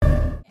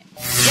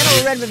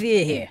General Red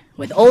Revere here,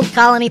 with Old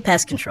Colony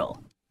Pest Control.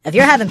 If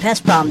you're having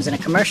pest problems in a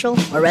commercial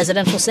or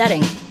residential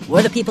setting,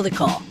 we're the people to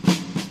call.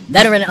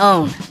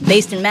 Veteran-owned,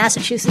 based in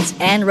Massachusetts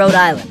and Rhode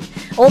Island,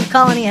 Old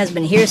Colony has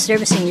been here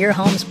servicing your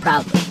homes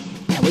proudly,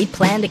 and we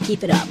plan to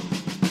keep it up.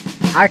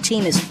 Our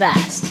team is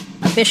fast,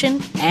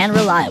 efficient, and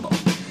reliable.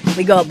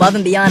 We go above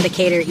and beyond to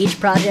cater each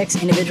project's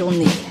individual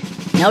need.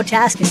 No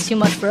task is too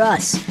much for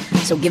us,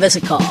 so give us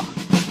a call.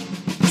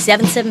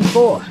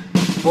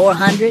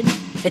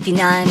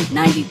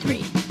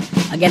 774-400-5993.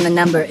 Again, the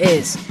number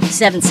is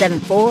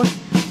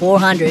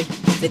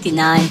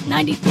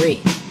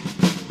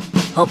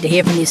 774-400-5993. Hope to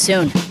hear from you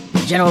soon.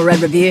 General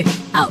Red Revere,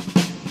 out.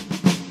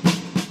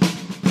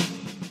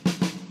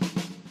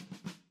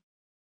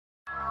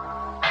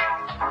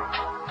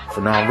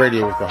 Phenom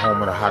Radio is the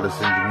home of the hottest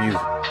indie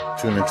music.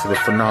 Tune into the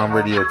Phenom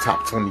Radio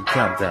Top 20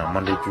 Countdown,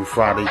 Monday through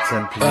Friday,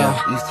 10 p.m.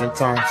 Eastern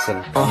Time,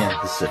 7 p.m.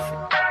 Pacific.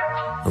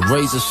 A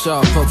razor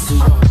sharp pencil,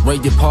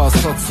 rate your paws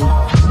subtle.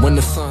 When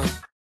the sun.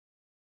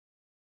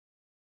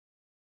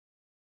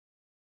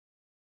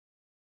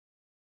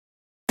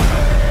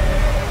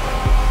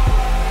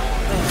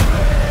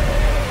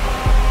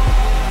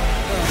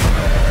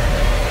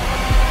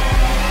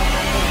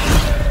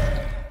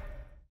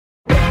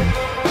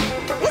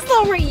 This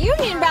little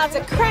reunion about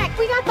to crack.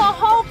 We got the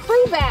whole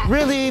crew back.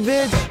 Really,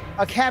 bitch?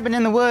 A cabin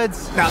in the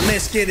woods. Now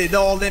let's get it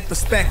all in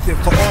perspective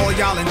for all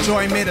y'all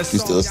enjoyment. You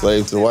still a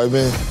slave to the white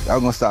man? Y'all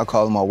gonna start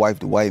calling my wife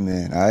the white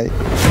man, all right?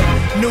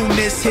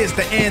 Newness, here's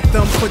the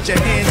anthem. Put your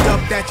hands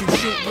up that you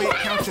shoot with.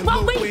 Count your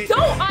What loot we with. do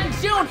on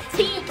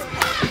Juneteenth.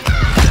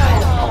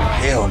 Oh,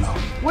 hell no.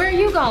 Where are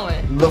you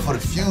going? Look for the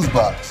fuse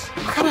box.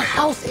 What kind of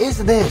house is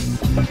this?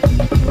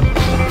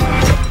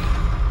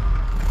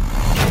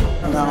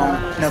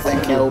 No,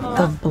 thank you.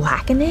 The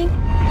blackening?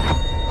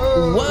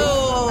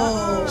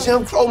 Whoa!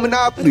 Jim Crow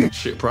Monopoly.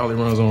 Shit probably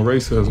runs on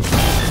racism.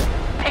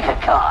 Pick a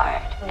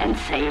card and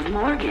save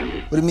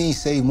Morgan. What do you mean,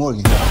 save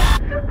Morgan?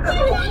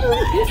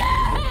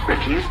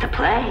 Refuse to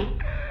play,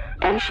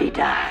 and she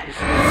dies.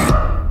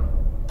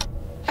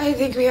 I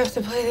think we have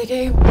to play the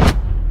game.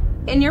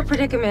 In your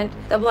predicament,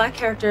 the black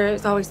character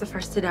is always the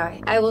first to die.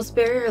 I will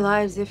spare your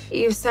lives if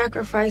you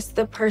sacrifice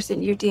the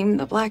person you deem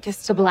the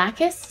blackest. The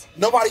blackest?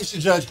 Nobody should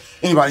judge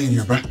anybody in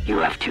here, bro. You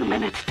have 2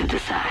 minutes to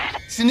decide.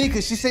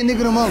 Shanika, she say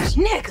nigga the most.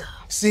 Nigga.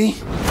 See?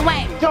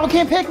 Wait. Y'all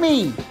can't pick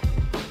me.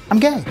 I'm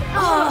gay.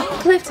 Oh,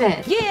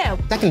 Clifton. Yeah.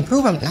 I can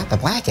prove I'm not the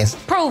blackest.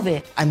 Prove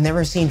it. I've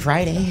never seen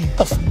Friday.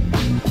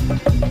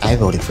 I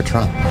voted for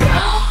Trump.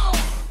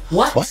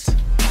 What?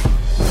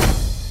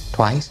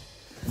 Twice.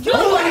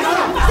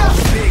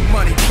 Big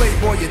money,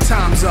 playboy, your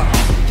time's up.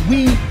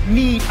 We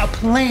need a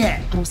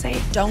plan. Don't say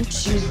it.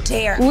 Don't you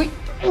dare.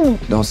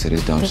 Don't say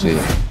this dumb shit.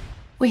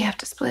 We have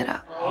to split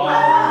up.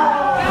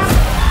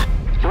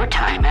 Your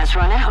time has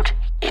run out.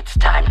 It's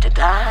time to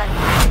die.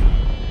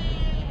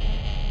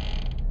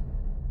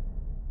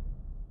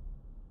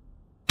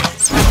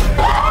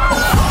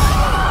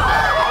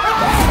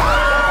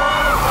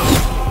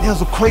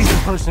 There's a crazy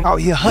person out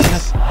here hunting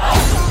us.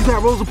 You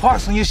got Rosa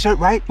Parks on your shirt,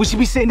 right? Would she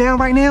be sitting down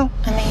right now?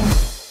 I mean,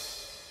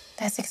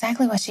 that's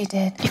exactly what she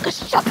did. Made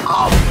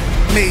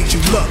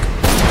you look.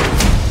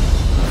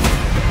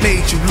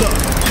 Made you look.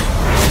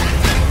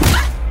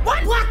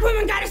 Why black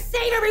women gotta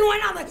save everyone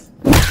all the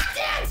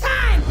damn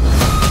time?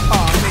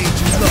 Made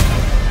you look.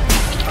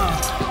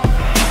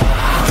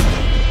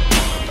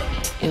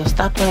 Yo,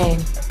 stop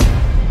playing.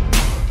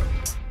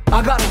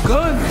 I got a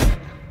gun.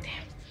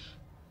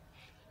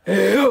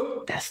 Damn.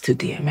 That's too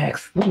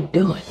DMX. What are you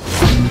doing?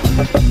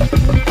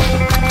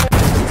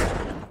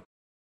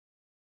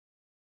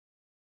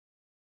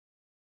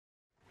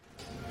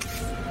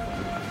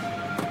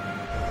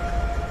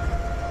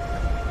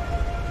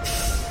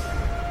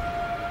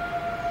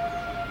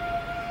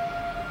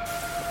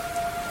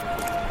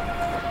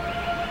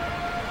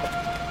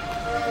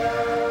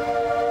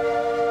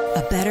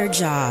 A better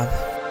job,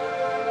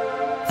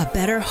 a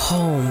better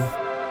home,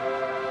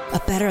 a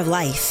better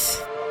life.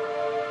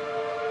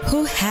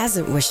 Who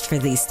hasn't wished for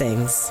these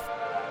things,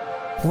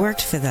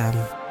 worked for them,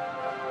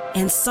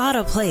 and sought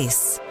a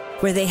place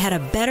where they had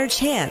a better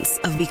chance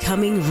of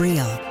becoming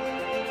real?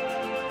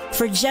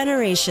 For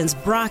generations,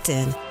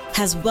 Brockton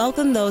has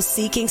welcomed those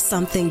seeking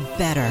something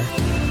better.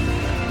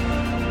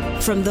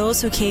 From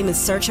those who came in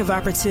search of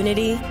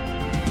opportunity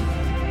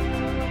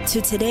to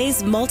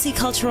today's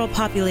multicultural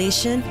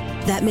population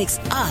that makes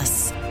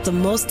us the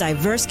most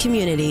diverse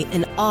community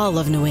in all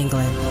of New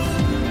England.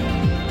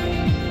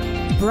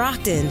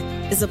 Brockton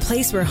is a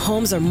place where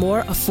homes are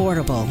more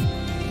affordable,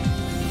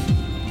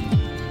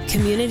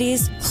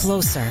 communities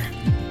closer,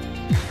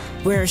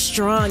 where a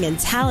strong and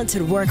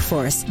talented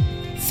workforce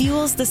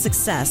fuels the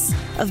success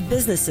of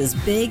businesses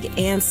big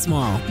and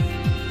small,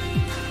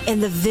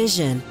 and the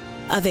vision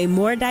of a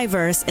more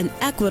diverse and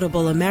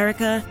equitable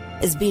America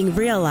is being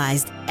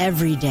realized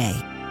every day.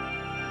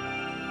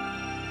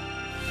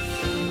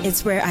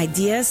 It's where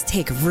ideas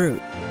take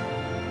root,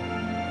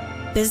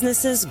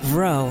 businesses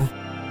grow,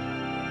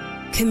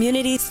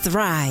 communities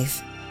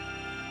thrive,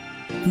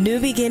 new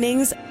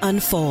beginnings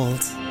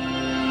unfold.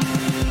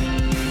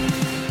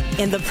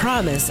 and the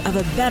promise of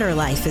a better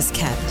life is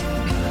kept.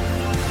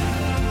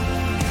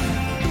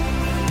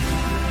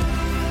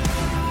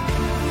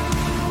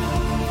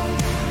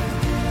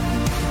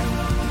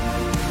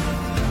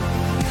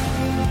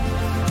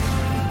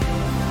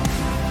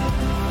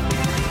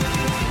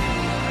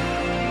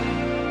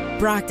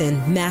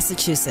 Brockton,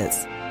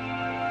 Massachusetts,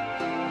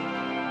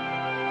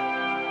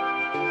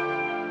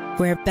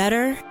 where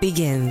better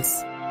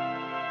begins.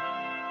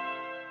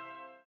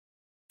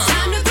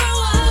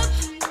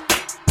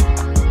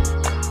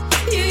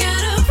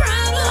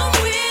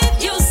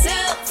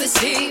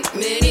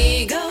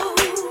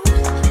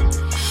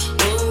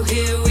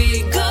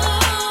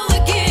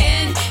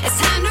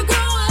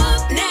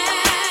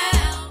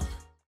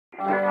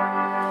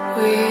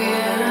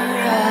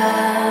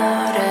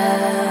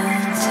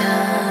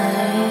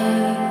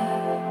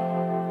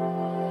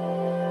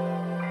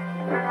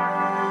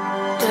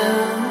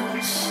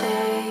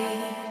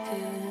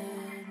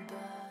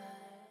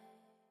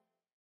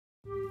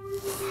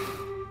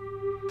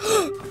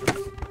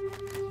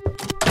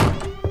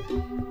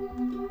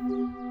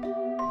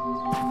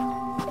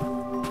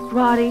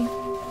 Roddy,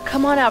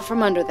 come on out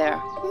from under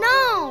there.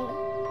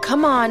 No!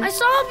 Come on. I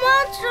saw a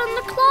monster in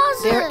the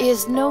closet. There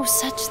is no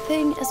such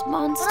thing as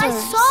monsters. But I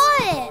saw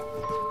it.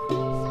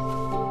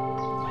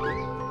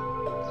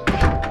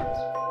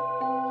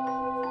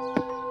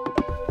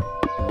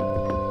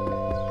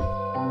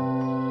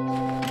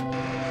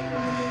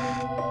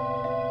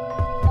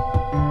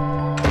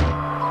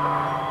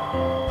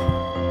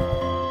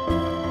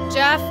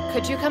 Jeff,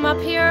 could you come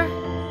up here?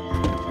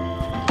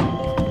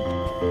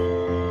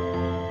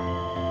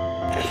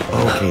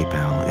 Okay,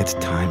 pal, it's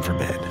time for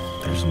bed.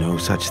 There's no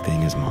such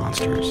thing as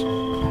monsters.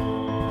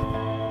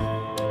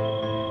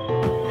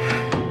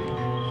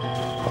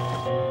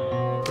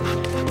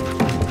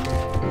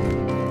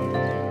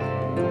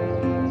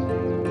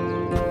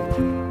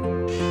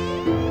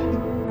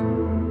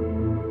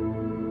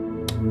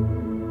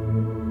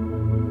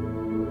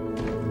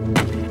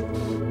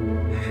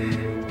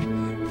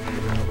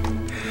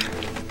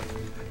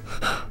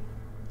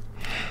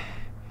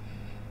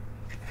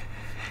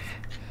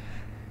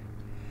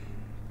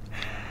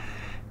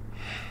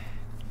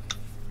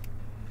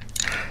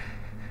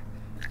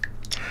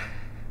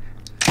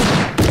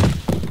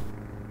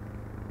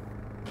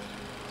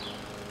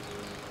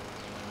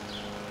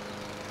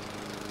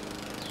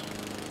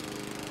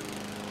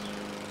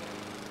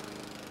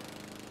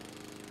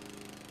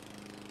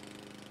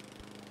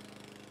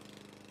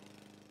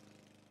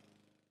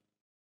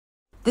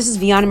 This is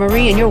Viana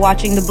Marie, and you're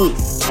watching The Booth,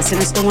 a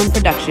Sinister One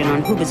production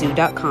on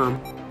Hoobazoo.com.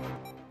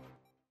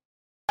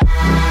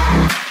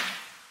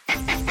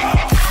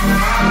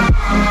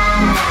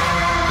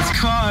 It's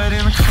caught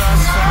in the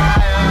crossfire.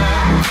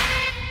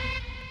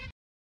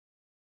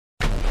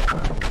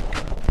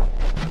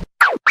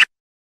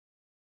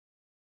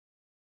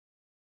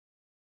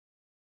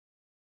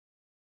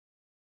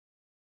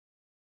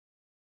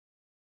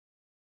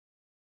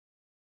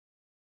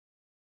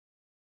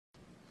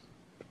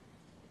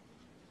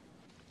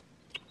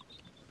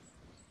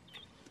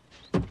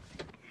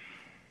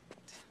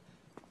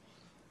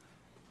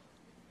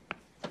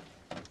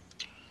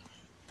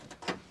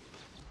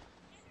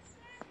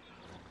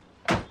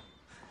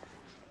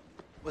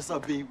 What's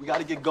up, B? We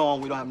gotta get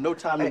going. We don't have no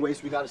time to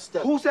waste. We gotta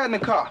step. Who's that in the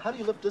car? How do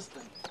you lift this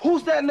thing?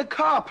 Who's that in the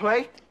car,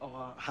 Play?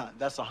 Oh,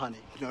 that's a honey.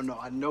 No,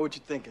 I know what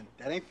you're thinking.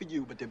 That ain't for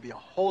you, but there'd be a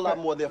whole lot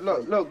more there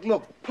for you.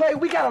 Look. Play,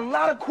 we got a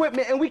lot of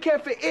equipment, and we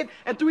can't fit it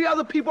and 3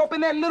 other people up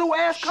in that little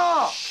ass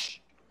car. Shh.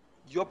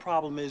 Your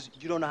problem is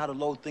you don't know how to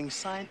load things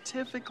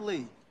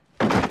scientifically.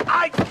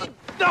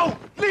 No,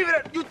 leave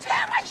it. You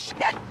tear my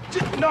shit.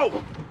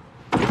 No,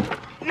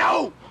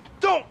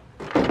 don't.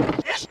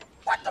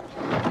 What the?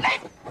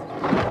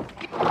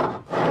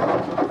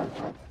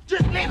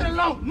 Just leave it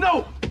alone.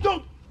 No,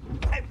 don't.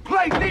 Hey,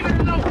 Play, leave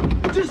it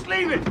alone. Just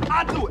leave it.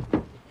 I'll do it.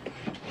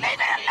 Leave it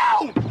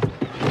alone.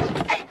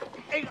 Hey,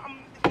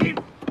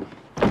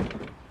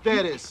 There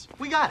it is.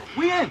 We got it.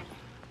 We in.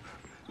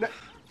 Now,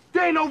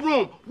 there ain't no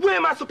room. Where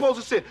am I supposed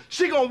to sit?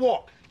 She gonna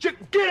walk.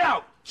 Get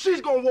out.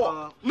 She's gonna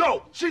walk.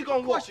 No, she's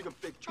gonna walk. You can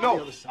pick the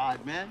other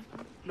side, man.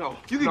 No.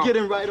 You can get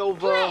in right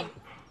over.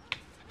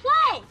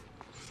 Play.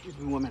 Excuse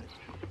me 1 minute.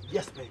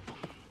 Yes, babe.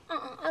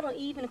 I don't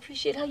even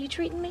appreciate how you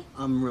treating me.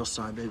 I'm real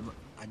sorry, babe.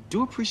 I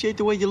do appreciate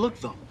the way you look,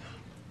 though.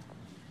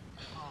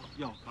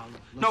 Yo,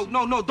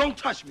 No, don't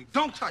touch me.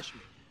 Don't touch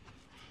me.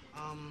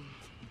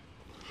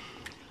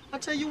 I'll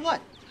tell you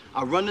what.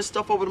 I'll run this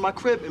stuff over to my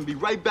crib and be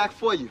right back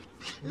for you.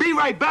 Be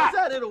right back.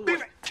 It'll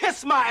work.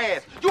 Kiss my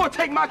ass. You wanna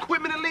take my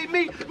equipment and leave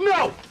me?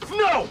 No,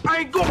 I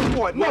ain't going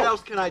for it. No. What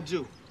else can I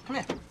do? Come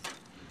here.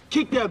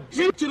 Kick that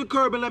bitch to the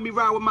curb and let me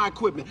ride with my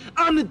equipment.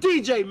 I'm the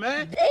DJ,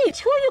 man. Bitch?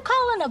 Who you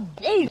calling a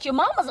bitch? Your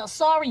mama's a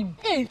sorry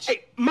bitch.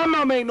 Hey, my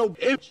mama ain't no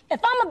bitch. If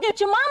I'm a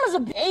bitch, your mama's a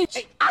bitch.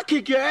 Hey, I'll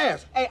kick your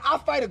ass. Hey, I'll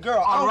fight a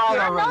girl. All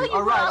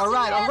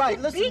right.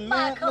 Listen,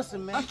 man.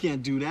 I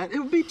can't do that. It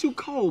would be too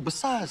cold.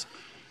 Besides,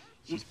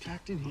 she's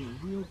packed in here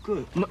real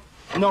good.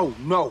 No.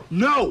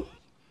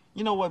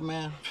 You know what,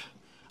 man?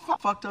 I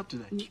fucked up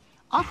today.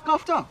 I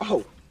fucked up.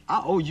 Oh,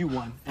 I owe you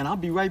one, and I'll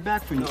be right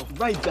back for you. No.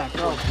 Right back.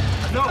 No,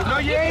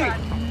 you ain't.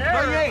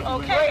 No, you ain't.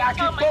 Okay, I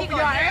can both of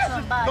your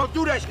asses. Don't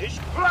do that shit.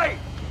 Play.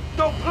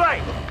 Don't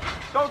play.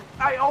 Don't.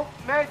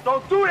 Man,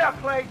 don't do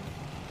that, Play.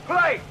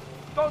 Play.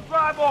 Don't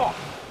drive off.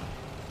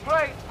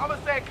 Play. I'm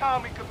gonna say it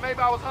calmly, because maybe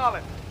I was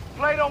hollering.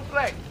 Play, don't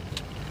play.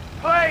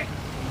 Play.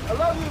 I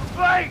love you.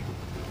 Play.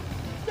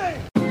 Stay.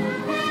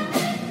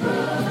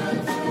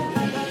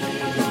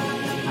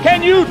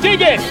 Can you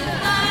dig it?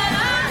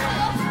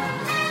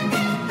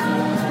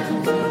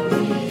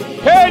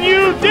 Can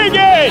you dig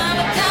it?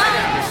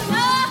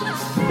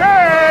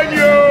 Can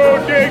you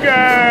dig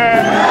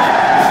it?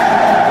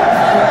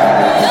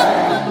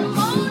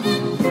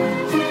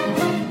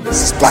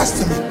 This is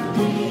blasphemy.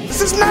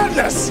 This is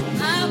madness.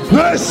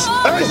 This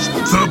is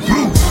the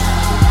Booth.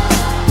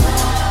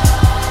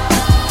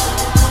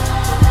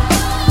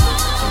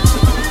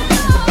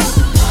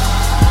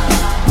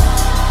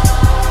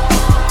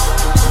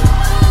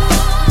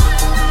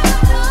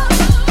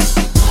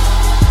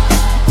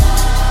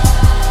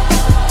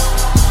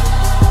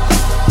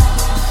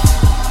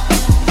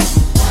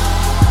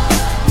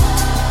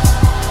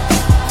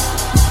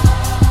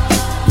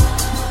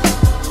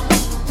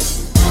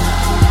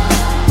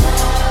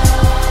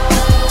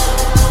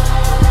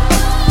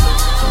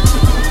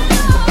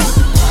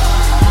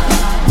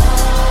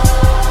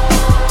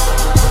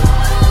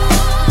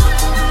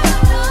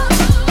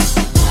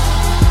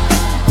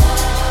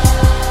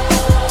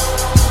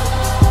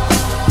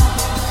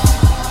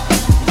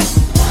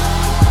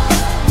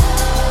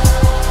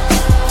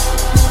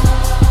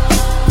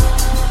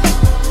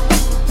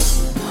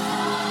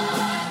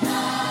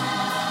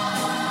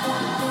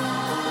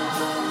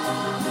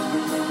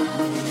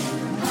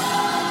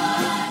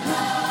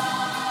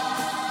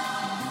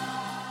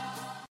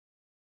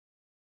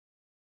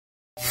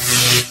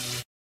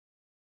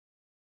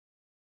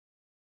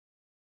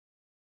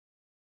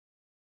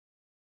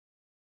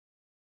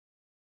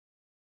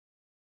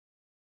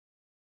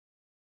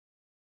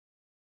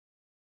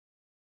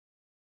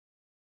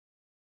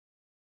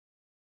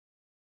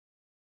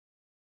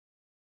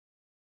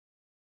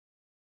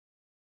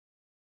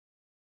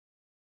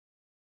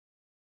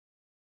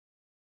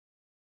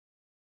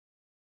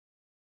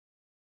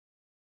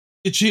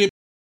 It's here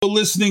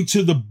listening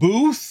to The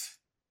Booth.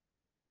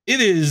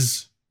 It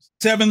is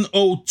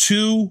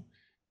 7:02.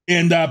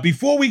 And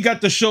before we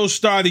got the show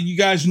started, you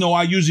guys know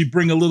I usually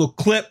bring a little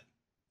clip.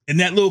 And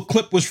that little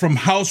clip was from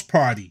House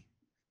Party.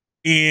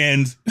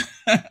 And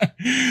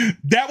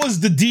that was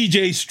the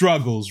DJ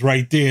struggles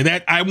right there.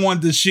 That I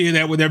wanted to share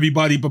that with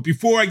everybody. But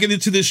before I get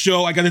into this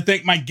show, I got to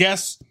thank my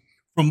guests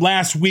from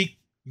last week,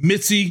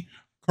 Mitzi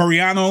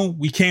Coriano.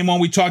 We came on,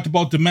 we talked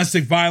about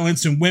domestic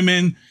violence and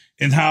women,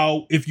 and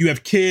how if you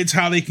have kids,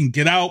 how they can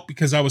get out,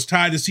 because I was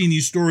tired of seeing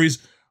these stories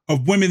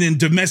of women in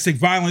domestic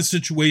violence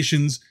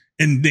situations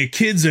and their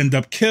kids end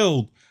up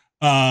killed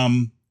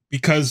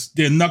because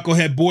their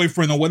knucklehead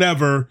boyfriend or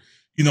whatever,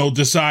 you know,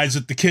 decides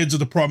that the kids are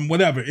the problem,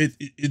 whatever.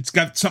 Something's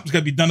got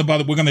to be done about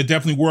it. We're going to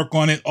definitely work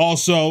on it.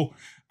 Also,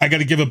 I got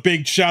to give a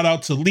big shout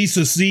out to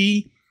Lisa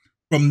C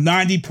from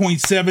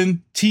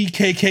 90.7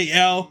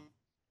 TKKL.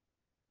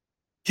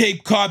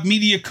 Cape Cod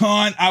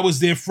MediaCon. I was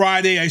there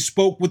Friday. I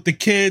spoke with the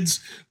kids.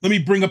 Let me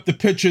bring up the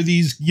picture of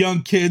these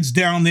young kids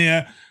down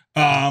there.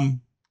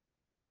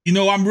 You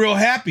know, I'm real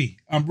happy.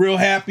 I'm real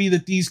happy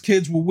that these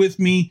kids were with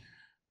me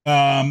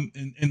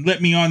and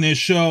let me on their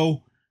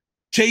show.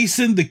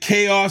 Chasing the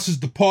Chaos is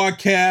the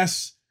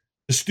podcast.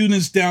 The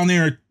students down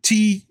there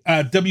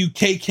at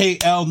WKKL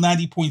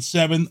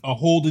 90.7 are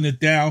holding it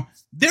down.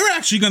 They're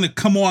actually going to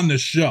come on the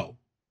show.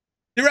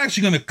 They're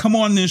actually going to come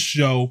on this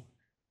show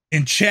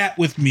and chat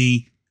with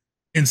me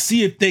and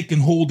see if they can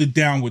hold it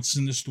down with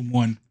Sinister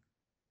One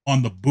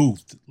on the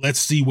booth. Let's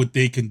see what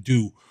they can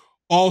do.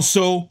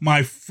 Also,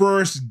 my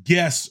first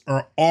guests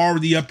are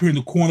already up here in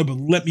the corner, but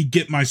let me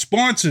get my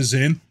sponsors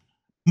in.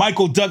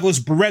 Michael Douglas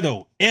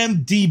Barreto,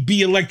 MDB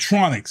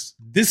Electronics.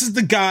 This is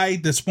the guy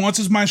that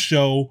sponsors my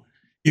show.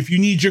 If you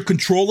need your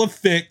controller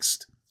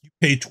fixed, you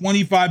pay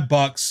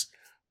 $25,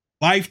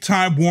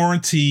 lifetime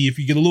warranty. If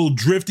you get a little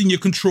drift in your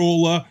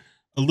controller,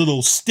 a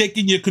little stick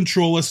in your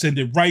controller, send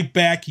it right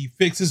back. He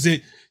fixes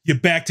it. You're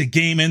back to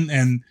gaming,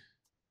 and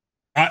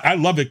I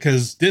love it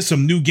because there's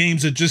some new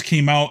games that just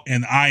came out,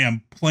 and I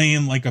am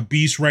playing like a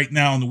beast right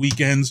now on the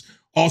weekends.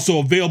 Also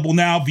available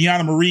now,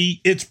 Viana Marie.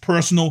 It's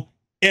personal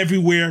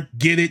everywhere.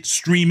 Get it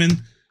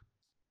streaming.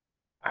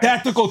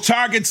 Tactical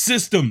Target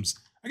Systems.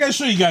 I got to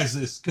show you guys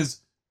this because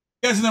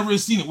you guys have never really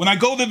seen it. When I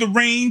go to the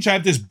range, I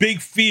have this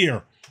big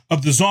fear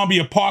of the zombie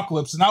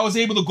apocalypse, and I was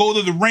able to go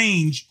to the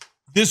range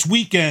this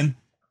weekend,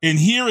 and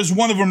here is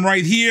one of them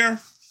right here.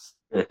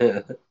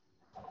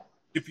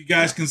 If you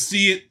guys can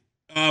see it.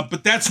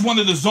 But that's one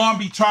of the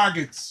zombie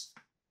targets.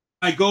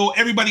 I go,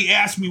 everybody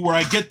asks me where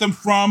I get them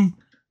from,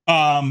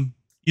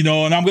 you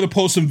know, and I'm going to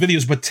post some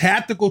videos. But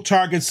Tactical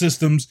Target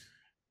Systems,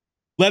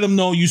 let them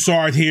know you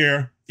saw it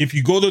here. If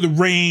you go to the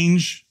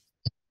range,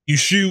 you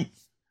shoot,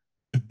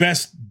 the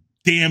best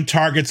damn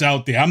targets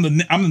out there. I'm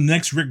the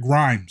next Rick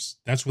Grimes.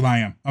 That's what I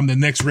am. I'm the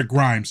next Rick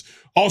Grimes.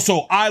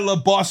 Also,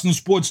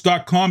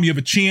 ilovebostonsports.com. You have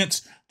a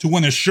chance to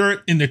win a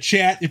shirt in the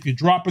chat if you're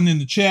dropping in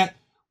the chat.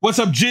 What's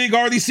up, Jig?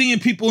 Already seeing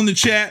people in the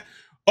chat.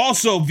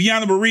 Also,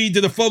 Viana Marie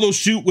did a photo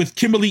shoot with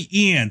Kimberly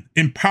Ian,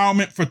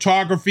 Empowerment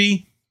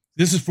Photography.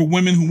 This is for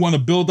women who want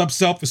to build up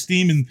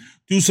self-esteem and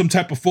do some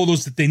type of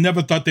photos that they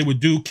never thought they would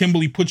do.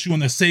 Kimberly puts you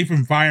in a safe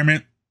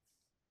environment,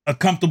 a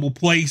comfortable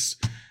place,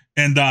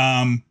 and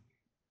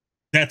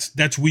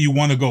that's where you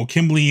want to go.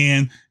 Kimberly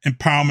Ian,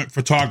 Empowerment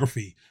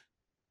Photography.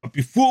 But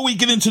before we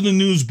get into the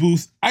news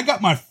booth, I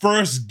got my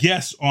first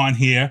guest on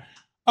here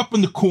up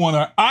in the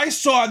corner. I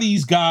saw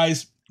these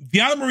guys.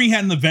 Viana Marie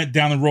had an event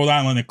down in Rhode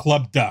Island at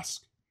Club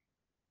Dusk.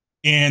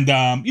 And,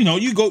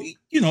 you go,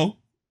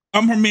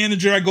 I'm her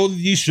manager. I go to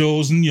these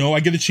shows and, I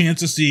get a chance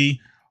to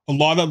see a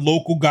lot of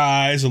local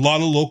guys, a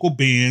lot of local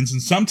bands.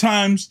 And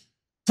sometimes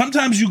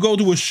you go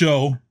to a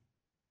show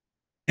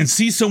and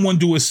see someone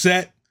do a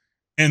set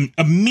and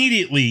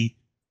immediately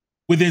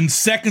within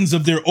seconds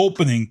of their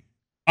opening,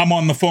 I'm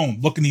on the phone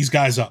looking these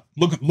guys up,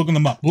 looking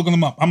them up.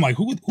 I'm like,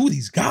 who are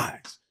these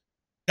guys?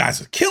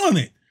 Guys are killing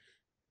it.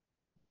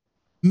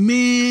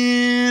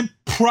 Man,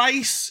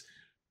 Price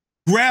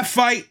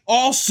Graphite,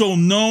 also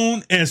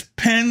known as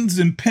Pens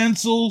and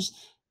Pencils.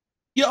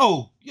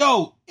 Yo,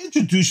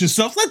 introduce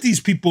yourself. Let these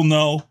people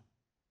know.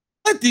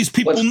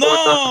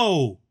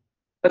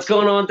 What's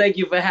going on? Thank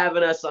you for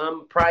having us.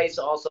 I'm Price,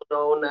 also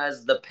known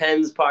as the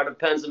Pens part of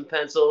Pens and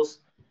Pencils.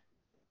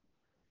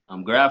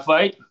 I'm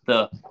Graphite,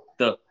 the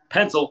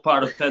pencil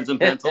part of Pens and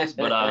Pencils,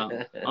 but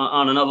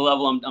on another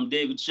level, I'm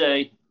David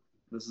Shea.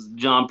 This is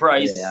John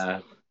Price.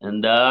 Yeah.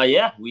 And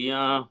we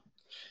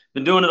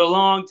been doing it a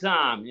long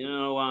time.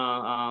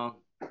 I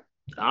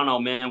don't know,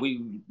 man.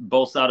 We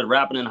both started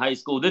rapping in high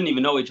school. Didn't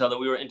even know each other.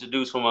 We were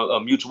introduced from a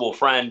mutual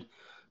friend.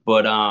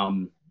 But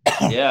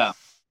yeah,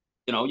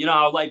 you know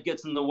how life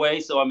gets in the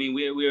way. So I mean,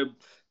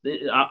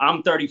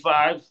 I'm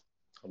 35.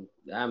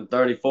 I'm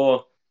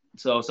 34.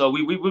 So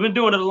we've been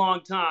doing it a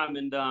long time,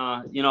 and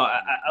I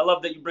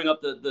love that you bring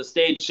up the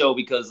stage show,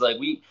 because like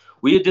we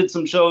did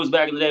some shows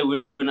back in the day. We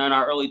were in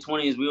our early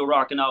 20s. We were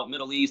rocking out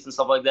Middle East and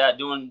stuff like that,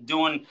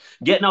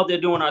 getting out there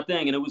doing our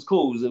thing, and it was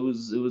cool. It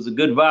was a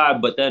good vibe.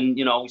 But then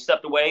we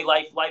stepped away.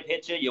 Life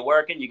hit you. You're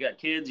working. You got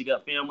kids. You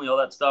got family. All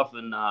that stuff,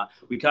 and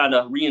we kind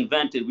of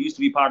reinvented. We used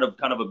to be part of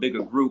kind of a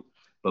bigger group,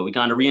 but we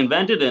kind of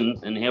reinvented,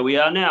 and here we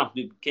are now.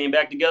 We came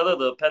back together,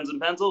 the Pens and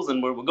Pencils,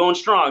 and we're going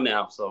strong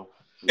now. So.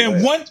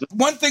 And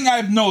one thing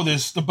I've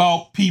noticed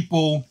about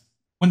people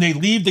when they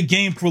leave the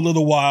game for a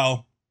little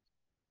while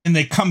and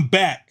they come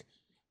back,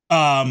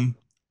 one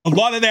of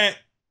the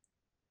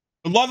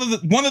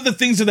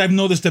things that I've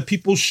noticed that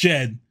people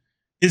shed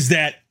is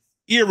that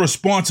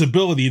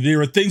irresponsibility. There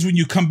are things when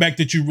you come back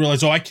that you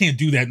realize, I can't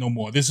do that no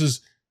more. This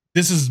is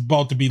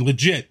about to be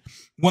legit.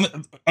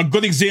 A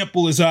good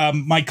example is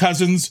my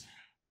cousins,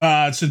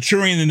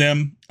 Centurion and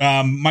them,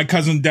 my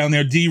cousin down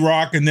there,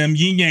 D-Rock, and them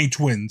Yin Yang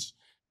twins.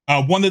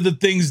 One of the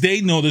things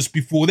they noticed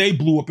before they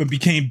blew up and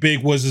became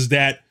big was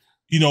that,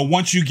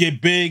 once you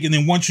get big and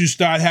then once you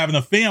start having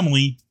a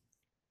family,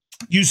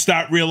 you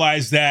start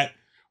realize that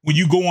when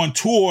you go on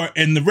tour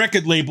and the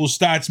record label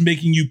starts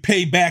making you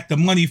pay back the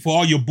money for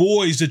all your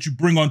boys that you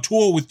bring on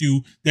tour with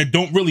you that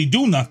don't really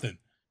do nothing.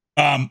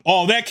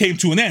 All that came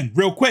to an end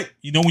real quick.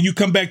 When you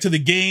come back to the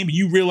game and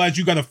you realize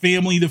you got a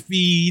family to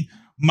feed,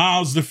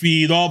 mouths to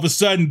feed, all of a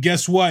sudden,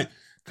 guess what?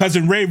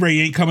 Cousin Ray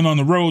ain't coming on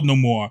the road no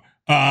more.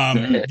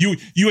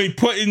 You ain't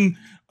putting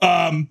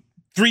 3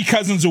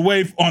 cousins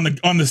away on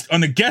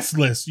the guest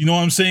list. You know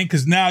what I'm saying?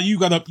 Because now you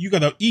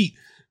gotta eat.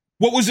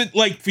 What was it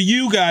like for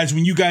you guys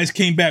when you guys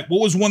came back? What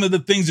was one of the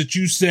things that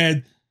you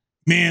said,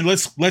 man,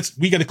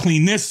 we got to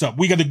clean this up.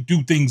 We got to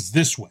do things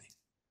this way.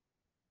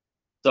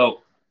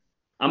 So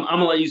I'm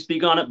gonna let you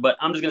speak on it, but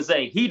I'm just gonna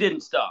say he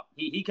didn't stop.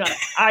 He kind of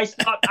I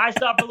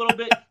stopped a little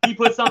bit. He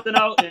put something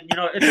out, and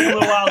it took a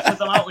little while to put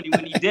something out. When he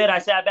did, I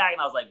sat back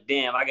and I was like,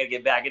 damn, I gotta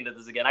get back into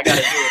this again. I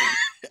gotta do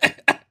it again.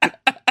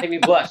 Make me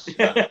blush.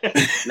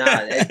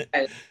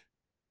 I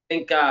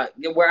think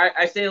where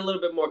I stayed a little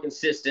bit more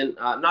consistent,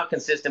 not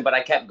consistent, but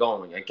I kept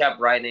going. I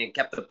kept writing,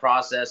 kept the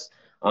process.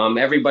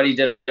 Everybody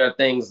did their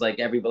things, like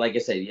I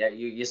said, yeah,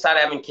 you start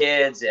having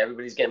kids,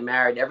 everybody's getting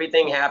married,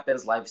 everything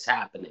happens, life's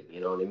happening,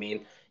 you know what I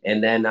mean?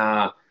 And then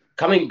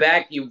coming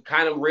back, you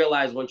kind of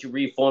realize once you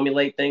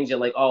reformulate things, you're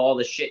like, all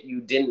the shit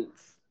you didn't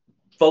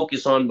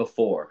focus on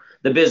before.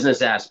 The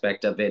business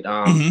aspect of it,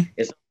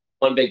 it's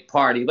one big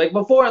party. Like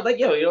before,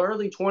 your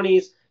early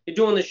 20s, you're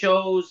doing the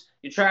shows,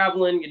 you're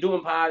traveling, you're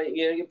doing party,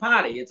 you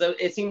party.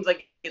 It seems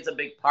like it's a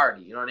big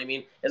party, you know what I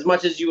mean? As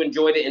much as you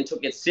enjoyed it and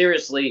took it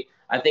seriously,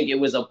 I think it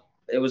was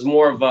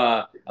more of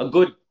a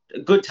good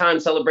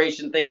time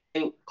celebration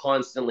thing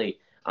constantly.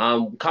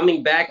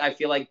 Coming back, I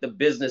feel like the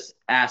business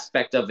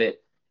aspect of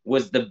it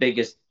was the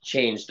biggest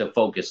change to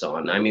focus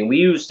on. I mean,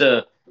 we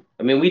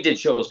did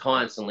shows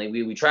constantly.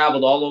 We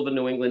traveled all over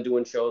New England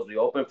doing shows. We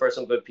opened for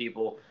some good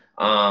people.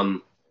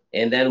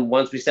 And then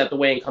once we stepped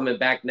away and coming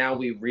back, now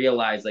we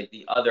realize like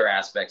the other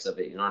aspects of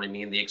it. You know what I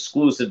mean? The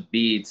exclusive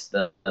beats,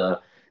 the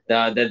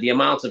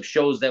amounts of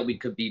shows that we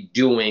could be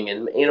doing,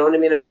 and you know what I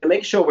mean, and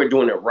make sure we're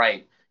doing it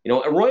right. You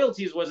know, and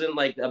royalties wasn't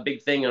like a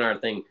big thing in our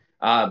thing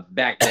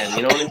back then.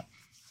 You know what I mean?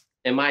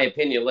 In my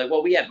opinion, like,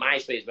 well, we had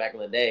MySpace back in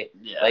the day.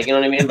 Yeah. Like, you know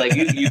what I mean? Like,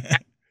 you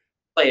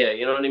play it.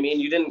 You know what I mean?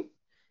 You didn't.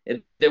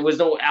 There was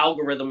no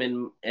algorithm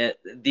in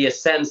the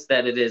sense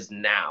that it is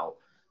now.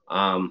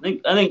 I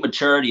think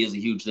maturity is a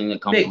huge thing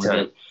that comes with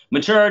it.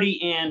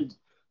 Maturity, and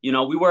you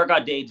know, we work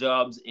our day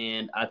jobs,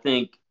 and I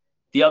think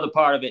the other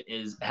part of it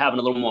is having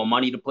a little more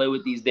money to play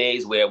with these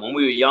days. Where when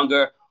we were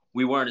younger,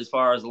 we weren't as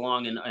far as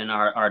along in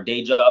our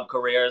day job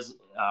careers,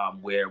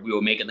 where we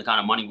were making the kind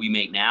of money we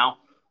make now.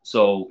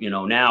 So, you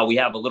know, now we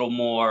have a little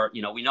more,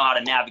 you know, we know how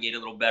to navigate a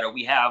little better.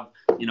 We have,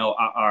 you know,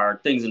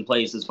 our things in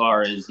place as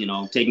far as, you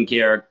know, taking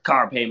care of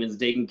car payments,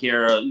 taking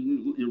care of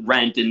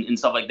rent and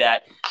stuff like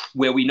that,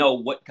 where we know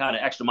what kind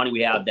of extra money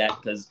we have that,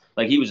 because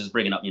like he was just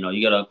bringing up, you know,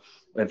 you got to,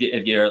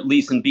 if you're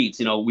leasing beats,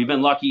 you know, we've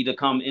been lucky to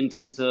come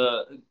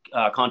into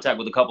contact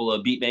with a couple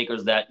of beat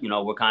makers that, you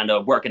know, we're kind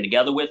of working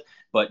together with.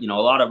 But, you know,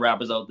 a lot of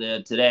rappers out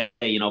there today,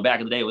 you know, back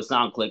in the day it was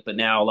SoundClick, but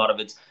now a lot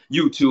of it's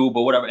YouTube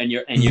or whatever. And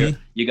you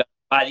got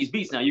buy these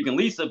beats. Now you can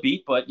lease a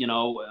beat, but you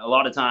know, a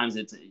lot of times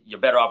you're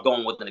better off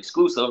going with an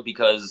exclusive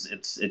because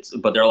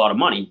but they're a lot of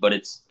money, but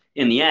it's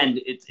in the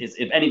end, it's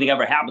if anything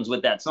ever happens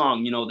with that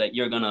song, you know that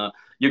you're gonna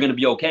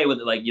be okay with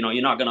it. Like, you know,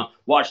 you're not gonna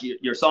watch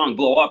your song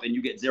blow up and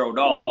you get $0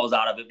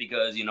 out of it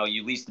because, you know,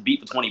 you leased the beat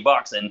for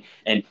 $20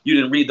 and you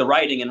didn't read the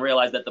writing and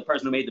realize that the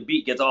person who made the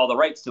beat gets all the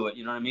rights to it.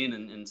 You know what I mean?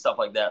 And stuff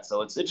like that.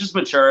 So it's just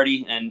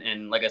maturity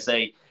and like I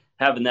say,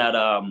 having that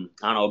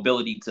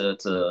ability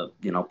to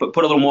you know put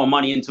a little more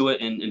money into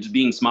it and just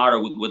being smarter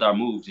with our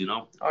moves, you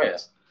know. Oh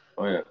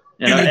yeah.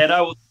 And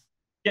I was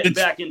getting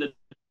back into.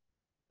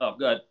 Oh,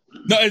 good.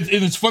 No, and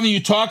it's funny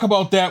you talk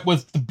about that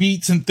with the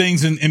beats and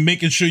things and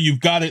making sure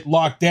you've got it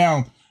locked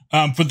down.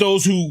 For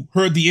those who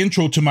heard the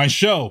intro to my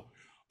show,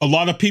 a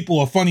lot of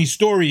people, a funny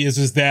story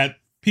is that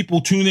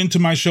people tune into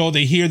my show,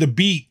 they hear the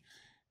beat,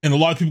 and a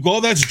lot of people go,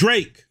 "Oh, that's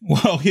Drake."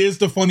 Well, here's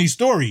the funny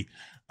story.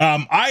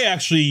 I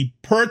actually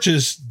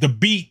purchased the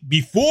beat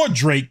before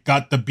Drake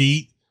got the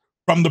beat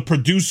from the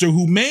producer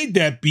who made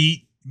that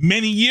beat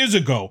many years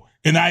ago.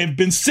 And I have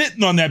been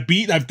sitting on that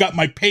beat. I've got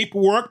my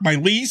paperwork, my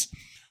lease.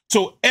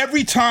 So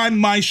every time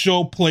my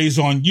show plays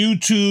on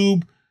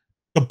YouTube,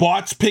 the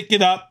bots pick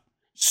it up.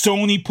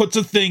 Sony puts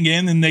a thing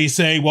in and they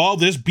say, well,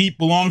 this beat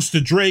belongs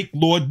to Drake.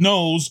 Lord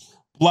knows,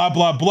 blah,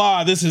 blah,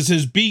 blah. This is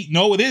his beat.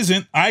 No, it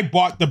isn't. I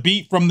bought the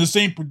beat from the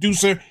same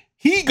producer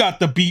he got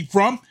the beat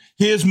from.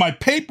 Here's my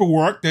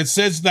paperwork that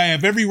says that I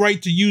have every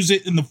right to use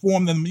it in the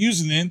form that I'm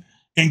using it in.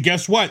 And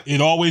guess what?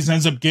 It always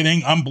ends up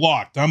getting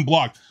unblocked.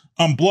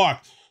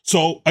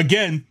 So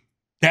again,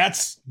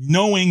 that's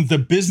knowing the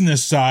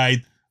business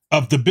side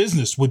of the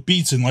business with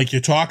beats. And like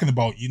you're talking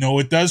about, you know,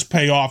 it does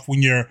pay off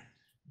when you're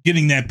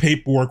getting that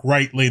paperwork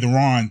right later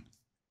on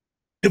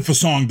if a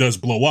song does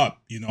blow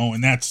up, you know,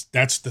 and that's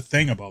the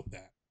thing about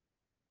that.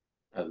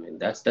 I mean,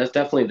 that's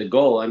definitely the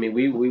goal. I mean,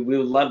 we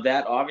love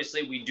that.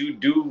 Obviously, we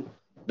do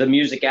the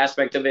music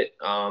aspect of it.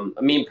 I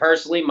mean,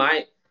 personally,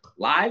 my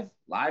live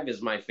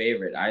is my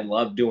favorite. I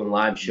love doing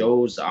live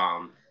shows.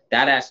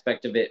 That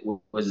aspect of it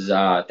was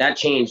that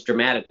changed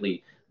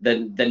dramatically.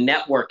 The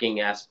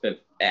networking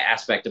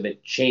aspect of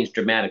it changed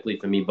dramatically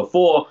for me.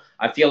 Before,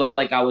 I feel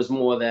like I was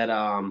more that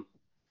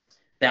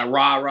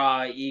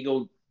rah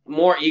ego,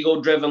 more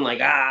ego driven.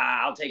 Like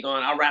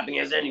I'll rap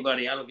against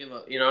anybody. I don't give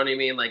a, you know what I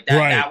mean? Like that.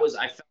 Right.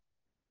 I felt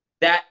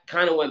that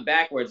kind of went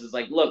backwards. It's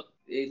like, look,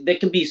 there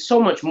can be so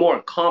much more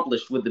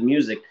accomplished with the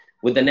music,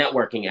 with the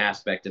networking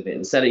aspect of it.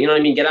 Instead of, you know what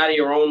I mean, get out of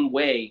your own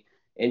way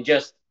and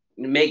just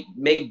make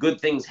good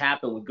things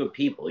happen with good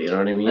people. You know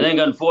what I mean? I think,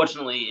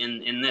 unfortunately,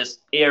 in this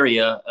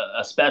area,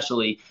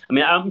 especially, I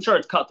mean, I'm sure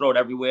it's cutthroat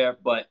everywhere,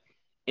 but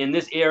in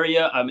this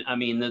area, I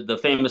mean, the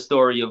famous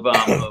story of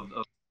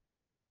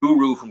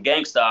Guru from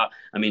Gang Starr.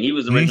 I mean, he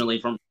was originally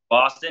from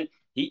Boston.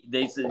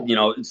 They said, you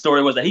know, the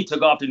story was that he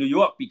took off to New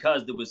York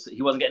because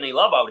he wasn't getting any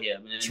love out here.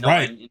 You know,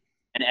 right.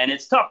 And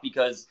it's tough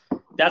because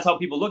that's how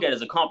people look at it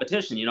as a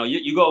competition. You know,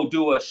 you go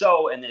do a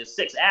show and there's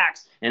 6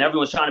 acts and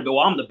everyone's trying to be, well,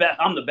 I'm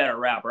the better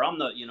rapper. I'm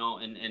the, you know,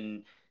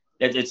 and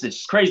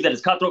it's crazy that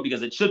it's cutthroat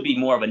because it should be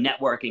more of a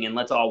networking and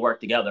let's all work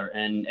together.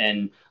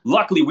 And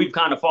luckily we've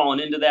kind of fallen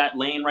into that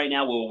lane right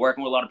now where we're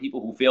working with a lot of people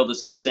who feel the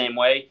same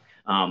way.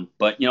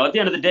 But you know, at the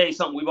end of the day,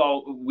 something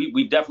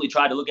we've definitely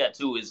tried to look at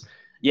too is,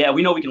 yeah,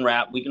 we know we can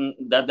rap.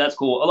 That's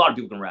cool. A lot of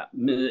people can rap.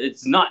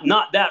 It's not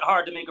that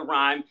hard to make a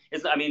rhyme.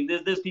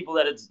 There's people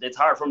that it's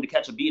hard for them to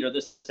catch a beat or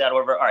this, that, or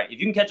whatever. All right, if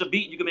you can catch a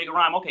beat, you can make a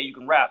rhyme. Okay, you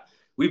can rap.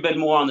 We've been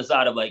more on the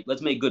side of like,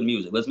 let's make good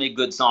music. Let's make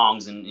good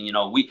songs. And you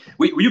know,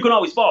 you can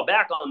always fall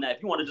back on that.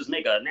 If you want to just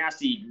make a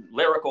nasty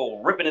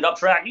lyrical ripping it up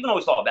track, you can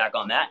always fall back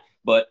on that.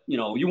 But you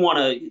know, you want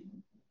to,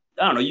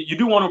 I don't know, you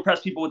do want to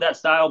impress people with that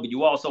style, but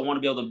you also want to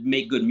be able to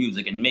make good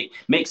music and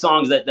make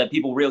songs that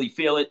people really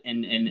feel it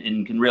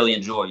and can really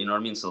enjoy. You know what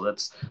I mean? So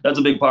that's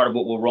a big part of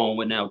what we're rolling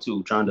with now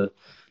too, trying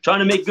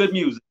to make good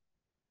music.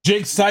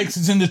 Jake Sykes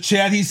is in the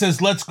chat. He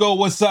says, let's go.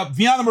 What's up?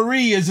 Viana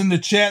Marie is in the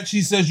chat.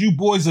 She says, you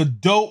boys are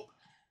dope.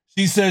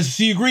 She says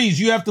she agrees.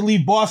 You have to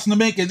leave Boston to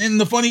make it. And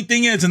the funny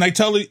thing is, and I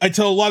tell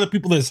a lot of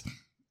people this,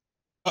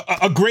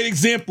 a great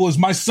example is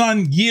my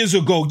son years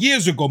ago,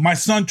 my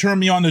son turned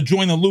me on to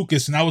Joyner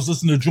Lucas, and I was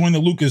listening to Joyner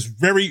Lucas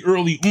very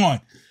early on.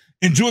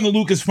 And Joyner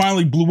Lucas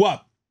finally blew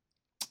up.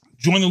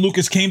 Joyner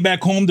Lucas came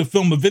back home to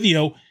film a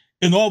video,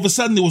 and all of a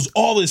sudden there was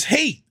all this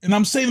hate. And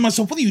I'm saying to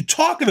myself, what are you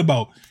talking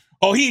about?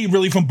 Oh, he ain't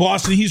really from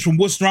Boston. He's from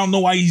Worcester. I don't know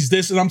why he's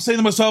this. And I'm saying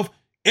to myself,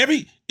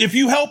 if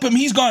you help him,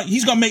 he's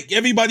gonna make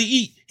everybody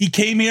eat. He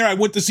came here. I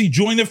went to see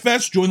Joyner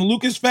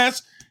Lucas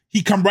Fest.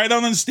 He come right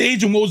out on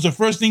stage, and what was the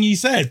first thing he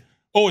said?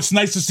 Oh, it's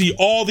nice to see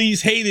all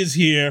these haters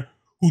here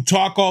who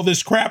talk all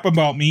this crap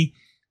about me.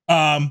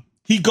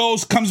 He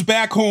comes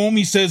back home.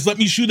 He says, let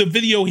me shoot a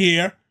video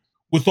here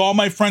with all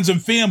my friends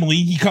and family.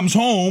 He comes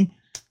home.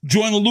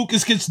 Joyner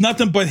Lucas gets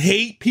nothing but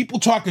hate. People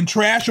talking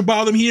trash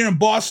about him here in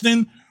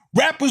Boston.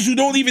 Rappers who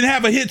don't even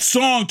have a hit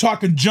song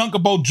talking junk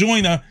about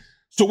Joyner.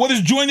 So what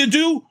does Joyner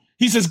do?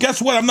 He says,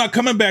 guess what? I'm not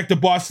coming back to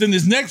Boston.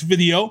 His next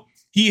video,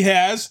 he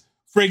has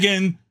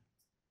friggin'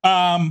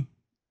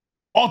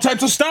 all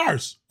types of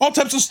stars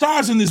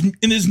in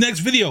his next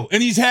video.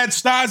 And he's had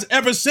stars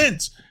ever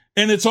since.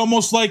 And it's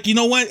almost like, you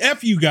know what?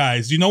 F you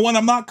guys. You know what?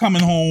 I'm not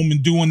coming home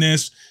and doing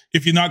this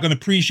if you're not going to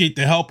appreciate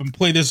the help and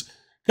play this.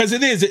 Because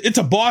it's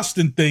a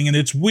Boston thing. And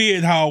it's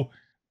weird how,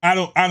 I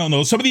don't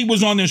know. Somebody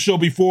was on this show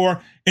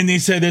before and they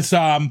said it's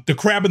the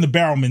crab in the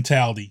barrel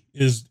mentality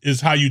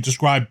is how you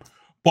describe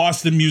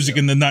Boston music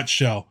in the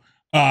nutshell.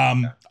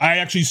 I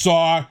actually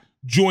saw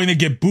Joyner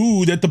get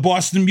booed at the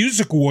Boston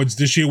Music Awards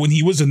this year when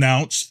he was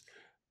announced.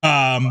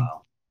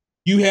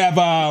 You have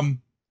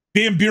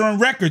Van Buren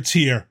Records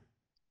here,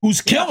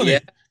 who's killing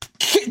it.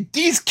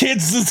 These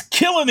kids is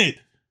killing it,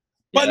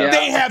 but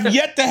they have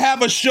yet to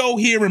have a show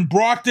here in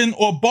Brockton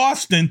or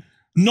Boston.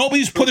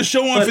 Nobody's put a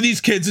show on for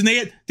these kids, and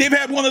they've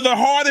had one of the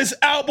hardest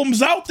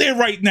albums out there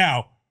right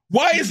now.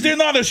 Why is there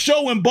not a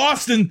show in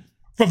Boston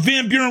for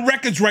Van Buren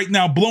Records right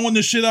now, blowing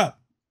this shit up?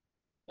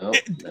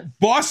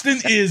 Boston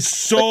is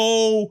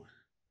so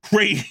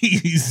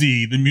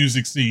crazy. The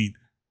music scene.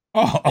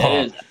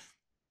 It is.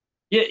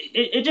 Yeah,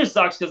 it just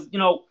sucks because, you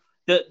know,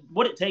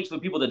 what it takes for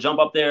people to jump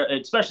up there,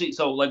 especially,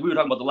 so like we were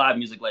talking about the live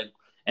music, like,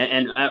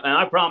 and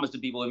I promise to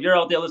people, if you're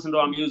out there listening to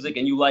our music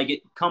and you like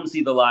it, come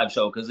see the live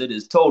show because it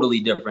is totally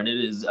different.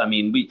 It is, I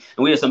mean,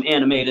 we have some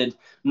animated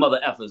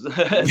mother effers.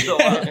 So,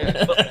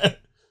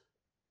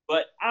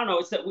 but I don't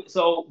know.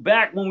 So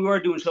back when we were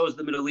doing shows in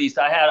the Middle East,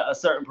 I had a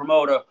certain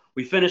promoter.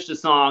 We finished a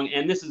song,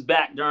 and this is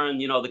back during,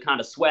 you know, the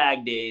kind of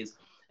swag days.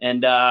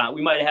 And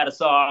we might have had a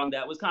song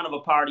that was kind of a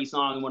party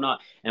song and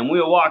whatnot. And we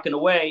were walking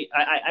away.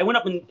 I went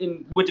up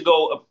and went to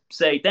go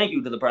say thank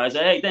you to the prize. I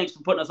said, hey, thanks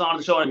for putting us on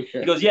the show. And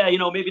he goes, yeah, you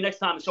know, maybe next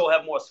time the show will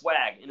have more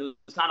swag. And it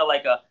was kind of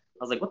like I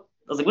was like, what?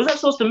 I was like, what's that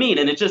supposed to mean?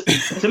 And it just,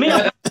 to me,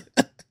 I'm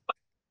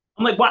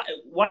like, why?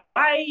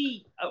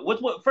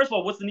 First of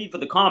all, what's the need for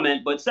the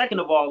comment? But second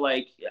of all,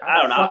 like,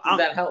 I don't know. Does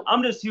that help?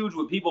 I'm just huge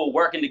with people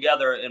working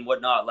together and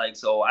whatnot. Like,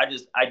 so I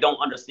don't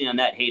understand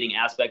that hating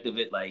aspect of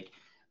it. Like,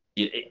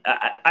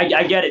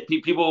 I get it.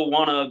 People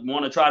want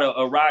to try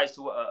to rise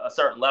to a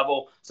certain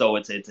level. So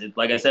it's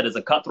like I said, it's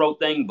a cutthroat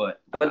thing.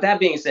 But that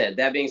being said,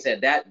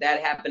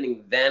 that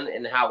happening then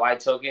and how I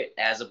took it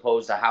as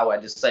opposed to how I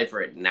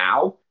decipher it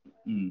now,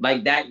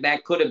 like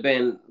that could have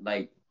been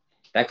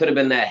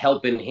that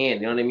helping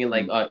hand. You know what I mean?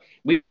 Like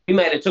we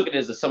might have took it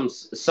as some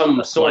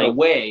sort of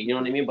way. You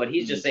know what I mean? But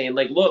he's just saying,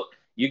 like, look,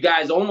 you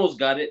guys almost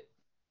got it,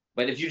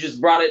 but if you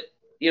just brought it.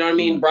 You know what I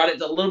mean? Brought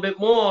it a little bit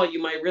more, you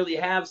might really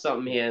have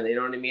something here. You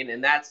know what I mean?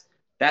 And that's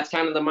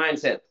kind of the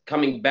mindset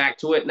coming back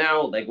to it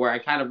now, like where I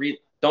kind of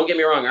don't get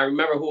me wrong, I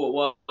remember who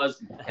it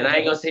was, and I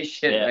ain't gonna say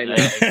shit right now.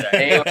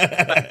 Exactly.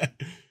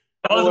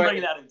 I wasn't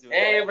bringing that into it.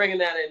 I ain't bringing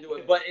that into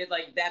it. But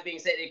like that being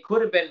said, it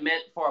could have been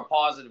meant for a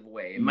positive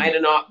way. It might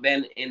have not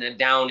been in a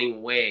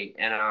downing way,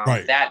 and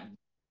that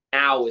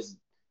now is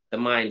the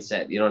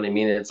mindset. You know what I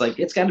mean? It's like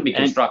it's got to be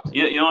constructive.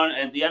 You know,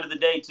 at the end of the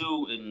day,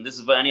 too, and this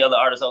is for any other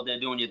artists out there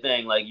doing your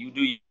thing. Like you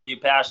do your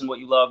passion, what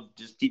you love,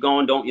 just keep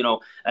going. Don't, you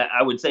know?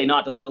 I would say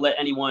not to let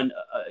anyone,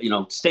 you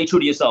know, stay true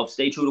to yourself.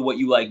 Stay true to what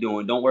you like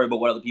doing. Don't worry about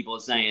what other people are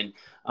saying.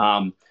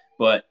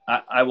 But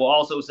I will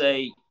also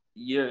say,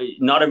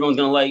 not everyone's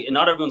gonna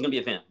be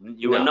a fan.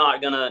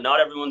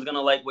 Not everyone's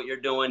gonna like what you're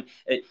doing.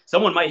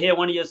 Someone might hear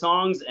one of your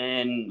songs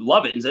and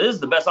love it and say, this is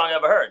the best song I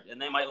ever heard.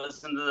 And they might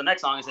listen to the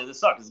next song and say, this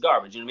sucks, it's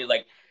garbage. You know what I mean?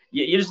 Like,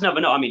 you just never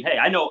know. I mean, hey,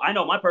 I know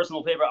my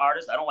personal favorite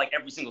artist. I don't like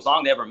every single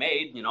song they ever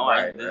made. You know,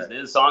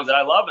 there's songs that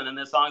I love, and then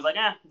there's songs like,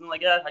 I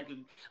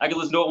could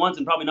listen to it once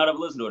and probably not ever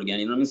listen to it again.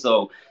 You know what I mean?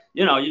 So,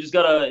 you know, you just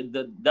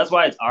gotta. That's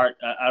why it's art.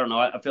 I don't know.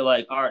 I feel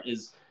like art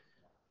is.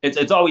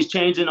 It's always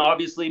changing,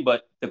 obviously,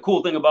 but the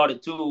cool thing about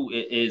it too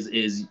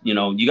is you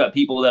know, you got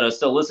people that are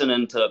still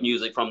listening to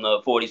music from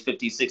the 40s,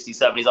 50s, 60s,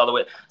 70s, all the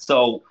way.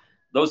 So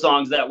those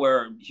songs that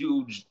were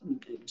huge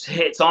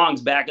hit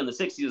songs back in the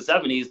 60s or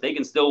 70s, they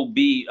can still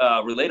be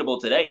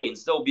relatable today and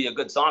still be a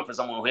good song for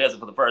someone who hears it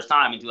for the first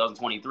time in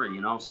 2023,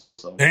 you know?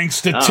 So,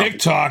 thanks to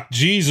TikTok,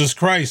 Jesus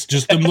Christ,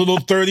 just them little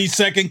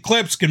 30-second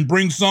clips can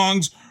bring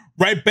songs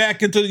right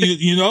back into,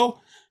 you know?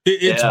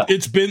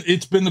 It's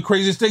been the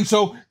craziest thing.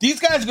 So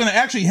these guys are going to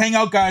actually hang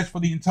out, guys, for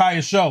the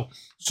entire show.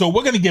 So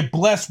we're going to get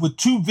blessed with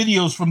 2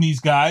 videos from these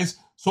guys.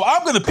 So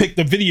I'm going to pick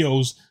the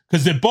videos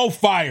because they're both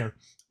fire.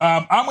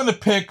 I'm going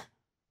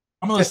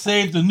to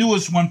save the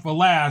newest one for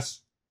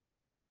last.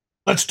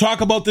 Let's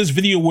talk about this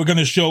video we're going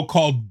to show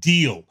called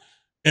Deal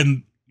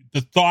and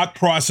the thought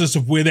process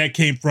of where that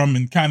came from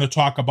and kind of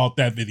talk about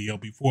that video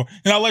before.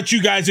 And I'll let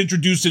you guys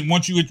introduce it.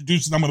 Once you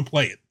introduce it, I'm going to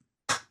play it.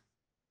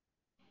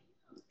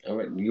 All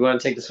right, you want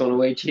to take this one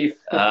away, Chief?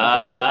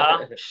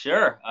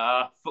 Sure.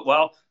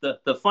 Well,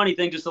 the funny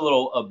thing, just a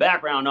little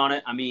background on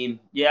it. I mean,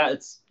 yeah,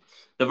 it's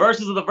the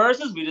verses of the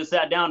verses. We just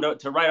sat down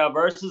to write our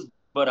verses,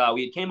 but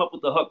we came up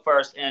with the hook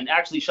first. And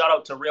actually, shout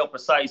out to Real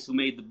Precise who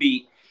made the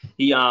beat.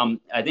 He, I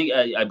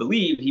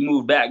believe he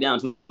moved back down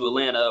to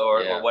Atlanta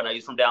or whatnot.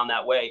 He's from down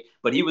that way,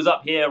 but he was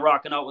up here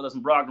rocking out with us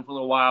in Brockton for a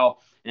little while,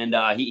 and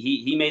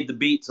he made the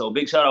beat. So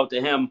big shout out to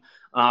him.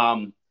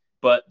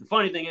 But the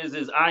funny thing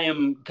is I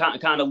am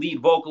kind of lead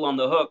vocal on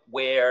the hook,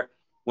 where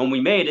when we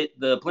made it,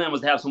 the plan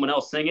was to have someone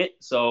else sing it.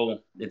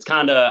 So it's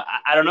kind of,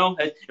 I don't know,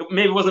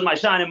 maybe it wasn't my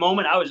shining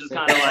moment. I was just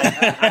kind of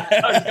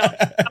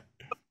like,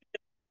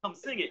 come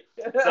sing it.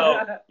 So,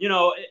 you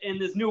know, in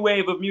this new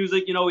wave of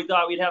music, you know, we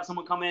thought we'd have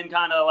someone come in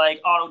kind of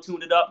like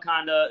auto-tune it up,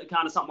 kind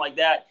of something like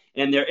that.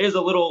 And there is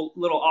a little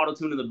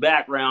auto-tune in the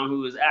background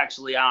who is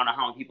actually, I don't know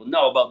how many people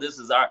know about this,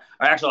 is our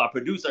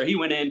producer. He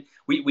went in,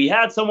 we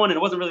had someone and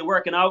it wasn't really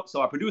working out. So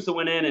our producer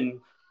went in and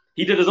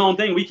he did his own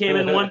thing. We came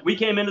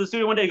into the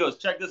studio one day, he goes,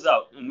 check this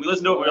out. And we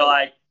listened to it. We were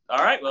like,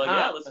 all right, well,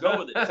 yeah, let's go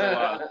with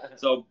it.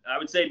 So I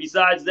would say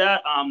besides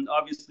that,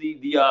 obviously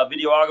the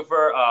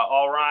videographer,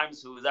 All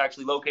Rhymes, who is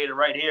actually located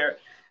right here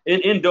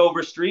in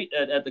Dover Street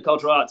at the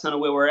Cultural Arts Center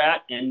where we're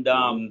at. And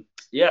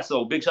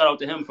so big shout out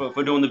to him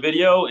for doing the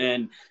video,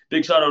 and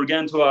big shout out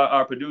again to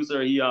our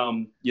producer. He,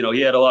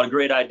 he had a lot of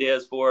great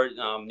ideas for it.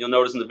 You'll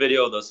notice in the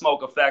video, the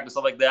smoke effect and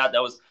stuff like that.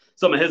 That was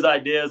some of his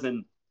ideas,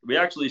 and we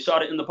actually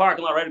shot it in the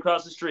parking lot right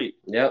across the street.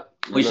 Yep.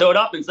 We showed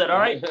up and said, all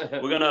right,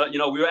 we're going to,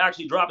 we were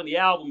actually dropping the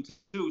album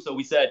too. So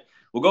we said,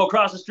 we'll go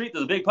across the street.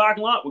 There's a big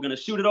parking lot. We're going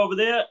to shoot it over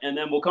there. And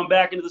then we'll come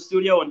back into the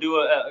studio and do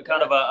a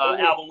kind of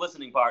a album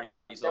listening party.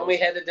 So then we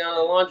headed down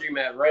the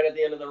laundromat right at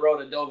the end of the road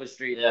at Dover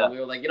Street. Yeah. And we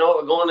were like, you know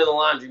what? We're going to the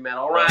laundromat.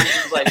 All right. He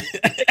was like,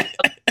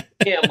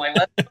 yeah, I'm like,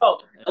 let's go.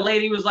 The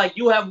lady was like,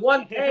 you have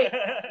one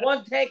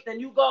take,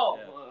 then you go.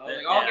 Yeah. I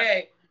was like,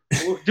 okay.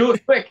 We'll do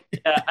it quick.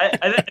 Yeah,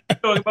 I think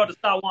we were about to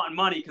start wanting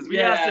money because we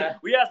asked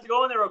to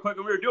go in there real quick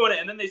and we were doing it,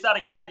 and then they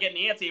started getting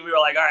antsy and we were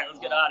like, all right, let's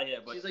get out of here.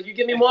 But she's like, you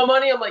give me more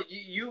money? I'm like,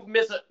 you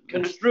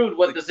misconstrued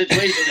what the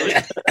situation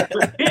is.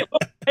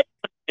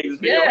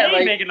 We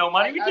ain't making no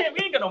money. We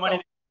ain't got no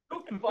money.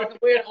 Fucking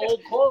wearing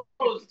old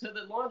clothes to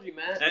the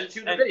laundromat and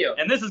shoot a video.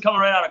 And this is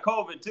coming right out of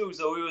COVID too,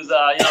 so we was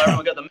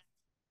everyone got the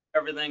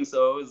everything,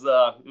 so it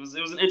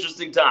was an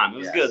interesting time. It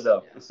was good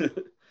though.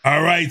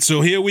 All right,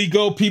 so here we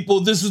go, people.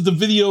 This is the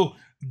video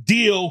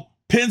Deal.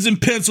 Pens and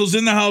pencils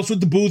in the house with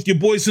the booth. Your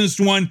boy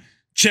Sinister One.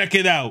 Check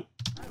it out.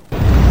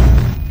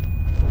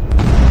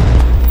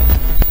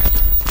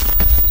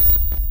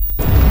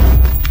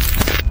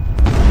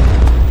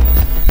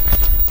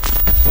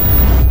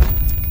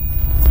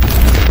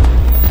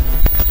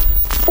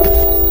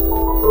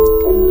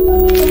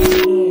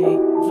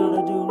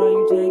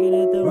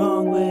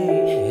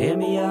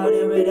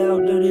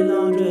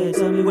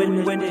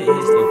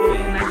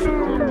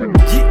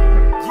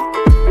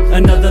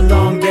 Another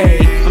long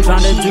day. I'm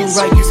trying to do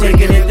right, you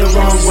taking it the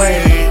wrong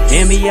way.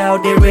 Hear me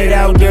out, there it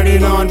out, dirty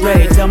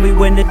laundry. Tell me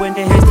when it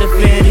hits the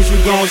fan, is you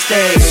gon'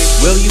 stay?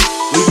 Will you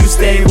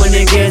stay when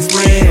it gets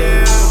real?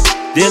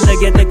 Dealer,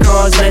 get the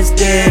cars, let's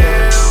deal.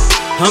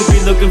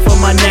 Hungry, looking for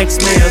my next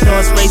meal.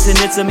 Thoughts racing,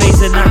 it's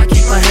amazing, I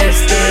keep my head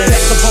still.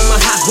 Back up on my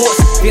high horse,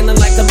 feeling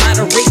like I'm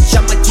out of reach.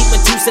 I'ma keep my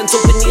 2 cents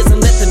open ears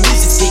and let the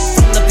music speak.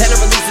 From the pen, I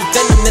release this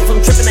venom. If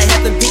I'm tripping, I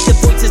haven't beat. The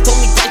voices told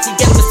me right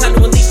together, it's time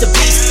to unleash the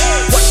beast.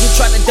 Watch me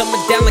try to dumb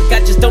it down like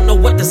I just don't know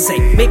what to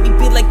say. Maybe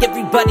be like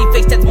everybody,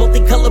 face that's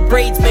multicolored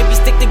braids. Maybe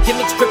stick to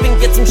gimmicks, stripping,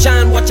 get some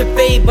shine, watch it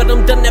fade. But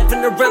I'm done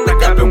effing around like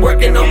I've been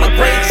working on my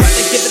brain.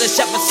 Trying to give it a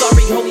shot, but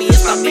sorry, homie,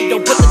 it's not me.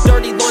 Don't put the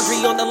dirty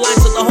laundry on the line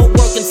so the whole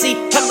world can see.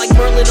 I'm like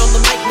Merlin on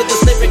the mic with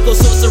this lyrical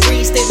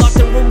sorcery. Stay locked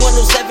in room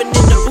 107 in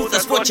the booth,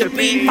 that's what you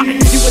be.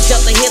 You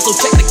adjust the hands, so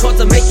check the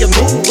cards and make you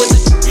move. When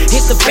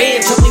hit the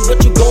fan, tell me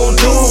what you gon'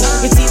 do.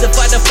 It's either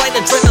fight or flight,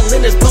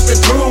 adrenaline is pumping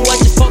through. I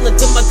just fall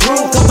into my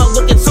groove, come out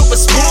looking super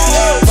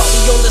smooth.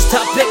 Probably on this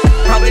topic,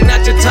 probably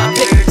not your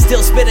topic.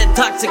 Still spitting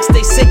toxic,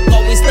 stay sick,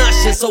 always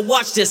nauseous. So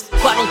watch this,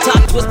 bottle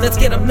top twist, let's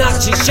get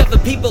obnoxious. Shoving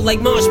people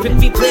like Marsh, Pit,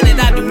 Planet,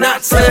 I do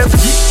not slip.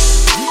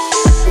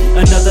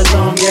 another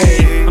long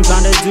day. I'm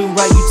trying to do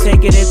right, you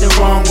taking it the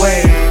wrong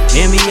way.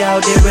 Hear me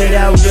out there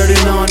without dirty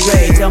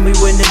laundry. Tell me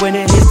when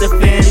it hits the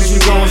fan, is you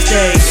gon'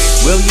 stay?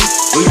 Will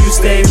you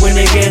stay when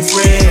it gets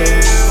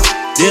real?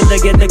 Dealer,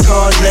 get the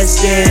cards,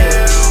 let's deal.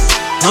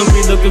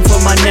 Hungry, looking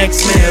for my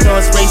next meal.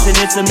 Thoughts racing,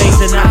 it's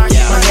amazing, I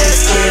keep my head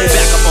still.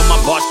 Back up on my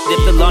boss, if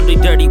the laundry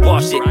dirty,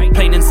 wash it.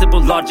 Plain and simple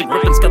logic,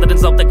 ripping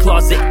skeletons off the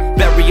closet.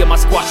 Burying my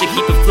squash and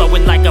keep it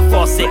flowing like a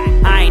faucet.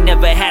 I ain't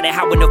never had it,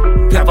 how in the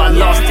have I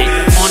lost it?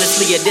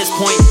 Honestly, at this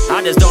point,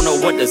 I just don't know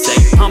what to say.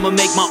 I'ma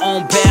make my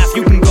own path,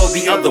 you can go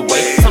the other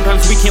way.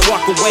 Sometimes we can't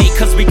walk away,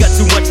 cause we got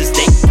too much at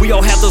stake. We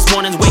all have those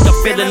mornings, wake up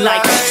feeling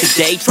like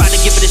today. Try to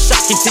give it a shot,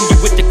 continue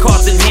with the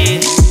cards in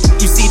hand.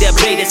 You see that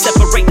blade that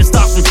separate the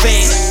star from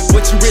fan.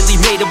 What you really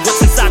made of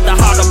what's inside the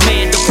heart of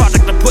man. The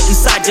product I put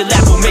inside your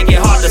lap will make it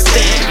hard to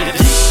stand.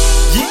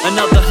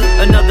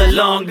 Another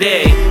long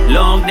day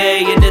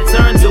and it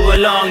turns to a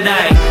long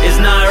night. It's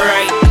not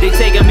right, they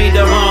taking me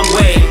the wrong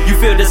way. You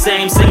feel the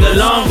same, sing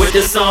along with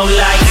the song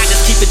like I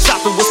just keep it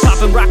chopping, what's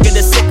popping, rocking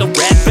a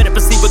cigarette. Better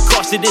proceed with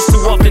caution, it's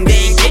too often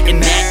they ain't getting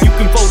that. You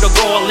can fold a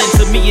all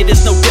into me, it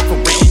is no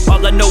different.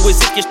 All I know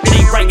is if your shit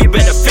ain't right, you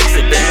better fix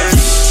it then.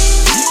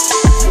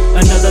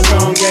 Another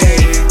long day,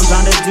 I'm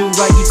trying to do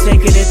right, you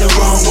taking it the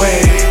wrong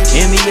way.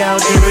 Hear me out,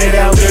 hear it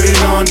out, dirty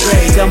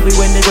laundry. Tell me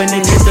when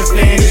it hits the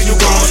fan, is you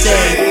gon'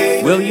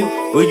 stay? Will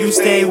you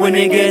stay when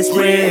it gets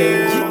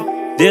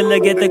real? Dealer,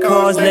 get the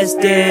cards, let's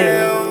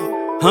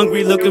deal.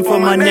 Hungry, looking for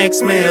my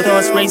next meal.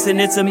 Thoughts racing,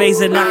 it's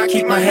amazing, I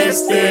keep my head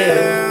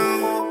still.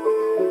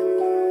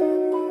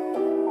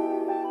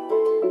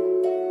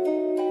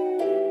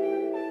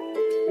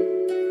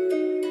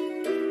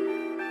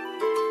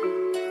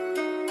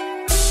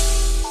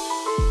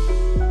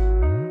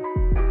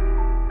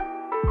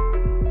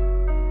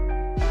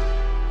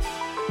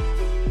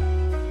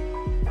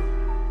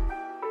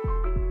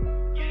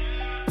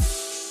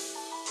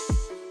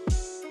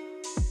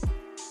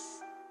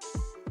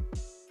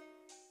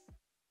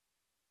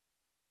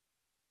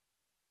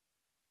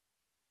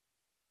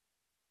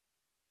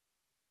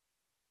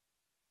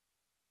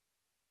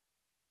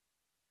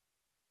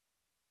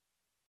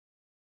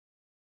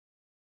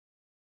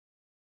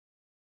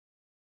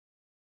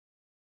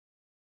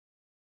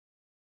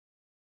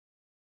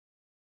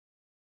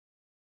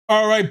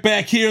 All right,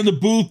 back here in the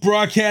booth,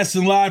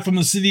 broadcasting live from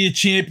the City of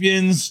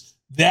Champions.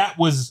 That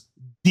was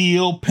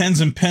Deal. Pens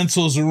and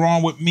Pencils are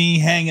on with me,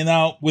 hanging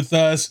out with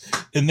us.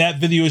 And that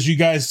video, as you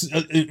guys,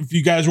 if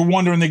you guys were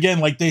wondering, again,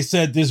 like they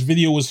said, this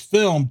video was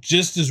filmed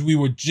just as we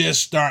were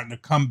just starting to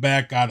come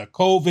back out of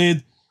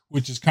COVID,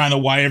 which is kind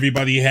of why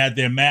everybody had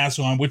their masks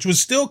on, which was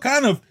still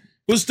kind of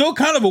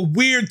a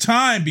weird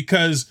time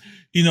because,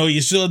 you know, you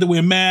still had to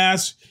wear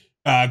masks.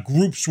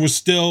 Groups were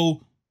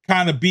still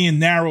kind of being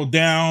narrowed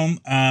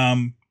down.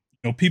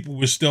 You know, people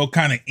were still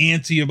kind of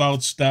antsy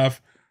about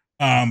stuff.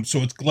 So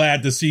it's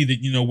glad to see that,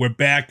 you know, we're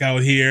back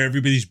out here.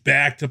 Everybody's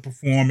back to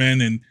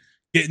performing and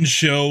getting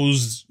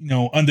shows, you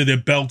know, under their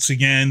belts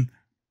again.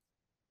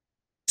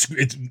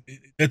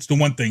 That's the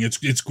one thing.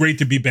 It's great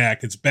to be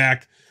back. It's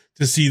back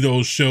to see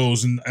those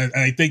shows. And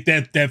I think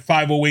that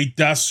 508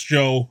 Dust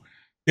show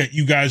that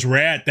you guys were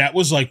at, that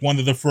was like one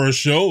of the first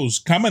shows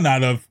coming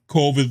out of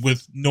COVID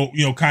with no,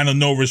 you know, kind of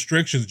no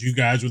restrictions. You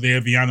guys were there.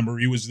 Vianna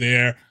Marie was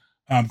there.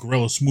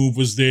 Gorilla Smooth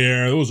was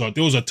there.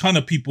 There was a ton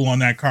of people on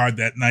that card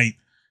that night,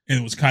 and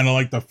it was kind of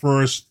like that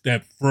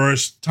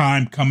first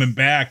time coming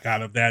back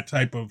out of that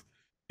type of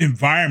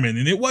environment,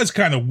 and it was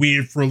kind of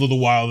weird for a little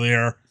while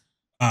there.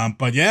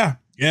 But yeah,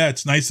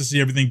 it's nice to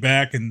see everything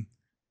back, and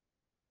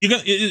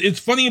it's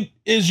funny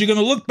is you're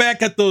gonna look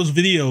back at those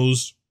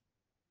videos,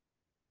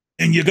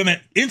 and you're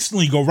gonna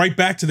instantly go right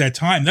back to that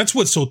time. That's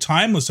what's so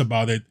timeless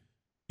about it.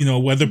 You know,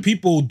 whether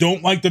people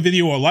don't like the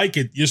video or like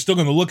it, you're still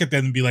gonna look at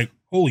that and be like,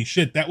 holy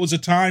shit, that was a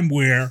time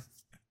where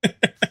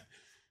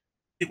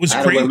it was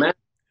crazy.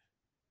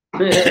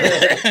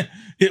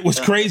 It was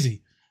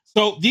crazy.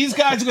 So these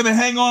guys are going to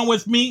hang on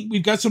with me.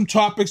 We've got some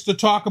topics to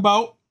talk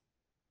about.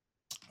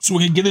 So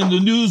we're going to get into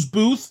the news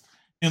booth.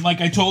 And like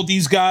I told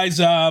these guys,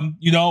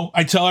 you know,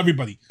 I tell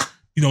everybody,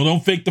 you know,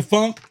 don't fake the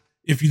funk.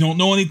 If you don't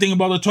know anything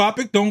about a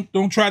topic,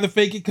 don't try to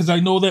fake it, because I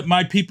know that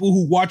my people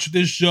who watch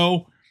this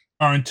show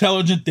are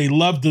intelligent. They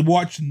love to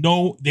watch.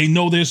 They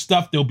know their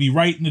stuff. They'll be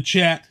right in the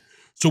chat.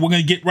 So we're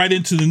going to get right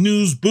into the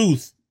news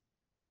booth.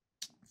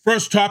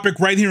 First topic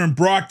right here in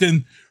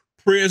Brockton,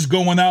 prayers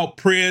going out,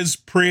 prayers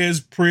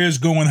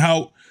going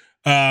out.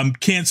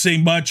 Can't say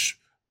much,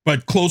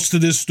 but close to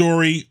this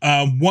story.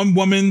 One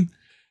woman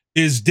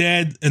is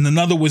dead and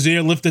another was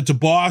airlifted to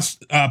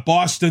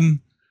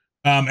Boston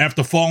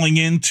after falling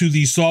into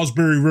the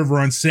Salisbury River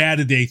on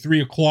Saturday,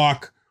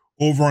 3:00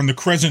 over on the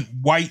Crescent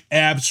White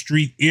Ave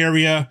Street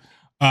area.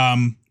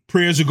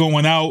 Prayers are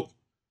going out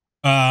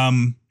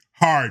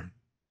hard.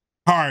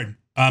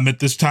 At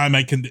this time,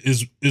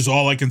 is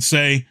all I can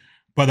say.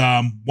 But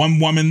one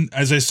woman,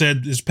 as I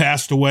said, is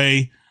passed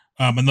away.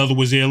 Another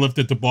was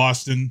airlifted to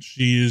Boston.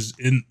 She is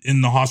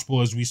in the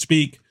hospital as we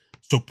speak.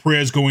 So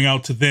prayers going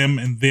out to them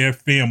and their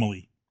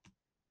family.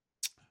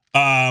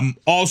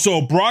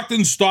 Also,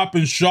 Brockton Stop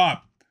and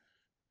Shop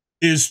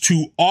is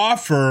to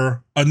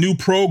offer a new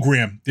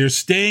program. They're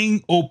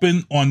staying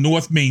open on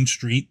North Main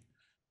Street,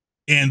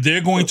 and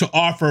they're going to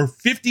offer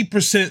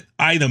 50%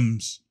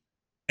 items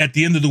at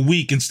the end of the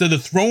week. Instead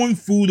of throwing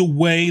food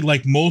away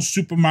like most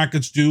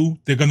supermarkets do,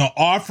 they're going to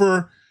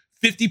offer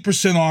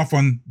 50% off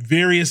on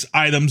various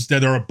items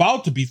that are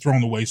about to be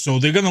thrown away. So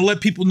they're going to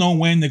let people know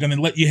when. They're going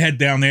to let you head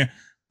down there.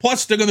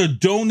 Plus, they're going to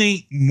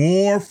donate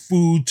more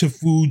food to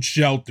food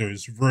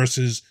shelters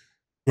versus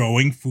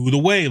throwing food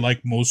away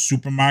like most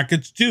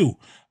supermarkets do.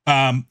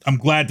 I'm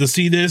glad to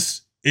see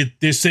this.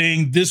 They're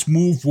saying this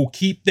move will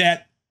keep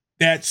that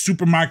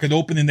supermarket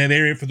open in that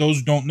area. For those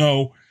who don't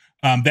know,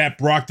 that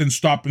Brockton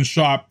Stop and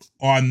Shop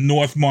on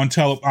North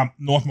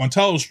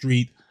Montello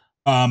Street,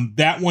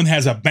 that one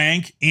has a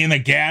bank and a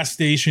gas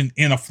station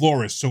and a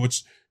florist. So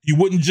you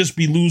wouldn't just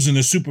be losing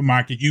a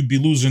supermarket. You'd be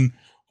losing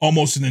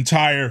almost an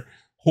entire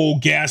whole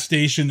gas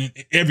station and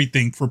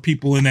everything for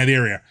people in that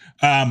area.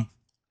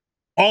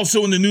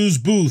 Also in the news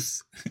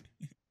booth,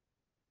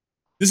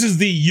 this is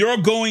the You're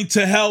Going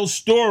to Hell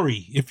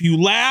story. If you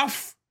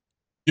laugh,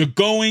 you're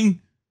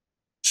going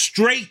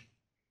straight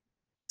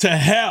to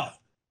hell.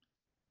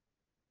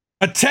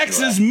 A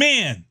Texas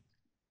man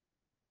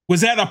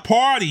was at a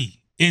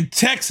party in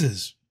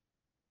Texas,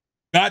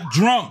 got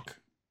drunk,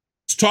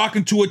 was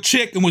talking to a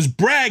chick and was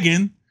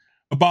bragging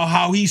about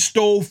how he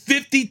stole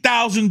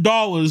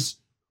 $50,000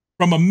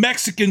 from a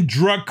Mexican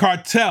drug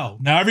cartel.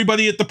 Now,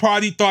 everybody at the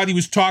party thought he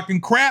was talking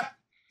crap.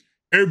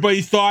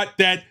 Everybody thought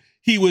that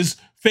he was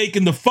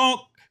faking the funk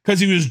because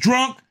he was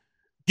drunk.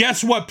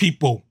 Guess what,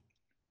 people?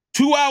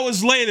 2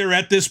 hours later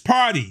at this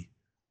party,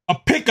 a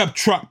pickup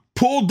truck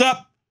pulled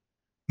up,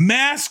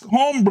 masked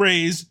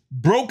hombres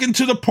broke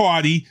into the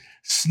party,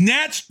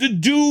 snatched the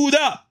dude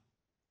up,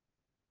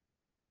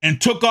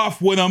 and took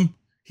off with him.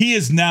 He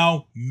is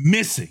now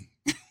missing.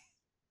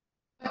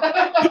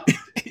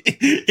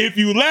 If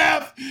you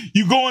laugh,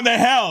 you going to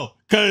hell,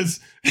 because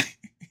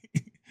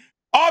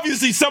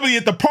obviously somebody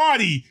at the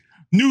party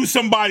knew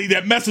somebody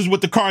that messes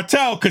with the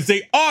cartel, because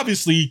they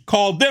obviously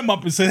called them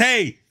up and said,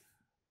 hey,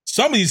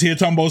 somebody's here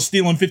talking about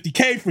stealing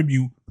 $50K from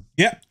you.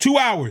 Yep, 2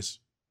 hours.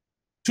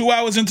 2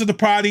 hours into the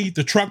party,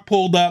 the truck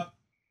pulled up.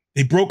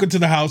 They broke into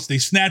the house. They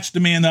snatched the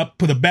man up,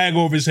 put a bag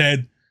over his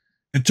head,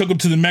 and took him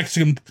to the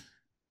Mexican.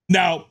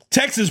 Now,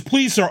 Texas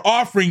police are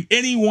offering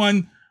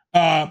anyone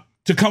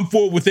to come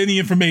forward with any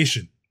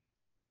information.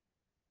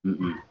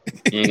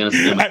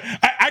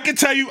 I can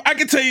tell you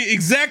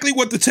exactly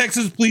what the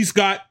Texas police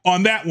got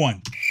on that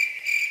one.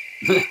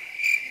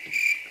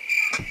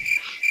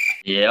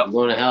 Yeah, I'm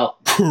going to hell.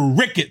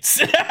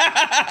 Crickets.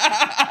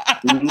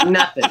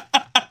 Nothing.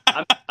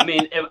 I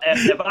mean,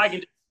 if I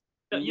can,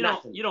 you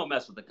don't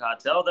mess with the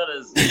cartel. That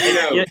is,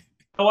 you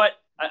know what?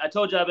 I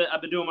told you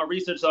I've been doing my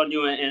research on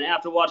you, and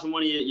after watching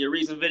one of your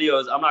recent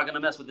videos, I'm not going to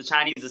mess with the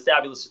Chinese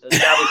establishment.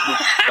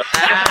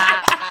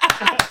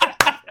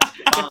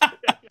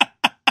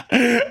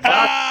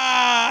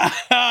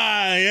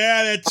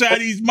 Yeah, that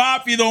Chinese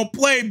mafia don't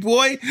play,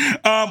 boy.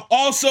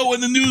 Also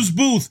in the news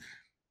booth,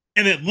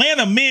 an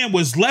Atlanta man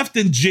was left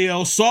in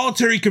jail,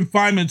 solitary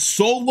confinement,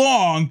 so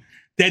long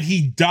that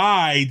he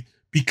died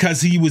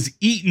because he was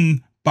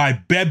eaten by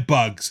bed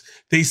bugs.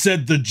 They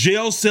said the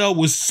jail cell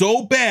was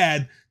so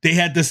bad they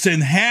had to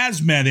send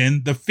hazmat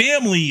in. The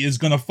family is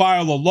going to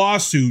file a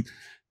lawsuit.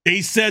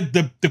 They said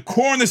the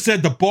coroner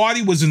said the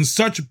body was in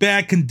such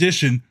bad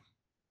condition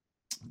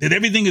that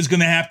everything is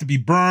going to have to be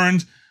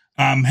burned.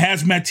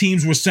 Hazmat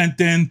teams were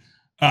sent in.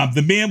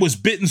 The man was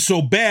bitten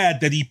so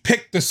bad that he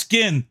picked the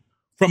skin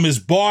from his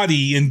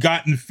body and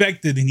got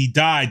infected, and he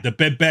died. The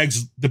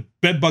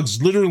bed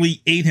bugs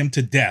literally ate him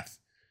to death.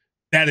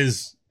 That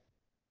is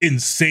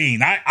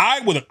insane.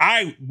 I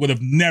would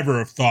have never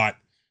have thought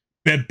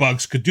bed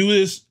bugs could do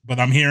this, but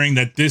I'm hearing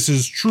that this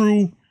is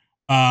true.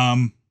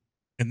 And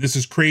this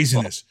is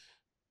craziness.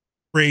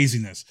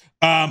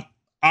 I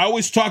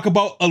always talk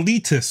about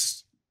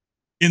elitists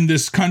in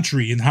this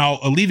country and how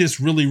elitists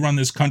really run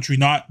this country,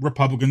 not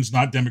Republicans,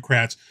 not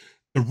Democrats,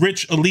 the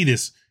rich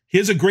elitists.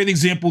 Here's a great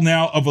example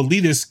now of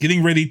elitists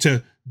getting ready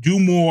to do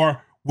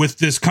more with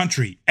this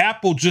country.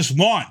 Apple just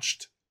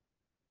launched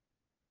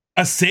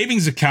a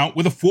savings account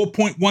with a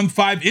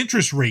 4.15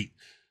 interest rate.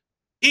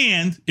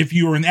 And if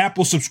you're an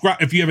Apple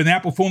if you have an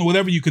Apple phone or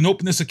whatever, you can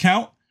open this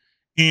account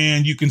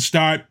and you can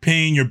start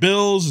paying your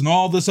bills and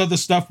all this other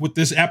stuff with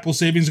this Apple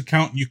savings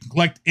account. You can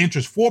collect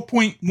interest.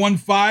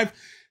 4.15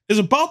 is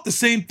about the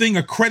same thing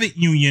a credit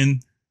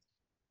union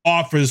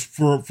offers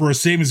for a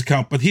savings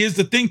account. But here's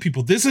the thing,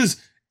 people. This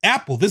is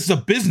Apple. This is a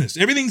business.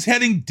 Everything's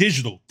heading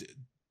digital.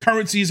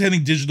 Currency is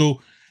heading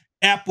digital.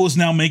 Apple is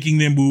now making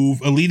their move.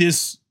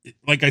 Elitists,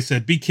 like I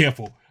said, be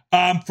careful.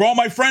 For all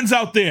my friends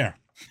out there,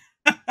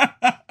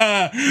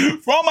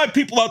 for all my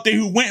people out there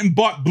who went and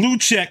bought blue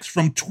checks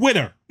from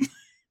Twitter,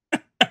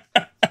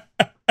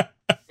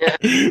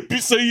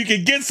 so you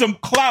can get some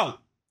clout.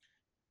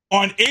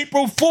 On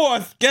April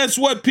 4th, guess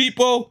what,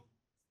 people?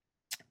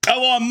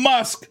 Elon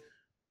Musk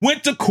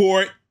went to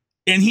court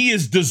and he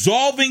is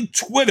dissolving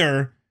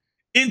Twitter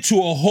into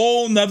a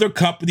whole nother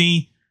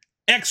company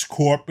X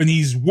Corp, and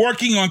he's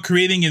working on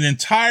creating an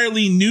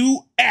entirely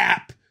new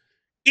app,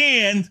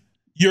 and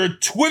your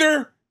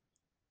Twitter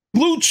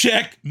blue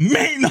check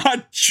may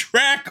not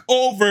track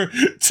over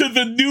to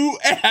the new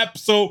app.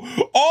 So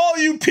all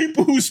you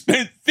people who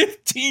spent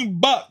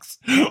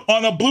 $15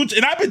 on a blue check,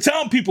 and I've been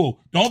telling people,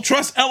 don't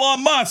trust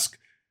Elon Musk.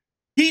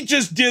 He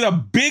just did a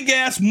big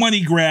ass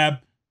money grab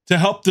to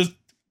help the.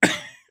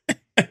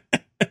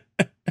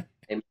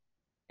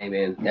 Hey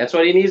man, that's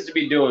what he needs to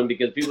be doing,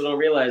 because people don't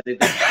realize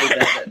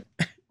that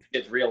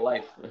it's real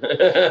life.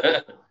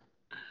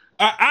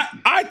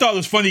 I thought it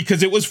was funny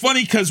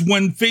because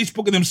when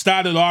Facebook and them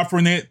started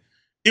offering it,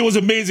 it was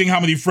amazing how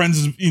many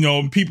friends,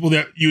 people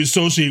that you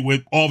associate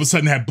with all of a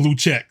sudden had blue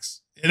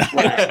checks. And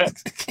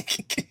 $1.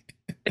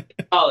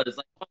 Like,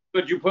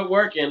 would you put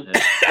work in?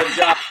 Good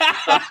job.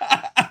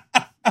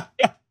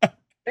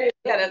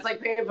 Yeah, that's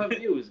like paying for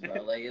views,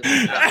 bro. Like,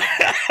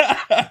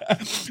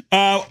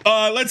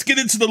 let's get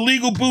into the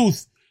legal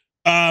booth.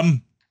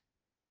 I'm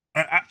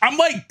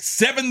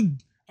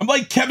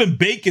like Kevin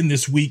Bacon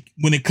this week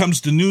when it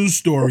comes to news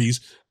stories.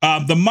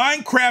 The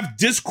Minecraft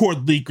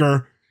Discord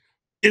leaker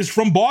is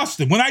from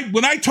Boston. When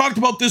I talked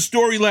about this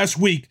story last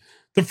week,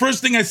 the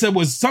first thing I said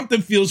was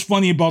something feels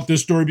funny about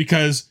this story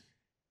because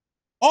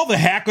all the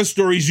hacker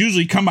stories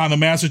usually come out of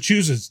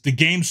Massachusetts. The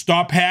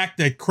GameStop hack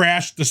that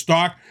crashed the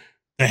stock,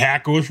 the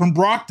hacker was from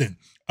Brockton.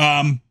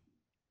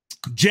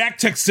 Jack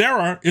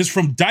Texera is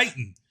from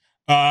Dighton.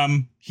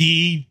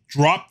 He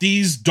dropped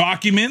these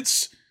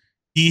documents.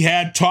 He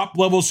had top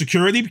level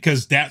security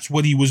because that's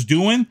what he was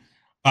doing.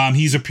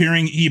 He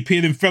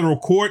appeared in federal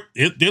court.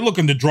 They're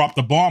looking to drop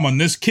the bomb on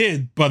this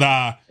kid,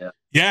 but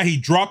he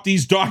dropped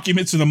these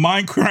documents in the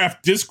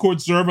Minecraft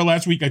Discord server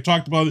last week. I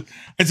talked about it.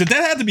 I said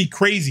that had to be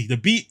crazy to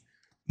beat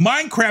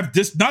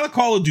Minecraft, not a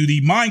Call of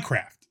Duty,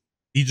 Minecraft.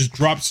 He just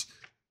drops.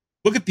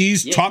 Look at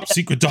these top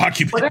secret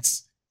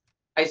documents.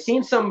 I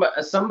seen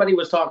somebody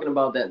was talking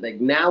about that. Like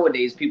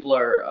nowadays, people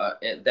are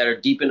that are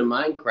deep into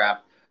Minecraft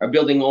are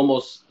building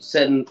almost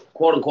said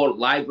quote unquote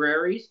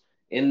libraries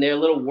in their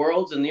little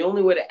worlds, and the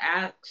only way to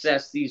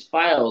access these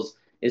files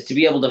is to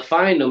be able to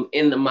find them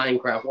in the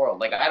Minecraft world.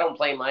 Like I don't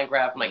play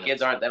Minecraft, my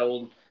kids aren't that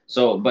old,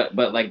 so but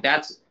like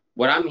that's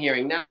what I'm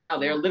hearing now.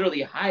 They're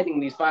literally hiding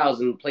these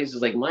files in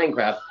places like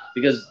Minecraft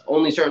because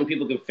only certain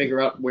people can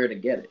figure out where to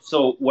get it.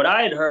 So what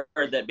I had heard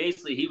that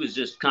basically he was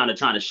just kind of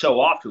trying to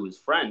show off to his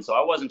friends. So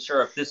I wasn't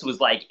sure if this was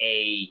like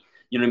it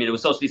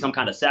was supposed to be some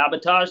kind of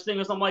sabotage thing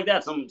or something like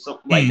that,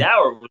 like that,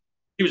 or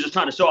he was just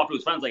trying to show off to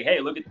his friends, like, hey,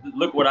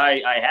 look what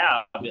I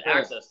have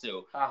access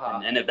to.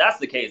 And if that's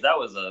the case, that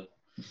was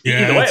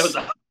either way, it was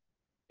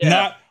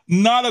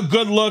not a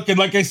good look. And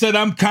like I said,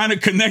 I'm kind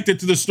of connected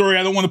to the story.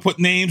 I don't want to put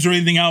names or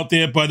anything out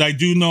there, but I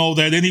do know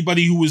that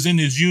anybody who was in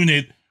his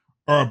unit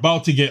are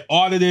about to get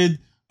audited.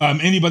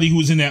 Anybody who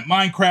was in that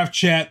Minecraft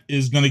chat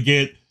is going to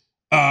get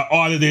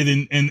audited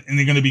and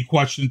they're going to be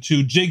questioned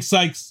too. Jake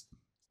Sykes,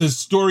 the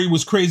story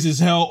was crazy as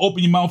hell.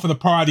 Open your mouth for the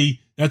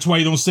party. That's why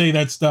you don't say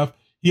that stuff.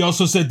 He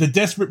also said the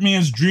desperate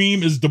man's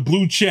dream is the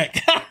blue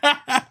check.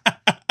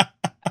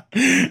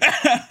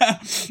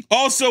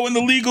 Also in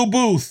the legal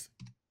booth,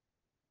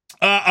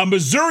 a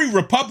Missouri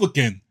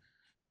Republican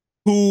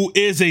who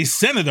is a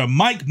senator,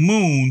 Mike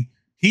Moon,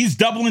 he's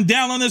doubling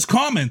down on his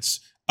comments.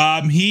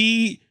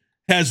 He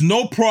has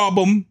no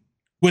problem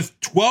with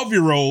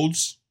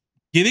 12-year-olds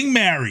getting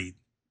married.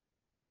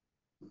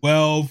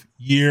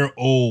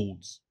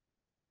 12-year-olds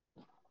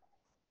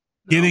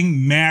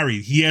getting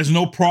married. He has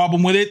no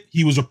problem with it.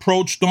 He was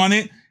approached on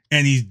it,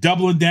 and he's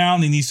doubling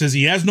down, and he says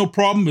he has no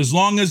problem as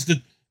long as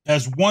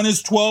one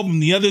is 12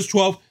 and the other is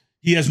 12.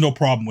 He has no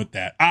problem with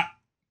that.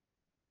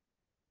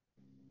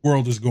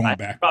 World is going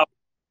back.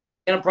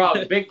 And a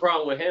problem, big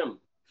problem with him.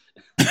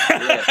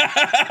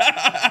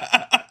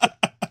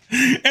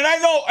 And I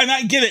know, and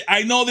I get it.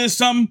 I know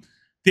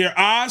there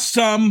are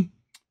some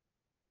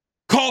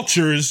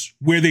cultures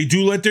where they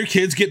do let their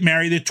kids get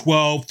married at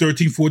 12,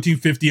 13, 14,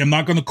 15. I'm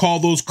not going to call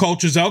those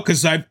cultures out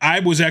because I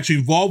was actually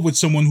involved with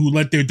someone who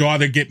let their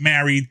daughter get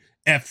married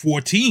at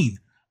 14.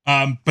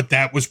 But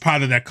that was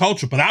part of that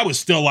culture. But I was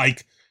still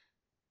like,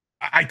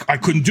 I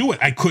couldn't do it.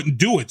 I couldn't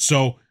do it.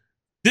 So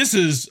this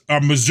is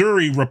a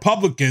Missouri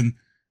Republican.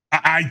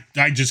 I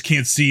just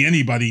can't see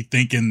anybody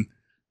thinking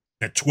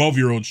that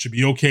 12-year-olds should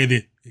be okay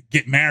to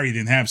get married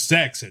and have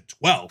sex at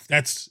 12.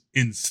 That's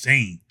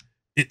insane.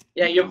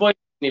 Your voice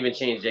didn't even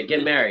change yet.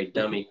 Get married,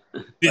 dummy.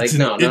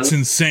 It's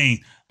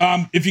insane.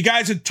 If you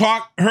guys had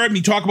heard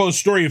me talk about a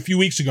story a few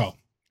weeks ago,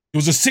 there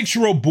was a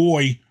 6-year-old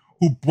boy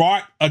who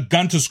brought a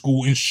gun to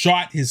school and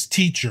shot his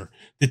teacher.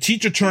 The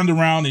teacher turned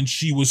around and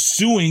she was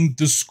suing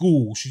the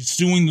school. She's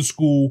suing the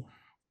school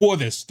for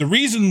this. The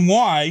reason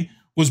why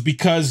was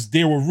because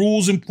there were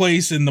rules in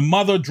place and the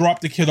mother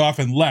dropped the kid off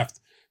and left.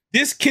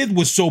 This kid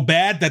was so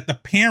bad that the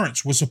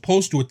parents were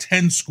supposed to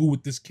attend school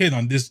with this kid.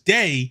 On this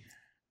day,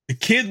 the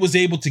kid was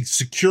able to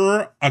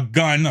secure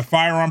a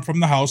firearm from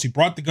the house. He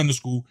brought the gun to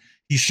school.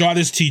 He shot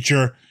his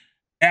teacher.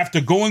 After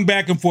going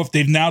back and forth,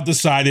 they've now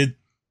decided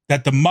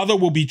that the mother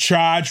will be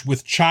charged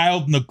with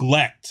child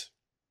neglect.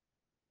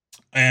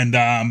 And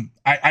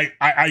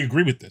I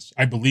agree with this.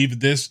 I believe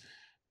this.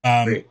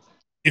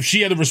 If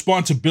she had the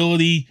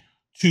responsibility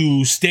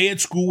to stay at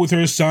school with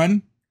her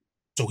son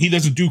so he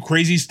doesn't do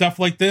crazy stuff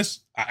like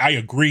this, I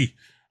agree.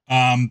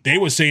 They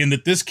were saying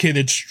that this kid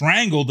had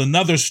strangled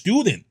another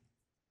student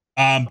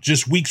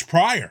just weeks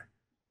prior.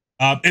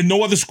 And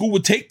no other school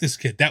would take this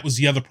kid. That was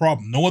the other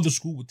problem. No other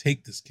school would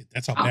take this kid.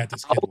 That's how bad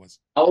this kid was.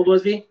 How old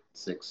was he?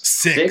 6.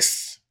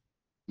 6.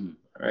 All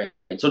right.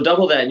 So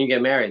double that and you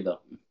get married, though.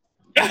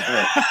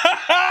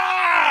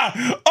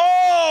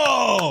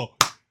 Oh!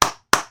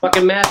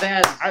 Fucking math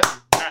ass.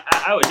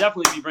 I would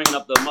definitely be bringing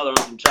up the mother on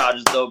some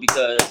charges, though,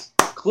 because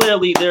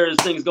clearly there's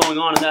things going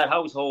on in that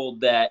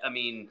household that, I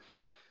mean,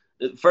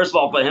 first of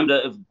all, for him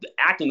to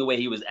acting the way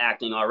he was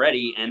acting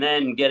already, and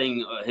then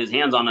getting his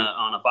hands on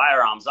a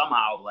firearm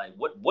somehow, like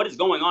what is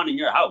going on in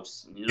your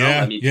house? You know?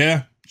 Yeah, I mean,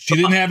 yeah. She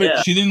didn't have it.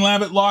 Yeah. She didn't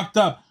have it locked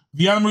up.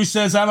 Viana Marie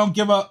says, "I don't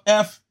give a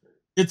f.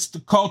 It's the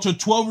culture.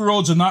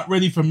 12-year-olds are not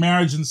ready for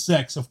marriage and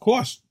sex. Of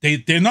course,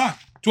 they're not.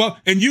 12.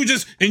 And you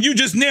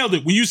just nailed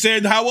it when you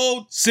said how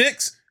old?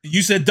 6. And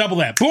you said double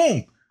that.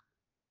 Boom.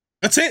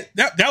 That's it.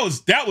 That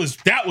was. That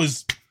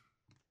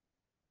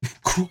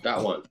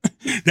one.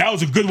 That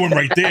was a good one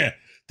right there.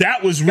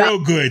 That was real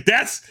good.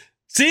 That's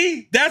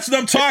what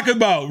I'm talking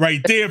about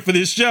right there for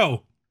this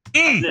show.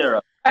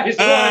 Zero.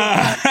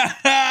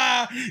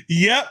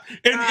 Yep.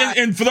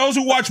 And for those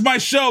who watch my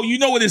show, you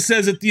know what it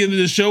says at the end of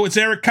the show. It's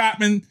Eric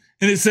Cotman,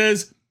 and it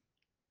says,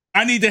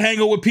 I need to hang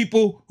out with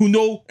people who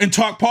know and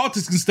talk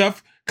politics and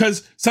stuff,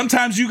 because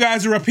sometimes you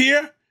guys are up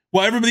here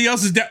while everybody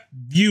else is down.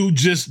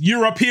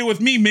 You're up here with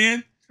me,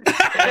 man.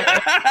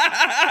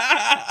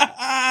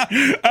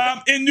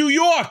 In New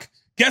York,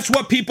 guess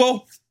what,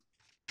 people?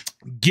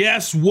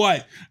 Guess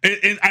what?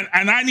 And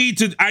I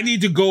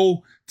need to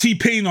go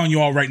T-Pain on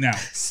y'all right now.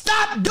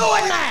 Stop doing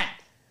that!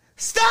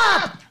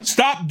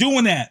 Stop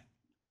doing that.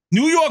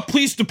 New York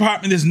Police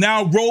Department has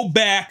now rolled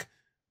back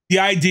the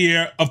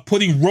idea of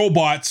putting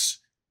robots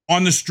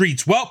on the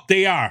streets. Well,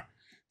 they are.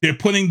 They're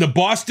putting the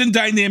Boston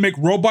Dynamic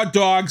robot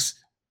dogs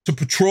to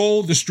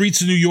patrol the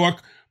streets of New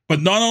York.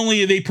 But not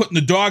only are they putting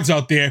the dogs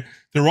out there,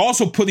 they're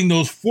also putting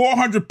those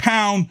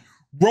 400-pound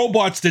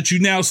robots that you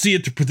now see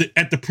at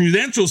the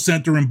Prudential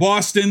Center in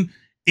Boston,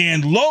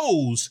 and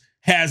Lowe's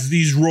has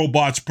these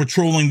robots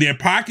patrolling their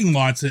parking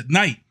lots at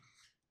night.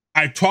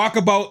 I talk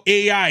about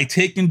AI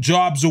taking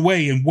jobs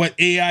away and what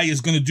AI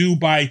is going to do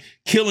by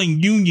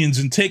killing unions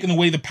and taking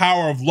away the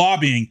power of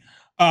lobbying.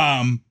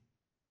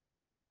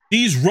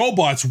 These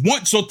robots,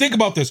 so think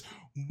about this.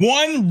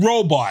 One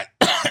robot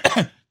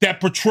that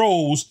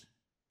patrols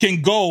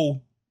can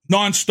go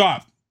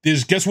nonstop.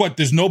 Guess what?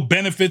 There's no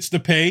benefits to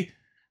pay.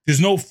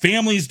 There's no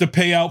families to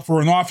pay out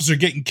for an officer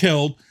getting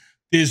killed.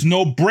 There's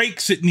no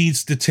breaks it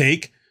needs to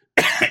take.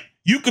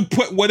 You could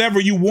put whatever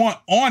you want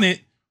on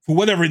it for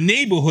whatever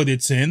neighborhood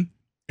it's in,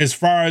 as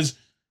far as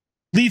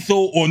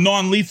lethal or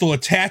non-lethal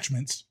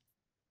attachments.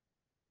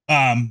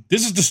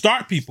 This is the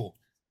start, people.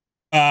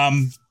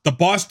 The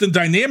Boston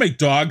Dynamic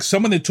dog,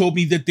 someone had told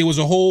me that there was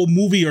a whole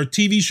movie or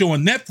TV show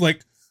on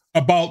Netflix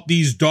about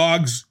these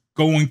dogs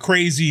going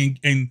crazy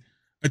and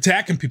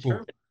attacking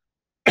people.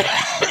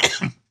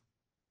 It's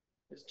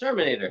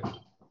Terminator.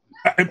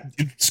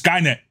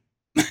 Skynet.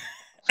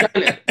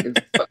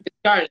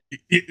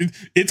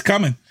 It's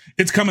coming.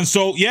 It's coming.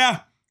 So, yeah,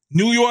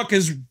 New York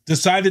has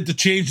decided to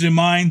change their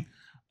mind.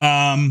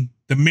 The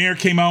mayor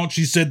came out.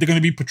 She said they're going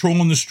to be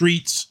patrolling the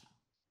streets.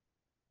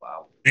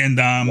 Wow. And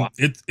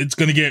it's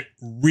going to get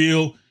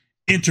real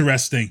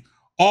interesting.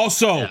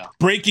 Also,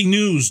 breaking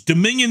news.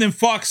 Dominion and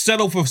Fox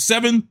settled for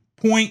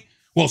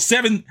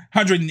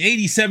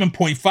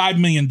 $787.5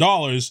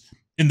 million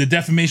in the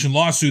defamation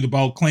lawsuit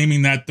about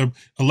claiming that the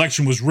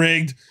election was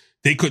rigged.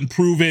 They couldn't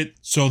prove it,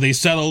 so they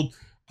settled.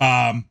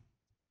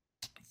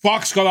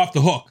 Fox got off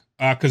the hook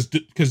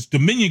because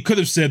Dominion could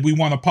have said, we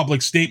want a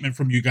public statement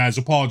from you guys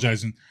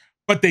apologizing,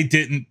 but they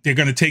didn't. They're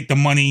going to take the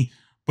money,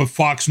 but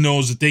Fox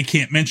knows that they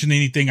can't mention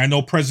anything. I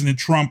know President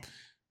Trump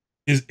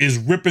is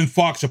ripping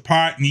Fox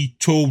apart, and he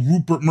told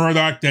Rupert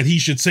Murdoch that he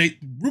should say,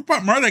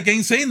 Rupert Murdoch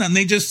ain't saying nothing.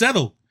 They just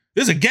settled.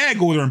 There's a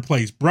gag order in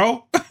place,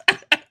 bro.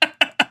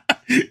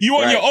 You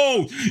on your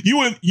own.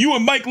 You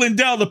and Mike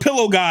Lindell, the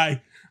pillow guy,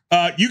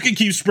 you can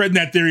keep spreading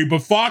that theory,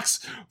 but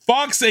Fox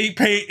ain't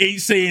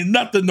saying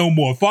nothing no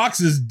more. Fox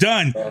is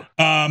done.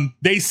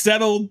 They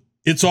settled.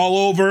 It's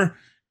all over,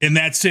 and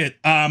that's it.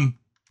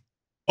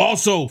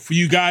 Also, for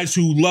you guys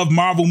who love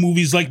Marvel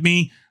movies like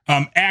me,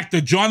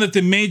 actor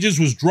Jonathan Majors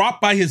was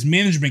dropped by his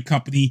management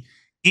company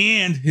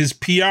and his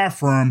PR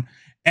firm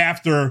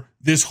after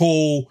this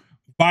whole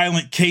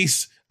violent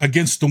case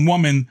against the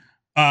woman.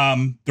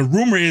 The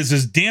rumor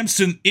is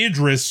Damson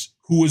Idris,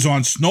 who is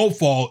on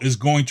Snowfall, is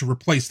going to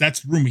replace, that's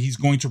the rumor, he's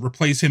going to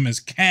replace him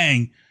as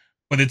Kang,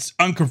 but it's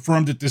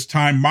unconfirmed at this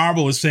time.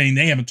 Marvel is saying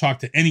they haven't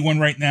talked to anyone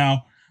right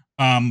now.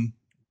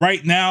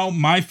 Right now,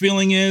 my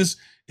feeling is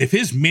if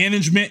his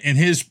management and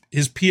his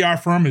PR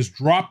firm has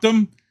dropped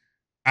him,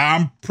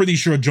 I'm pretty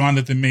sure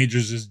Jonathan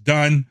Majors is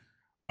done.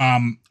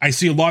 I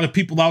see a lot of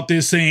people out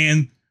there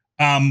saying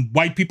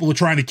White people are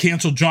trying to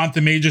cancel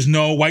Jonathan Majors.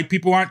 No, white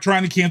people aren't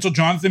trying to cancel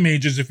Jonathan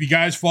Majors. If you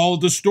guys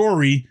followed the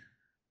story,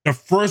 the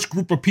first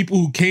group of people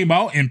who came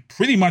out and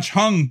pretty much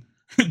hung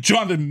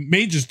Jonathan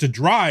Majors to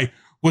dry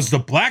was the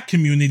black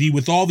community,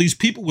 with all these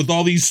people with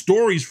all these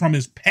stories from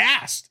his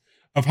past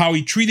of how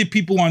he treated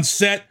people on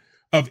set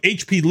of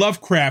H.P.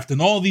 Lovecraft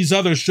and all these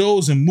other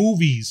shows and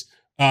movies,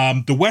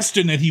 the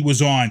Western that he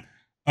was on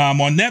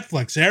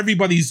Netflix.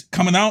 Everybody's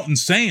coming out and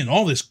saying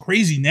all this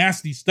crazy,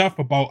 nasty stuff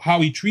about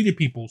how he treated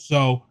people.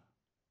 So,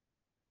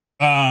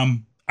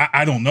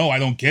 I don't know. I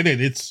don't get it.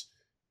 It's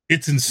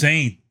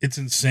insane. It's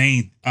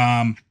insane.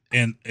 And,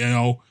 you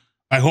know,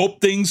 I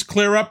hope things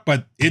clear up,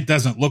 but it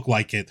doesn't look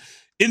like it.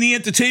 In the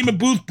entertainment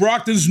booth,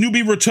 Brockton's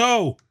Newbie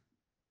Rateau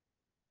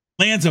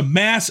lands a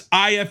Mass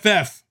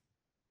IFF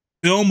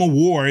Film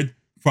Award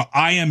for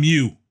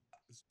IMU.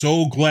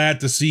 So glad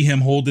to see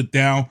him hold it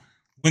down.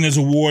 Winners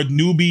Award.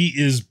 Newbie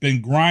has been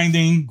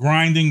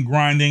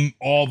grinding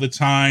all the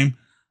time.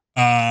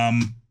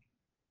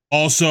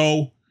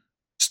 Also,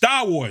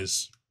 Star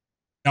Wars.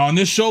 Now, on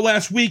this show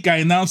last week, I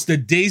announced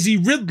that Daisy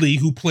Ridley,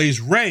 who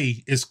plays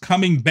Rey, is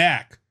coming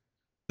back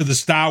to the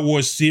Star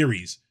Wars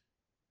series.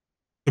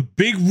 The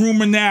big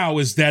rumor now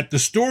is that the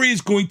story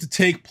is going to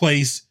take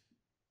place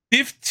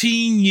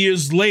 15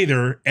 years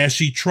later as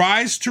she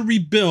tries to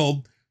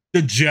rebuild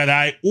the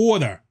Jedi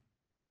Order.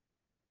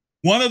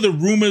 One of the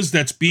rumors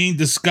that's being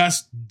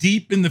discussed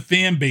deep in the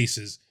fan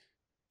bases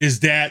is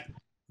that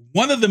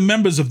one of the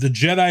members of the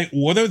Jedi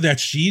Order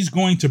that she's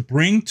going to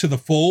bring to the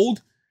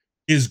fold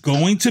is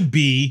going to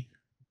be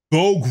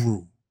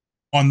Gogru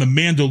on The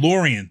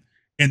Mandalorian.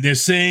 And they're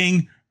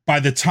saying by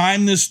the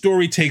time this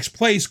story takes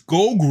place,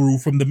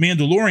 Gogru from The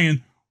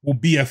Mandalorian will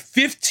be a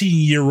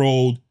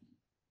 15-year-old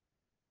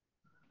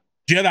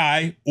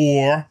Jedi,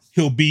 or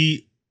he'll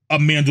be a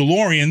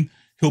Mandalorian.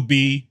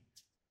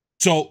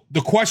 So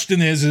the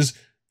question is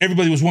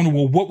everybody was wondering,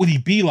 well, what would he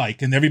be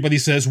like? And everybody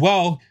says,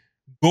 well,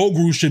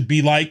 Gogru should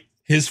be like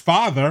his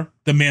father,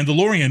 the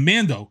Mandalorian,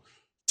 Mando.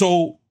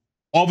 So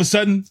all of a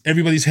sudden,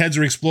 everybody's heads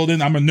are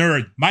exploding. I'm a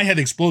nerd. My head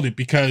exploded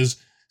because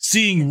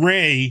seeing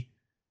Rey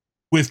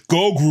with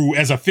Gogru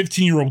as a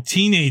 15-year-old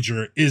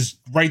teenager is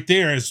right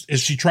there as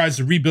she tries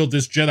to rebuild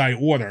this Jedi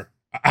Order.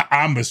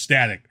 I'm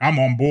ecstatic. I'm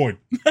on board.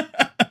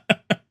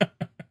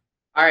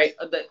 All right,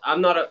 I'm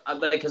not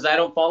because I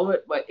don't follow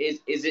it, but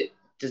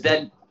does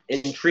that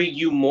intrigue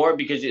you more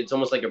because it's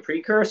almost like a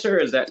precursor?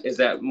 Is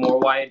that more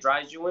why it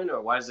drives you in, or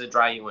why does it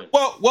drive you in?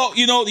 Well,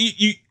 you know,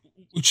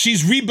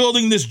 she's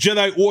rebuilding this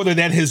Jedi Order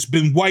that has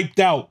been wiped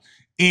out,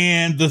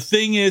 and the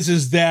thing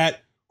is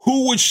that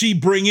who would she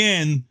bring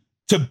in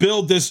to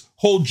build this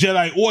whole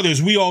Jedi Order?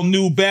 As we all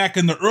knew back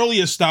in the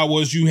earlier Star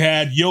Wars, you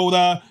had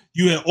Yoda,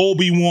 you had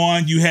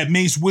Obi-Wan, you had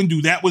Mace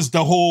Windu. That was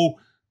the whole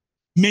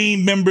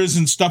main members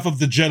and stuff of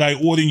the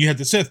Jedi Order, and you had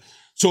the Sith.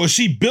 So as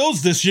she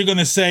builds this, you're going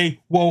to say,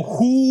 well,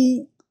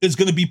 who is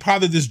going to be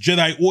part of this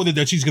Jedi Order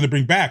that she's going to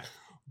bring back?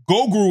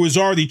 Gogru is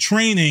already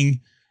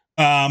training.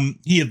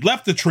 He had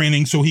left the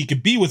training so he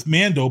could be with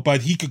Mando,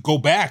 but he could go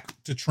back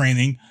to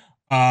training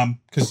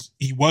because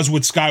he was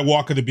with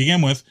Skywalker to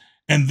begin with.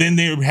 And then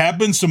there have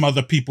been some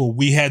other people.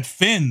 We had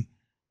Finn,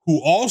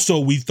 who also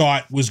we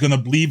thought was going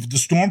to leave the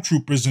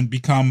Stormtroopers and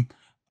become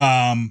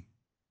a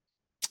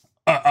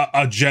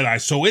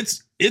Jedi. So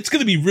it's going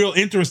to be real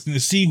interesting to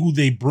see who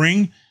they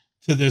bring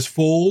to this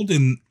fold,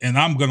 and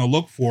I'm going to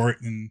look for it,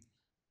 and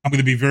I'm going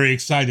to be very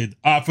excited.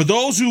 For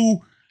those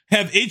who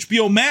have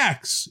HBO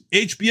Max,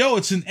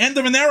 it's an end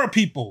of an era,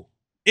 people.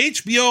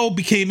 HBO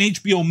became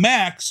HBO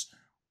Max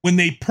when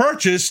they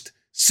purchased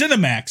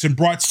Cinemax and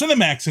brought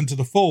Cinemax into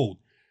the fold.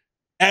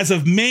 As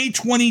of May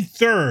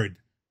 23rd,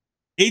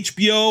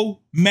 HBO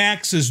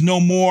Max is no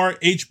more.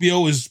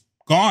 HBO is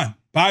gone.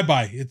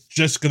 Bye-bye. It's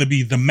just going to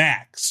be the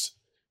Max.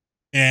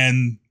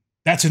 And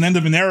that's an end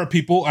of an era,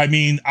 people. I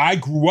mean, I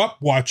grew up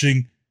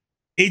watching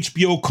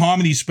HBO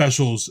comedy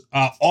specials,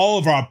 all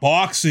of our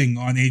boxing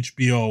on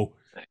HBO.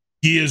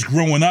 Years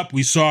growing up,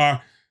 we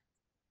saw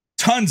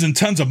tons and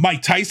tons of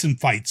Mike Tyson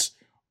fights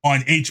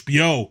on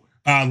HBO.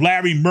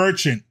 Larry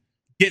Merchant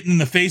getting in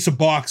the face of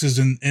boxers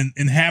and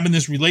having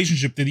this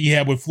relationship that he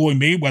had with Floyd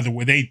Mayweather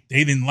where they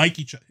didn't like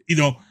each other. You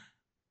know,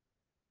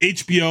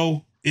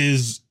 HBO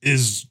is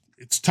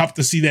it's tough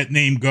to see that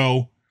name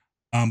go.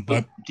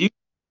 But do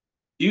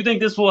you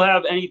think this will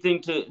have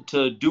anything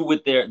to do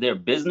with their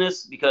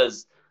business?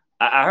 Because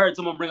I heard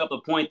someone bring up the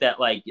point that,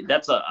 like,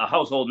 that's a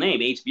household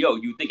name,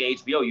 HBO. You think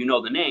of HBO, you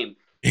know the name.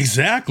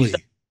 Exactly.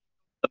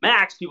 The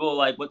Max, people are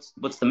like, what's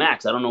the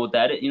Max? I don't know what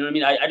that is. You know what I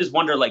mean? I just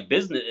wonder, like,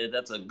 business,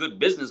 that's a good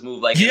business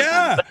move. Like,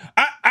 yeah,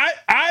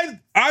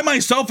 I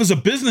myself, as a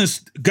business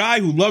guy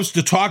who loves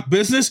to talk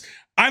business,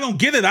 I don't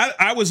get it.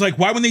 I was like,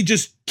 why wouldn't they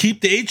just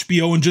keep the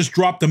HBO and just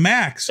drop the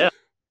Max? Yeah.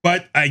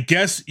 But I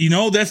guess, you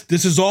know, this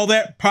is all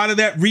that part of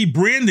that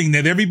rebranding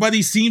that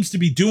everybody seems to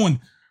be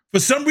doing. For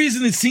some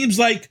reason, it seems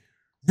like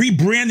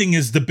rebranding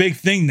is the big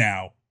thing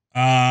now.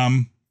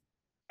 I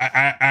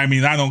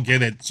mean, I don't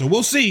get it. So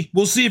we'll see.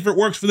 We'll see if it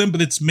works for them,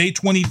 but it's May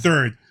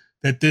 23rd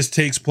that this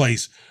takes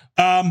place.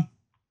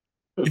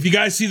 If you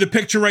guys see the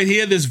picture right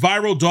here, this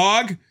viral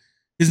dog,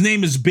 his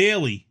name is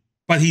Bailey,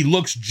 but he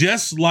looks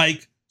just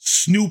like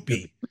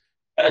Snoopy.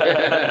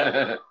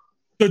 The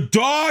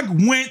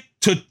dog went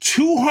to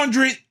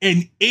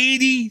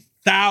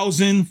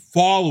 280,000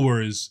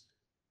 followers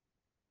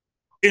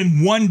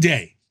in one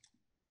day.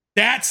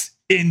 That's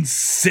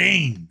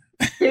insane.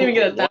 Can't even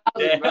get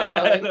 1,000,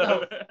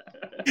 bro.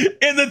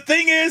 And the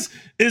thing is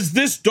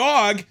this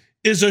dog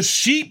is a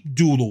sheep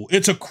doodle.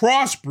 It's a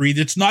crossbreed.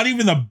 It's not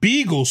even a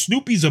beagle.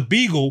 Snoopy's a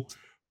beagle,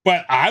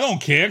 but I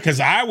don't care because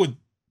I would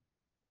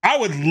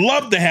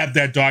love to have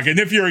that dog. And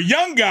if you're a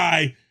young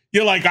guy,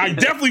 you're like, I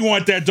definitely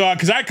want that dog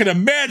because I can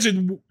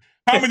imagine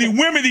how many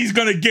women he's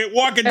going to get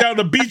walking down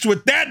the beach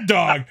with that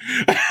dog.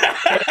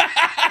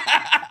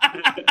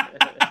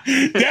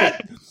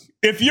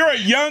 If you're a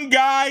young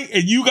guy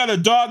and you got a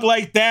dog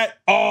like that,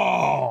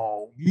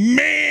 oh,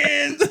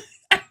 man.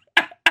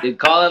 They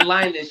call it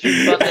Linus.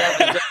 You're about to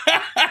have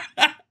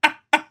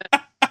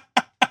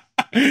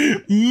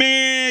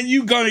Man,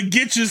 you gonna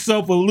get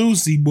yourself a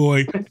Lucy,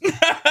 boy.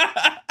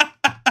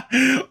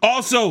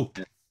 Also,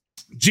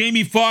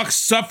 Jamie Foxx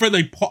suffered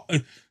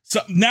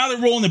now they're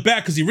rolling it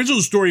back because the original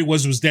story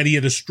was that he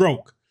had a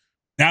stroke.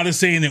 Now they're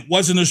saying it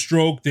wasn't a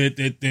stroke. They're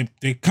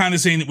kind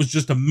of saying it was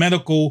just a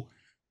medical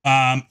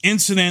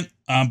incident.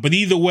 But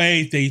either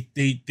way, they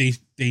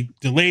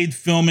delayed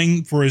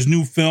filming for his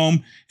new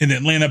film in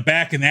Atlanta,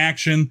 Back in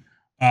Action.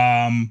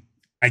 I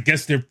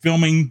guess they're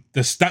filming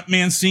the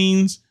stuntman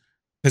scenes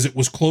because it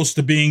was close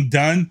to being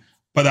done.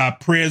 But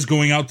prayers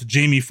going out to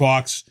Jamie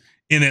Foxx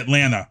in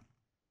Atlanta.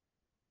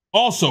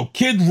 Also,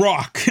 Kid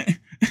Rock.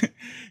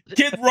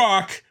 Kid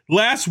Rock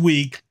last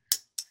week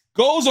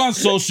goes on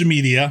social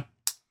media.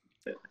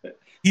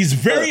 He's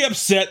very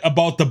upset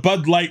about the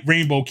Bud Light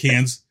rainbow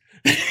cans.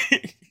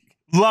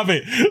 Love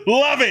it.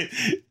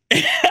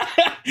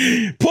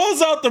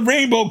 Pulls out the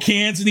rainbow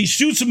cans and he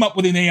shoots them up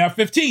with an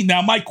AR-15.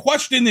 Now, my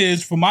question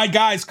is for my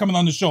guys coming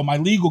on the show, my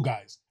legal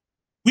guys.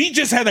 We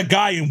just had a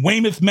guy in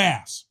Weymouth,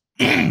 Mass.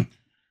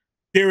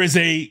 There is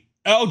a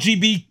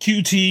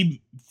LGBTQ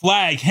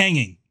flag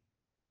hanging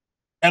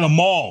at a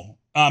mall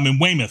in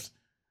Weymouth.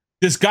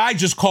 This guy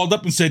just called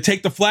up and said,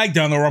 take the flag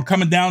down or I'm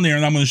coming down there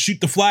and I'm going to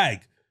shoot the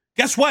flag.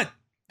 Guess what?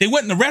 They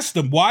went and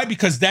arrested him. Why?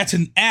 Because that's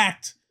an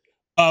act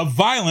of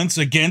violence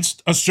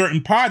against a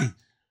certain party.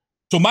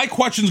 So my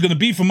question is going to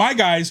be for my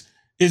guys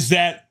is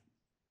that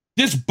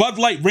this Bud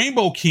Light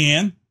rainbow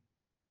can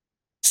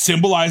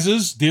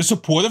symbolizes their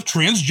support of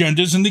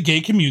transgenders in the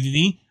gay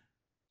community.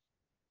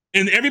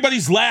 And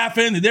everybody's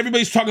laughing and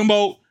everybody's talking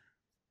about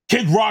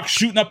Kid Rock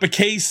shooting up a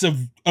case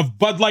of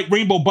Bud Light,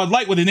 rainbow Bud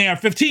Light with an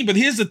AR-15. But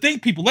here's the thing,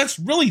 people. Let's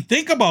really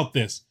think about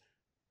this.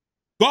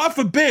 God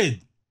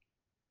forbid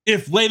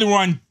if later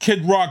on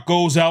Kid Rock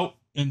goes out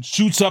and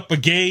shoots up a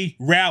gay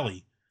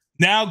rally.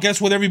 Now, guess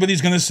what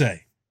everybody's going to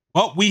say?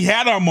 Well, we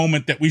had our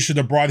moment that we should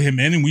have brought him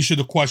in and we should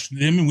have questioned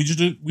him and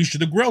we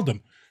should have grilled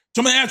him.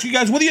 So I'm going to ask you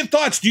guys, what are your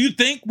thoughts? Do you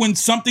think when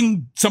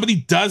somebody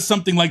does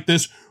something like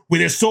this where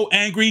they're so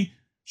angry,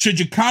 should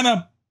you kind of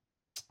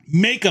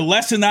make a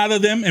lesson out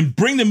of them and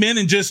bring them in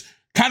and just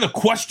kind of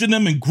question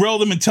them and grill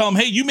them and tell them,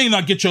 hey, you may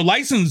not get your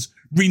license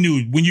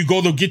renewed when you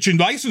go to get your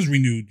license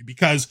renewed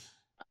because...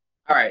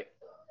 All right.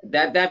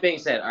 That being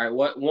said, all right,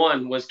 what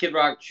one was Kid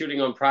Rock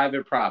shooting on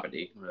private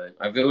property? Right.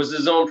 If it was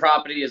his own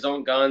property, his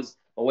own guns,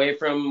 away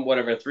from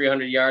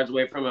 300 yards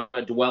away from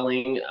a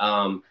dwelling,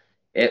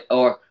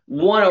 or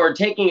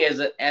taking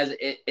it as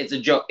it's a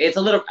joke. It's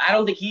a little. I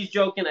don't think he's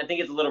joking. I think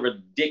it's a little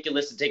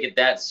ridiculous to take it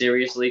that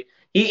seriously.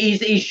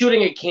 He's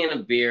shooting a can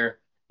of beer.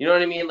 You know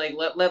what I mean? Like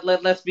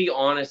let's be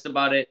honest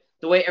about it.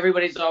 The way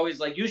everybody's always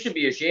like, you should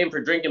be ashamed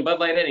for drinking Bud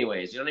Light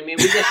anyways. You know what I mean?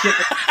 We get shit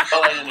for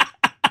Bud Light anyways.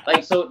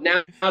 Like, so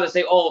now to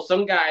say, oh,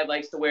 some guy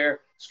likes to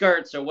wear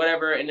skirts or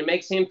whatever, and it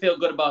makes him feel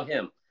good about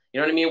him. You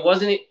know what I mean?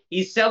 Wasn't it?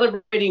 He's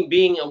celebrating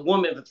being a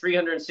woman for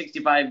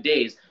 365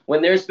 days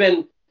when there's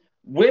been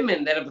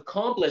women that have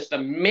accomplished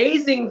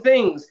amazing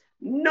things.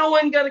 No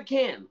one got a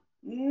can.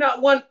 Not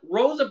one.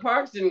 Rosa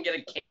Parks didn't get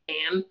a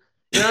can.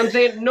 You know what I'm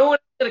saying? No one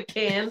got a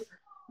can.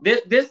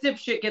 This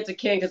dipshit gets a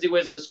can because he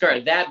wears a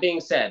skirt. That being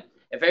said,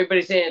 if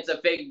everybody's saying it's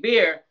a fake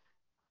beer,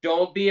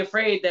 don't be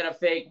afraid that a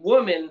fake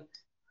woman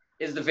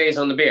is the face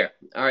on the beer.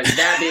 All right.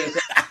 That being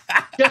said,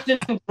 just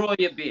enjoy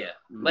your beer.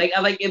 Like,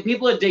 and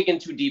people are digging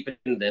too deep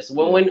into this.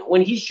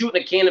 When he's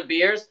shooting a can of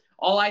beers,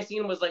 all I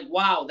seen was like,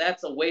 wow,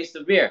 that's a waste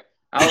of beer.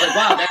 I was like,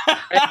 wow,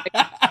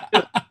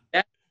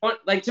 that's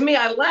like to me,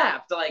 I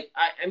laughed. Like,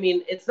 I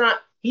mean, it's not.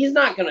 He's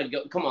not gonna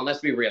go. Come on, let's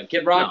be real.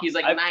 Kid Rock, he's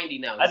like 90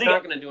 now. He's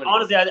not gonna do anything.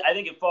 Honestly, I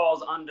think it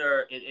falls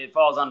under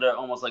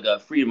almost like a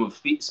freedom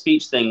of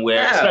speech thing,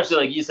 where especially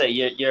like you say,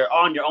 you're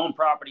on your own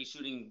property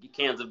shooting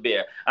cans of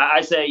beer.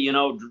 I say,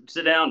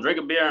 sit down, drink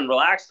a beer, and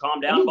relax,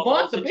 calm down about the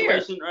whole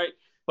situation, right?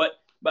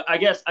 But I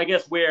guess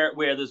where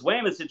this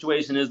Weymouth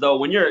situation is though,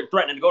 when you're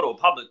threatening to go to a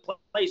public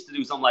place to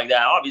do something like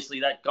that, obviously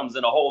that comes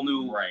in a whole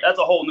new. Right. That's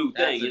a whole new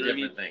thing. That's a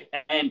different thing.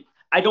 And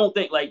I don't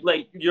think like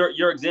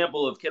your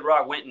example of Kid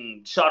Rock went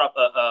and shot up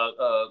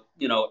a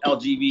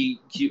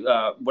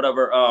LGBTQ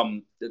whatever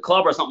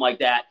club or something like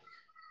that.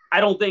 I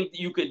don't think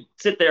you could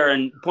sit there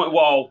and point,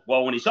 well,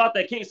 when he shot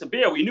that case of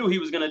beer, we knew he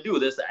was going to do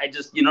this. I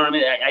just, you know what I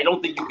mean? I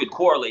don't think you could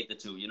correlate the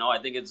two, you know? I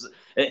think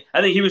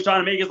he was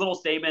trying to make his little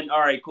statement. All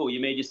right, cool, you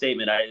made your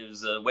statement. It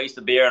was a waste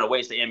of beer and a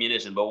waste of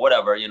ammunition, but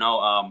whatever, you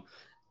know?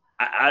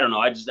 I don't know.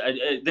 I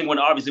think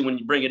when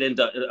you bring it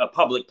into a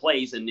public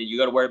place and you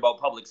got to worry about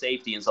public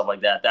safety and stuff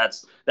like that,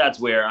 that's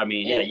where, I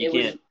mean, you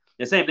can't.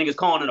 The same thing as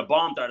calling in a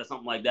bomb threat or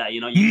something like that,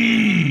 you know? You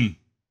can't.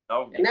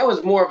 And that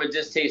was more of a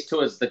distaste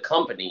towards the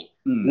company,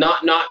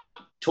 not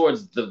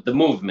towards the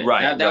movement.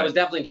 Right. That was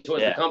definitely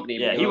towards the company.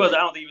 Yeah, he was. I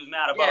don't think he was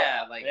mad about.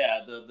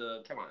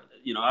 The come on.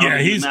 You know, I don't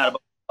think he was mad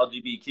about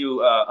the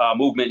LGBTQ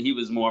movement. He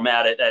was more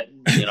mad at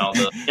you know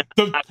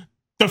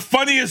the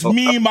funniest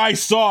meme I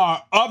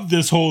saw of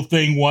this whole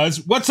thing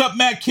was, "What's up,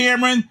 Matt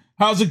Cameron?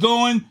 How's it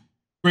going?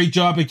 Great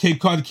job at Cape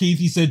Cod, Keith."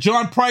 He said,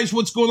 "John Price,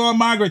 what's going on,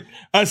 Margaret?"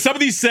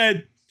 Somebody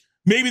said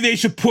maybe they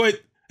should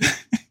put.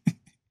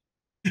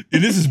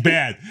 And this is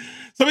bad.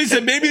 Somebody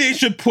said maybe they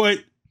should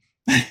put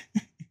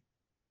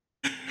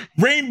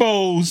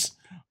rainbows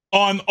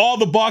on all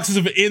the boxes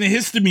of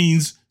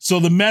antihistamines so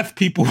the meth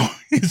people,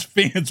 his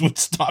fans, would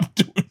stop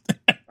doing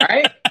that.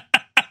 Right?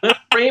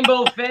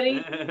 Rainbow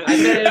Fetty. I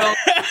bet it all.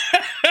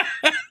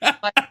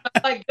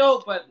 Like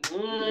dope, but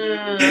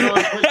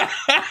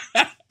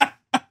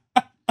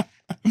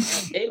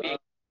maybe.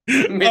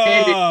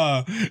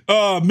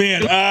 Oh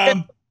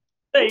man.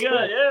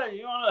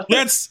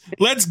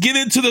 Let's get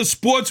into the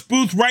sports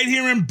booth right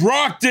here in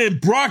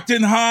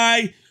Brockton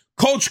High.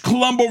 Coach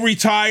Colombo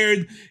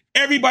retired.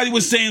 Everybody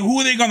was saying, who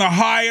are they going to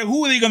hire?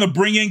 Who are they going to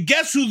bring in?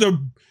 Guess who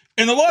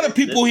and a lot of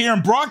people here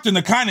in Brockton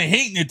are kind of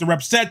hating it. They're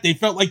upset. They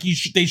felt like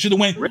they should have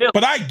went. Really?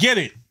 But I get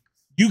it.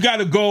 You got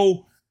to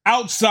go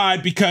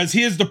outside, because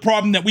here's the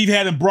problem that we've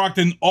had in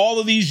Brockton all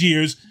of these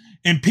years,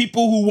 and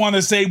people who want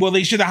to say, well,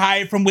 they should have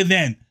hired from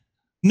within.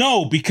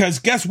 No, because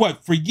guess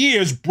what? For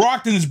years,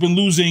 Brockton has been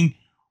losing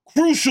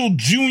crucial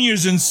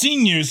juniors and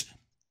seniors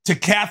to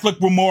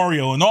Catholic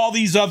Memorial and all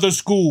these other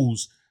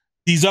schools,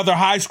 these other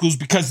high schools,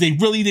 because they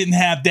really didn't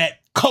have that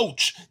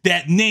coach,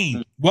 that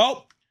name.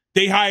 Well,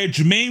 they hired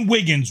Jermaine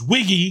Wiggins,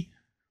 Wiggy,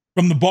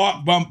 from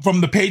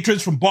the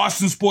Patriots, from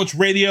Boston Sports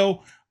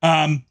Radio.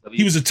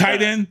 He was a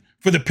tight end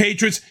for the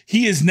Patriots.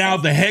 He is now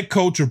the head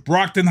coach of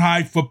Brockton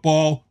High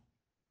football.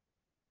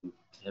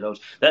 So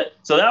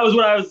that was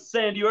what I was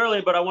saying to you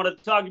earlier, but I wanted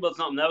to talk about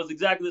something. That was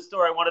exactly the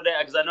story I wanted to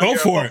add, because I know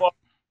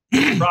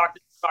you're a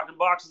Brockton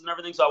boxes and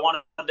everything, so I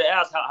wanted to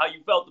ask how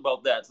you felt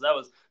about that. So that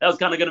was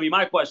kind of going to be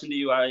my question to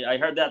you. I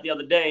heard that the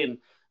other day, and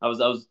I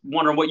was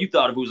wondering what you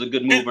thought, if it was a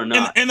good move or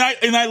not. And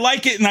I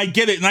like it, and I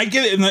get it,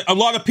 and a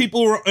lot of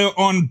people are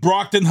on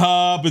Brockton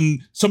Hub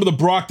and some of the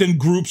Brockton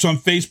groups on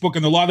Facebook,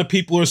 and a lot of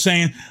people are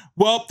saying,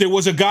 well, there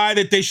was a guy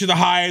that they should have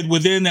hired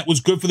within that was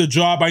good for the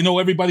job. I know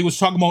everybody was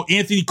talking about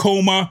Anthony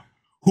Comer,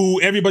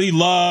 who everybody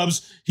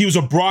loves. He was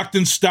a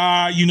Brockton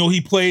star. You know,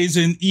 he plays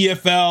in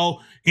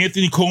EFL.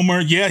 Anthony Comer,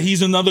 yeah,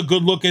 he's another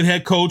good-looking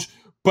head coach.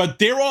 But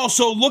they're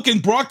also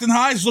Brockton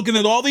High's looking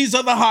at all these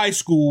other high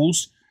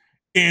schools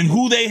and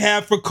who they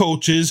have for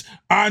coaches.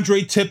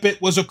 Andre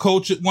Tippett was a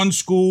coach at one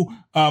school.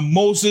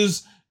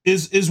 Moses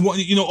is one.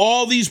 You know,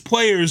 all these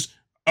players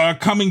are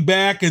coming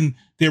back, and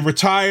they're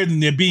retired,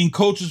 and they're being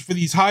coaches for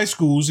these high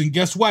schools. And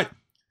guess what?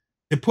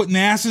 They're putting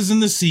asses in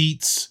the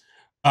seats.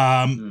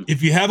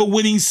 If you have a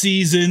winning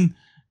season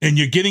and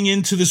you're getting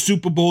into the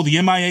Super Bowl, the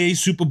MIAA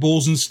Super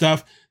Bowls and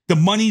stuff, the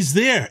money's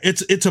there.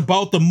 It's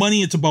about the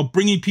money. It's about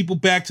bringing people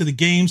back to the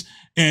games.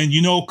 And,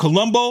 you know,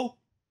 Colombo,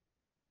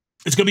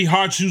 it's going to be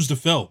hard shoes to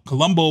fill.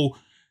 Colombo,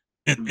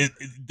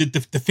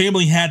 the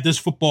family had this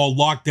football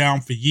locked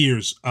down for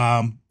years.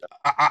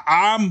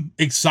 I'm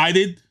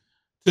excited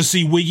to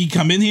see Wiggy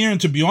come in here.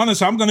 And to be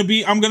honest, I'm going to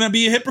be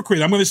a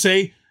hypocrite. I'm going to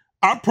say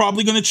I'm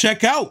probably going to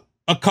check out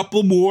a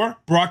couple more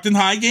Brockton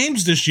High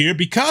games this year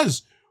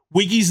because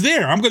Wiggy's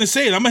there. I'm going to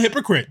say it. I'm a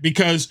hypocrite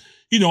because,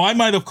 you know, I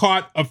might have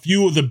caught a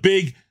few of the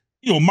big,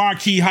 you know,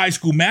 marquee high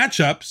school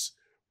matchups,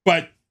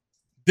 but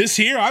this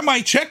year I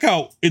might check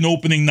out an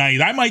opening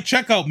night. I might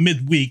check out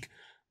midweek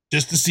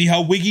just to see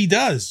how Wiggy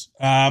does.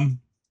 And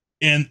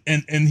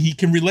he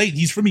can relate.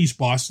 He's from East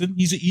Boston.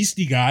 He's an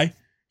Eastie guy.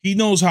 He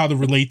knows how to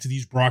relate to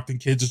these Brockton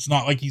kids. It's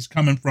not like he's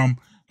coming from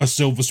a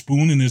silver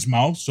spoon in his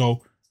mouth.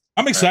 So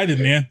I'm excited,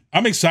 man.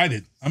 I'm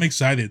excited.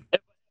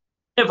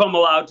 If I'm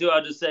allowed to,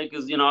 I'll just say,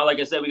 because, you know, like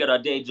I said, we got our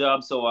day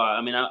job. So, I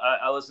mean,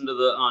 I listen to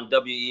on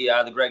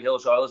WEI, the Greg Hill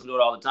Show. I listen to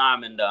it all the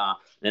time.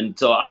 And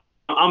so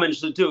I'm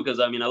interested, too, because,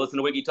 I mean, I listen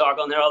to Wiggy talk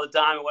on there all the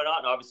time and whatnot.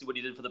 And obviously, what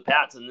he did for the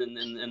Pats in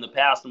the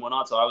past and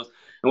whatnot. So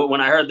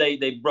when I heard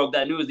they broke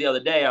that news the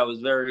other day, I was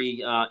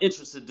very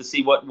interested to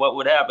see what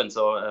would happen.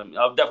 So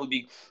I'll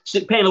definitely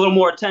be paying a little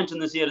more attention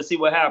this year to see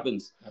what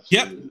happens.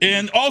 Absolutely. Yep.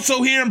 And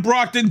also here in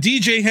Brockton,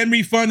 DJ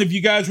Henry Fund. If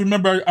you guys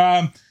remember,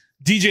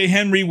 DJ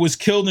Henry was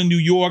killed in New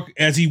York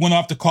as he went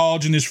off to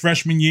college in his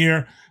freshman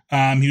year.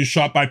 He was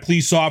shot by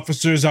police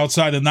officers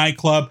outside a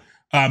nightclub.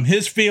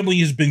 His family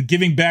has been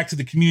giving back to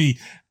the community.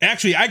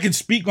 Actually, I can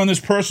speak on this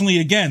personally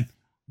again.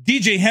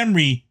 DJ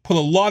Henry put a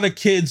lot of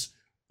kids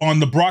on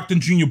the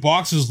Brockton Junior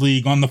Boxers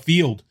League on the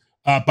field.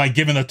 by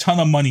giving a ton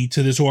of money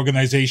to this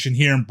organization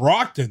here in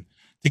Brockton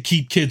to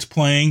keep kids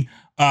playing.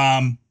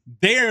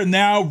 They are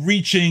now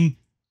reaching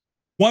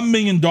 $1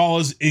 million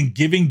in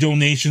giving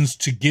donations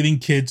to getting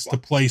kids to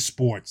play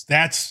sports.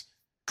 That's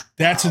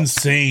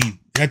insane.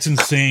 That's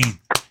insane.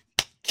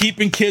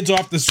 Keeping kids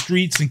off the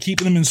streets and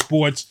keeping them in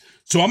sports.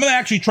 So I'm going to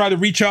actually try to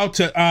reach out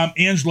to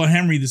Angela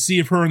Henry to see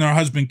if her and her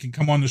husband can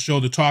come on the show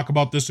to talk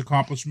about this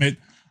accomplishment.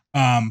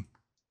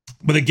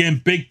 But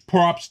again, big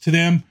props to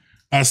them.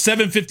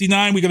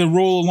 7:59, we got to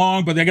roll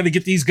along, but I got to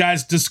get these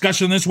guys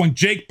discussion on this one.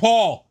 Jake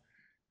Paul,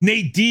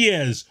 Nate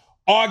Diaz,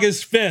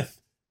 August 5th.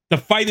 The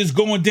fight is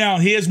going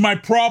down. Here's my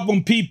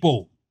problem,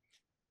 people.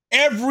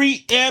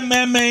 Every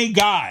MMA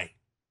guy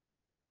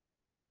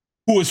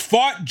who has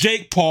fought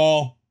Jake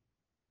Paul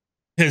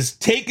has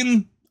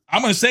taken,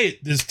 I'm going to say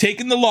it, has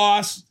taken the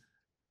loss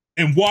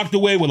and walked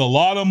away with a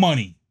lot of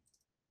money.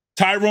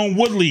 Tyrone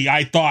Woodley,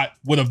 I thought,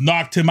 would have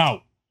knocked him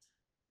out.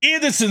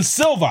 Anderson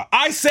Silva,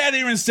 I sat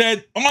here and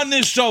said on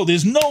this show,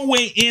 there's no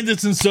way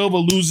Anderson Silva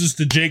loses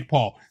to Jake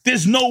Paul.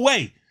 There's no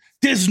way.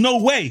 There's no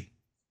way.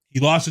 He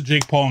lost to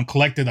Jake Paul and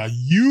collected a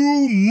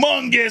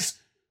humongous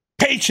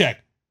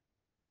paycheck.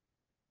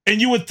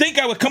 And you would think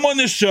I would come on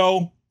this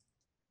show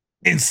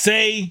and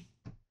say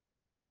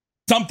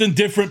something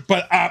different,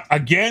 but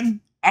again,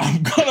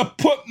 I'm gonna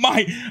put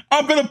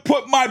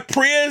my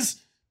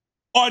prayers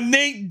on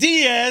Nate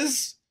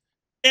Diaz,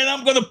 and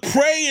I'm gonna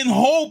pray and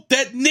hope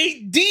that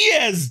Nate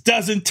Diaz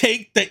doesn't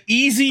take the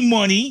easy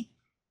money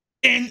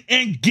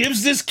and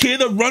gives this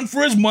kid a run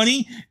for his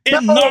money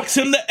and knocks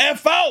him the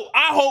F out.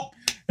 I hope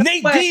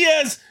Nate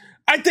Diaz,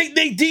 I think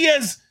Nate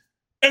Diaz,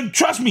 and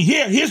trust me,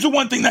 here's the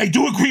one thing that I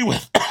do agree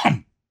with.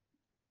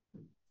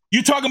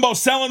 You talking about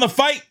selling the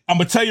fight? I'm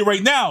going to tell you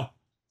right now,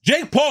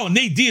 Jake Paul and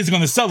Nate Diaz are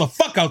going to sell the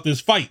fuck out this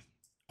fight.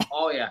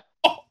 Oh, yeah.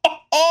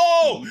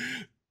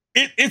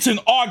 It's in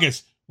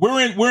August. We're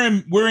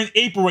in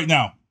April right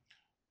now.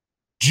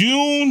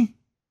 June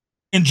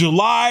and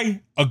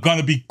July are going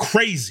to be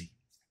crazy.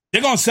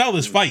 They're going to sell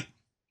this fight.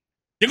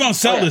 They're going to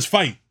sell this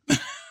fight.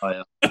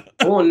 Oh, yeah.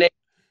 Go on, Nate.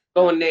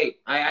 Going Nate.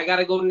 I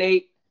gotta go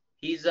Nate.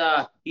 He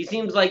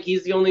seems like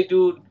he's the only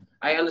dude.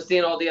 I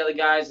understand all the other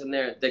guys and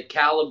the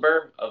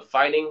caliber of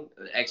fighting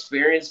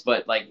experience,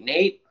 but like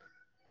Nate,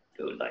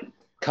 dude, like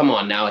come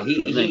on now. He's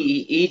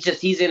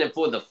in it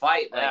for the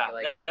fight. That's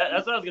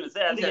what I was gonna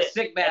say. I think he's a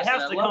sick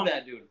bastard. I love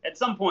that dude. At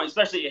some point,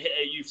 especially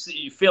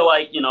you feel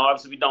like, you know,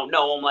 obviously we don't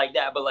know him like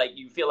that, but like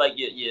you feel like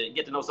you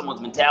get to know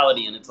someone's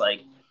mentality, and it's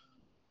like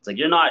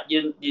you're not.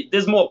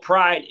 There's more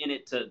pride in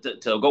it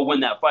to go win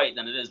that fight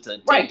than it is to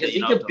right, because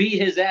he could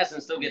beat his ass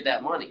and still get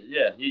that money.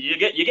 Yeah, you're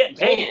getting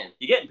paid.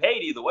 You're getting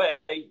paid either way.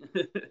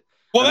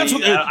 Well, that's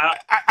what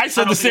I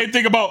said. The same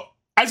thing about.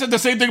 I said the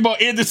same thing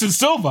about Anderson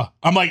Silva.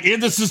 I'm like,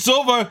 Anderson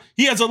Silva,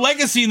 he has a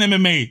legacy in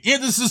MMA.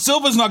 Anderson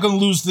Silva's not going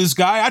to lose this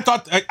guy.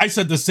 I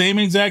said the same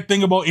exact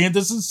thing about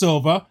Anderson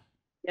Silva.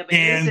 Yeah, but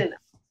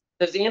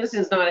Because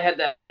Anderson's not had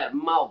that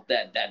mouth,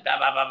 that blah,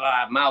 blah, blah,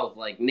 blah, mouth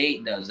like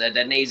Nate does.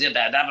 That Nate's that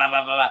blah, blah,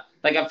 blah, blah.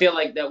 Like I feel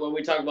like that when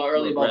we talked about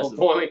earlier about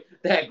performing,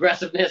 that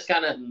aggressiveness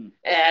kind of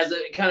as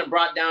it kind of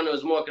brought down to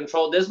his more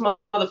control. This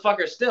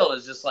motherfucker still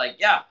is just like,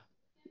 yeah,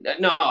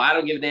 no, I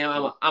don't give a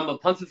damn. I'm a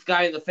punch this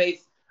guy in the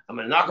face. I'm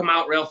gonna knock him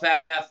out real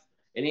fast,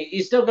 and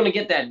he's still gonna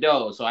get that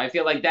dough. So I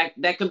feel like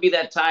that could be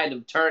that tide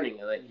of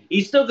turning. Like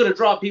he's still gonna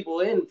draw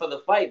people in for the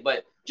fight,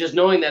 but just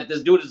knowing that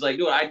this dude is like,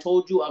 dude, I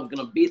told you I was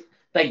gonna beat.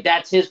 Like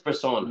that's his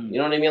persona. You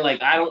know what I mean?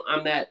 Like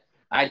I'm that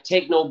I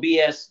take no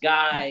BS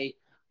guy.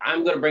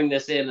 I'm gonna bring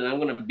this in and I'm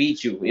gonna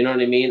beat you. You know what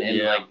I mean? And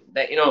like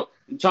that, you know,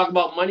 talk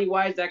about money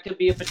wise, that could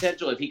be a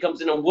potential. If he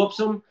comes in and whoops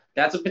him,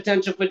 that's a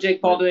potential for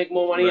Jake Paul to make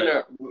more money in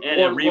a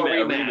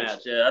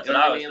rematch. Yeah, that's what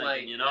I was thinking.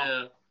 Like, you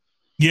know.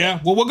 Yeah.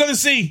 Well, we're gonna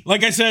see.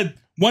 Like I said,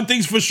 one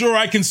thing's for sure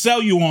I can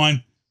sell you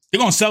on. They're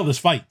gonna sell this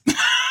fight.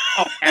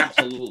 Oh,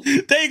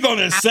 absolutely. They're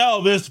gonna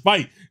sell this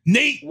fight.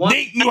 Nate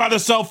knew how to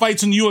sell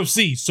fights in the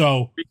UFC,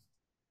 so.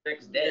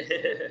 Next day.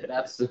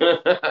 That's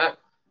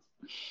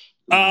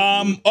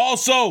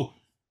also,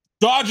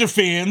 Dodger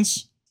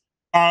fans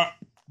are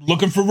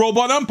looking for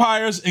robot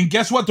umpires, and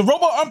guess what? The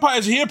robot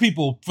umpires are here,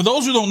 people. For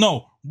those who don't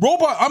know,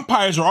 robot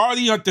umpires are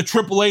already at the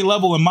AAA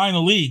level in minor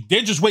league.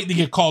 They're just waiting to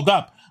get called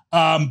up.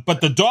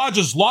 But the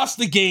Dodgers lost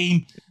the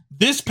game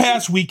this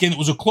past weekend. It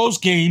was a close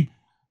game.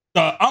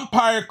 The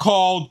umpire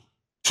called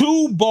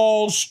 2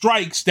 ball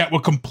strikes that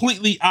were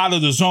completely out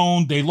of the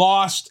zone. They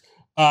lost.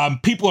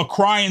 People are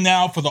crying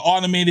now for the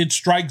automated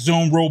strike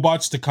zone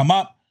robots to come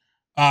up.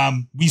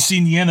 We've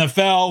seen the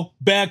NFL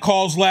bad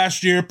calls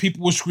last year.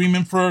 People were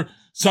screaming for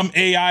some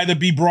AI to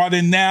be brought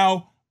in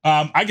now.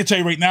 I can tell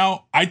you right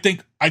now, I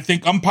think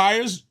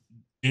umpires,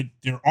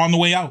 they're on the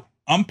way out.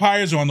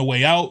 Umpires are on the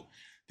way out.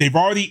 They've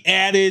already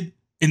added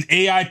an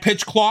AI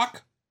pitch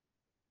clock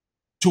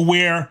to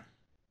where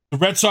the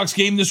Red Sox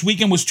game this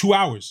weekend was 2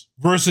 hours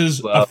versus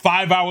a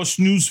 5-hour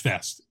snooze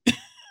fest.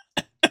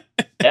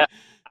 Yeah.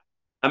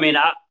 I mean,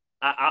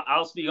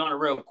 I'll speak on it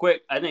real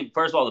quick. I think,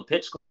 first of all, the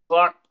pitch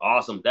o'clock,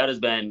 awesome. That has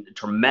been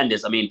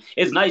tremendous. I mean,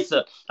 it's nice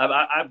to.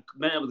 I've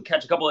been able to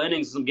catch a couple of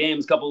innings,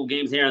 couple of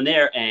games here and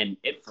there, and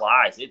it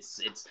flies. It's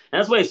and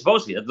that's the way it's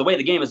supposed to be. That's the way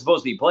the game is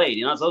supposed to be played.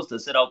 You're not supposed to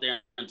sit out there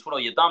and twiddle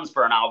your thumbs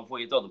for an hour before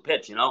you throw the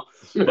pitch, you know.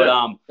 But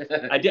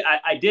I did.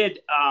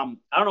 I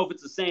don't know if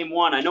it's the same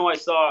one. I know I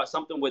saw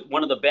something with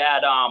one of the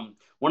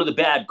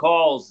bad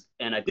calls,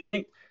 and I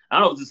think. I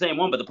don't know if it's the same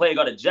one, but the player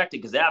got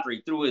ejected because after he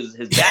threw his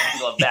batting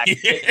glove back.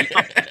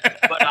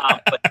 But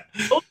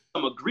those are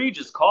some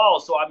egregious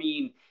calls. So, I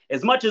mean,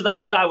 as much as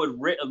I would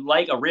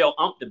like a real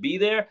ump to be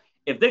there,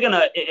 if they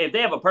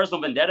have a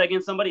personal vendetta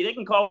against somebody, they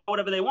can call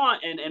whatever they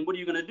want. And what are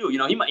you going to do? You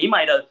know, he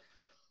might have,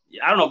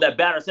 I don't know if that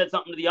batter said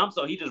something to the ump,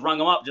 so he just rung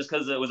him up just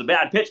because it was a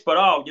bad pitch. But,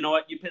 oh, you know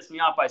what? You pissed me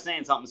off by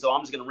saying something, so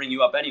I'm just going to ring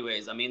you up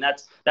anyways. I mean,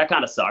 that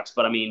kind of sucks.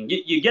 But, I mean,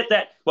 you get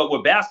that. But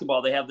with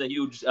basketball, they have the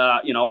huge,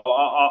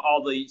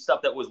 all the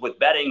stuff that was with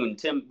betting and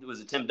Tim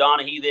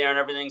Donaghy there and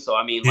everything. So,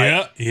 I mean,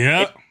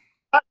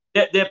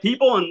 they're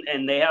people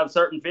and they have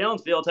certain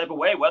feelings, feel a type of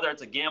way, whether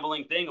it's a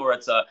gambling thing or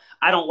it's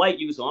I don't like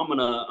you, so I'm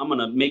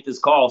gonna make this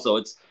call. So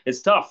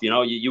it's tough. You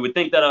know, you would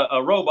think that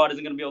a robot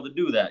isn't going to be able to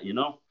do that, you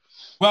know?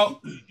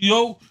 Well, you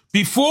know,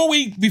 before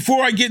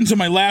I get into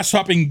my last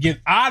topic and get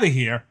out of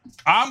here,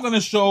 I'm going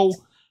to show,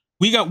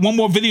 we got one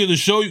more video to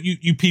show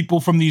you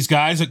people from these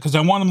guys because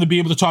I want them to be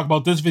able to talk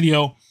about this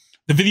video.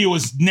 The video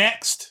is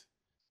next.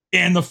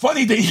 And the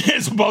funny thing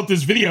is about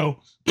this video,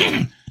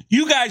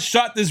 you guys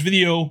shot this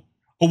video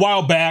a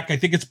while back. I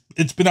think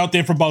it's been out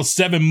there for about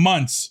 7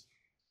 months.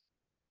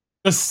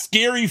 The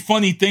scary,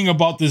 funny thing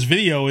about this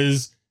video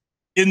is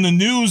in the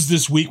news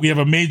this week, we have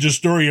a major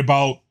story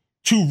about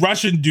 2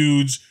 Russian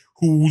dudes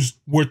who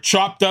were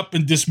chopped up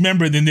and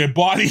dismembered, and their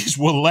bodies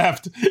were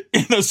left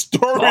in a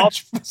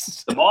storage.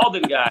 The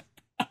Malden guy.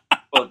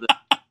 Malden.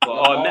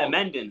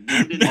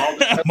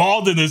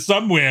 Malden is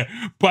somewhere.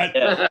 But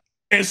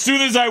as soon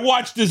as I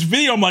watched this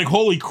video, I'm like,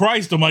 holy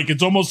Christ. I'm like,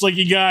 it's almost like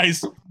you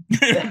guys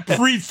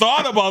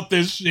pre-thought about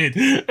this shit.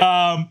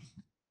 Because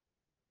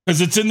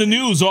it's in the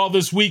news all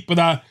this week.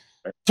 But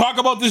talk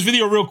about this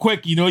video real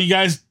quick. You know, you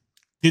guys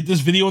did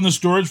this video in the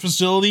storage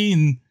facility,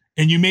 and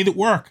you made it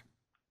work.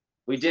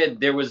 We did.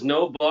 There was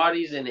no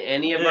bodies in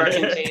any of our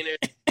containers.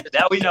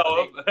 That we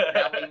know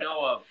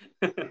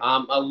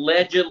of.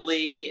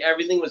 Allegedly,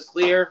 everything was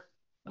clear.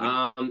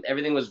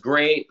 Everything was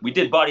great. We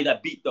did body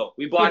that beat, though.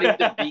 We bodied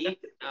the beat.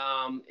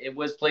 It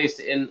was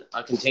placed in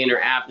a container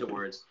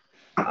afterwards.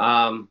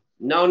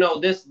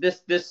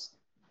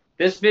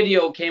 This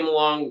video came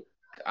along.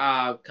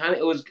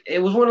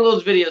 It was one of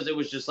those videos. It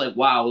was just like,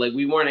 wow, like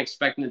we weren't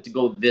expecting it to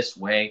go this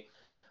way.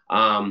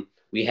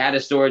 We had a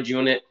storage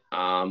unit. We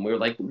were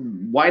like,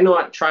 why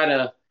not try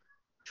to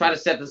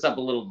set this up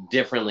a little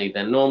differently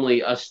than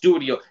normally a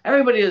studio.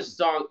 Everybody has a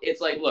song.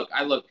 It's like, look,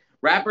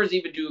 rappers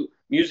even do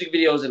music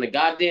videos in a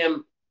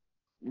goddamn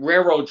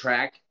railroad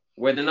track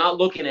where they're not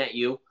looking at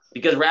you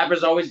because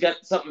rappers always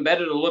got something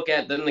better to look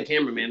at than the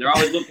cameraman. They're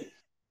always looking.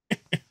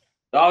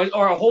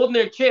 Or holding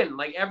their chin.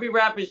 Like every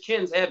rapper's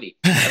chin's heavy.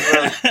 And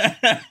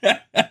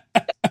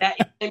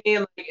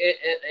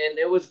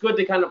it was good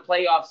to kind of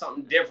play off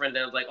something different.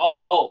 And it was like,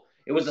 oh,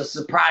 it was a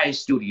surprise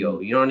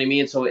studio. You know what I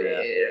mean? So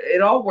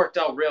it all worked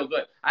out real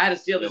good. I had to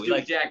steal this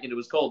dude's jacket. It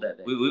was cold that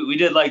day. We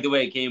did like the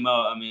way it came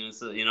out. I mean,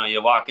 it's, you know,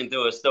 you're walking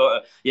through a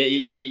store.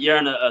 You're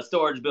in a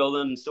storage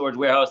building, storage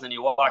warehouse, and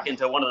you walk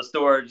into one of the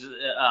storage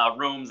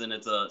rooms, and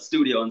it's a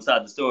studio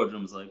inside the storage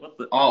room. It's like, what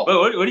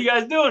are you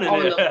guys doing in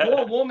there? And the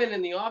poor woman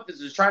in the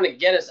office was trying to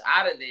get us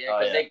out of there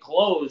because they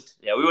closed.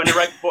 Yeah, we went in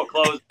right before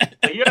close.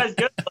 Like, you guys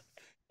good?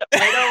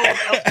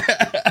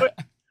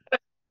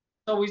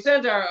 So we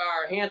sent our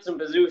handsome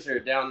producer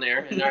down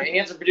there, and our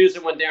handsome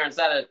producer went there and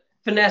started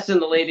finessing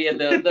the lady at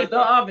the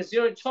office, you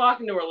know,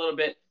 talking to her a little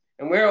bit.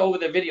 And we're over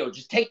the video.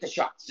 Just take the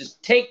shots.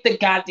 Just take the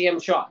goddamn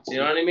shots. You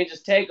know what I mean?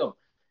 Just take them.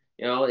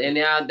 You know, and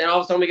then all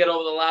of a sudden we get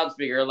over the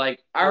loudspeaker,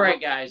 like, all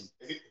right, guys,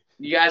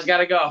 you guys got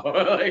to go.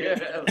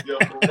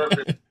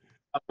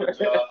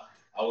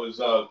 I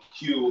was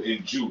Q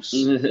and Juice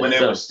when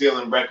they were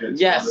stealing records.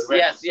 Yes.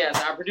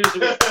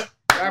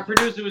 Our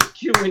producer was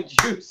Q and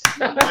Juice.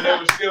 When they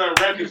were stealing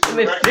records.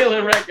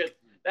 Stealing records.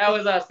 That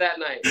was us that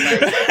night.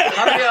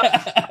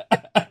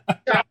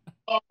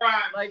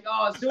 Like,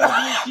 as soon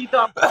as she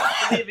thought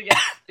leaving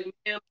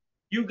it,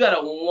 you got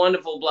a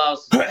wonderful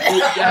blouse.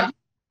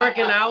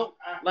 Working out,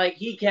 like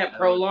he kept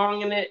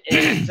prolonging it,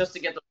 and just to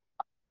get the.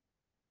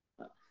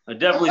 I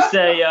definitely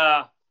say,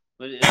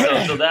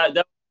 so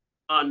that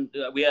on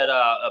we had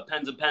a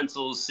Pens and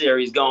Pencils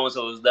series going,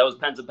 so that was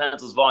Pens and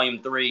Pencils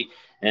Volume 3.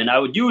 And I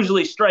would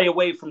usually stray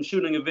away from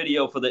shooting a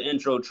video for the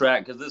intro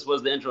track because this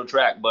was the intro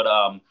track. But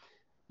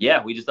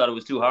we just thought it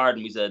was too hard,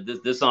 and we said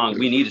this song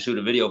we need to shoot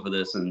a video for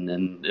this,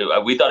 and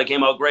we thought it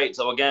came out great.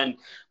 So again,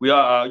 we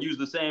used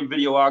the same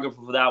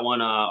videographer for that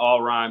one,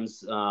 All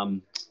Rhymes. He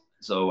was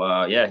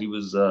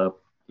it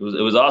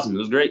was awesome. It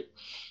was great.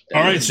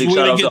 All right, so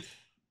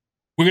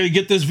we're gonna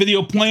get this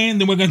video playing,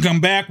 then we're gonna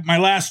come back. My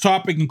last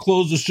topic and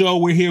close the show.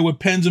 We're here with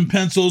Pens and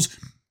Pencils.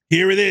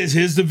 Here it is.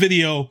 Here's the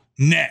video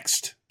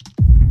next.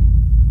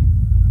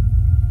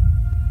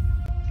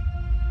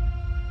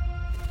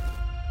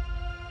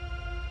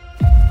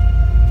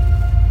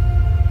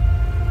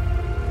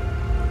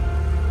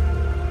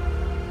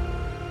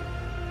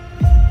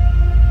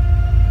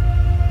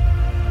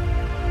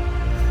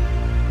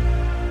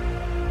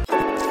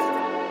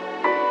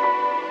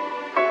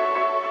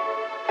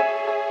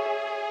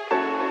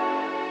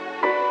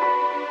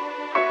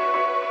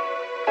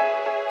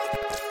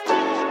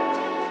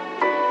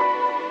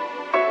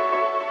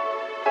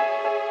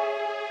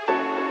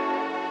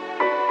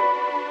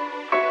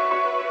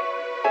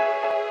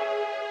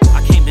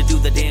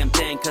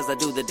 I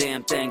do the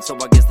damn thing, so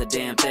I guess the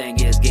damn thing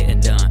is getting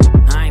done.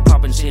 I ain't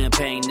popping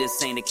champagne,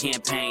 this ain't a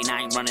campaign.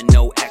 I ain't running,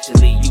 no,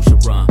 actually, you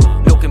should run.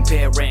 No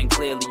comparing,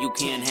 clearly you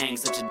can't hang.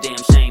 Such a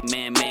damn shame,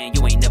 man,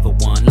 you ain't never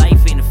won.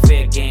 Life ain't a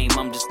fair game,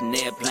 I'm just an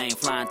airplane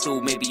flying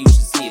through. Maybe you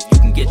should see if you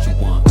can get you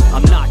one.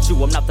 I'm not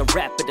you, I'm not the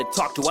rapper to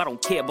talk to. I don't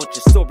care about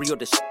your story or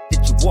the shit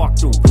that you walk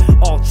through.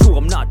 All true,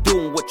 I'm not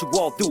doing what you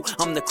all do.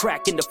 I'm the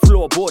crack in the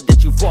floorboard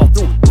that you fall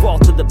through. Fall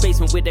to the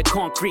basement where the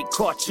concrete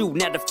caught you.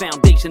 Now the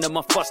foundation of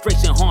my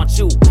frustration haunts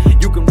you.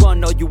 You can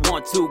run all you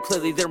want to.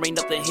 Clearly there ain't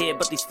nothing here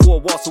but these four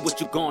walls, so what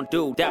you gonna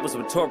do? That was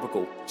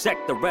rhetorical.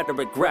 Check the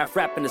rhetoric, graph,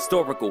 rapping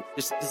historical.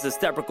 This shit is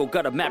hysterical,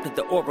 got a map to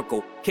the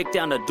oracle. Kick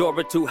down the door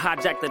or two,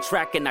 hijack the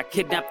track, and I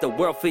kidnap the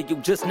world for you.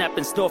 Just snap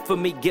and store for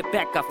me, get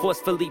back, I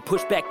forcefully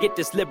push back, get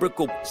this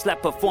lyrical.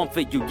 Slap perform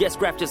for you, yes,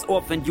 graph just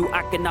orphan you.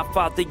 I cannot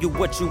father you,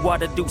 what you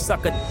ought to do.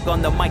 Suck a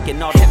on the mic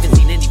and all. Haven't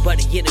seen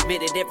anybody get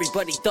admitted,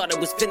 everybody thought it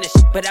was finished,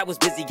 but I was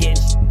busy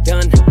getting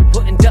done.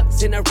 Putting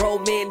ducks in a row,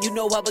 man, you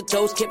know how it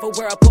goes. Careful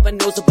where I put my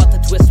nose, about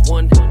to twist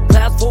one.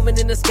 Clouds forming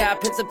in the sky,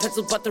 pens and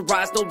pencils about to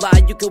rise, no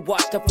lie. You can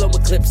watch the flow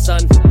eclipse,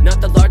 son.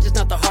 Not the largest,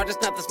 not the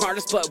hardest, not the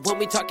smartest, but when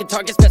we talking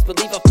targets, best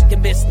believe I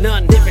fucking miss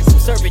none. Lyrics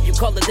absurd, you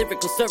call it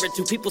lyrical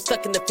servitude. People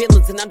stuck in the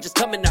feelings, and I'm just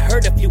coming to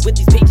hurt a few. With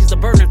these pages, I'm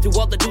burning through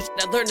all the new shit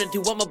I learned to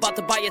do. I'm about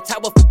to buy a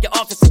tower, fuck your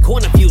office and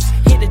corner views.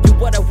 Here to do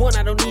what I want,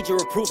 I don't need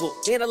your approval.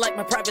 And I like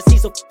my privacy,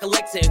 so fuck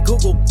Alexa and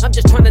Google. I'm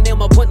just trying to nail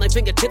my point like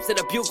fingertips at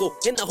a bugle.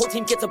 And the whole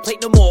team gets a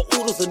plate, no more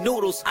oodles and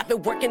noodles. I've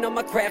been working on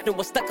my craft, no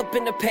more stuck up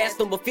in the past.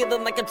 No more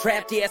feeling like a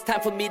draft, yeah, it's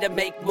time for me to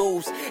make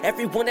moves.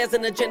 Everyone has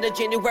an agenda,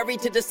 January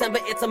to December.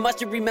 It's a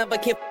must you remember,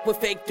 can't f with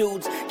fake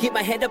dudes. Keep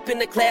my head up in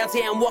the clouds,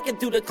 yeah, I'm walking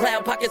through the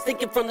cloud. Pockets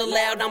thinking from the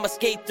loud, I'ma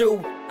skate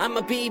through.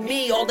 I'ma be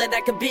me, all that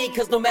I can be.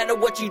 Cause no matter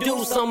what you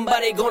do,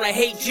 somebody gonna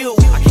hate you.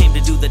 I came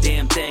to do the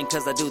damn thing,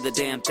 cause I do the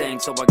damn thing.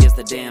 So I guess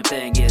the damn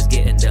thing is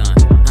getting done.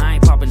 I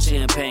ain't popping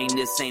champagne,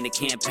 this ain't a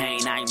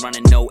campaign. I ain't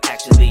running, no,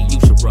 actually, you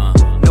should run.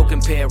 No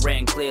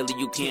comparing, clearly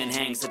you can't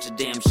hang. Such a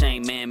damn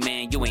shame,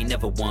 man, you ain't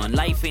never won.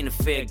 Life ain't a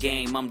fair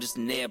game, I'm just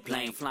an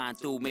airplane flying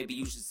through. Maybe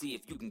you should see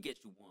if you can get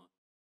you one.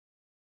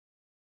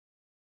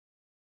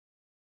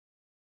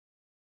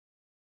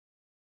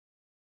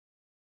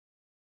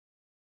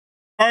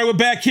 All right, we're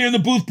back here in the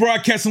booth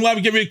broadcasting live.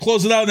 We get ready to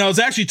close it out. Now, I was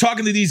actually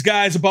talking to these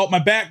guys about my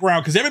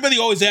background because everybody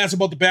always asks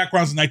about the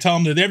backgrounds, and I tell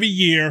them that every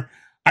year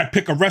I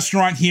pick a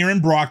restaurant here in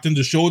Brockton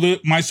to show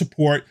my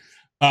support.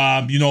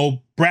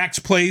 Brack's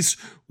Place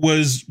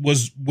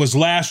was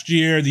last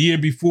year, the year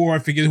before, I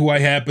forget who I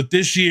had, but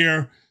this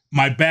year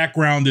my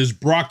background is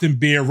Brockton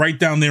Beer right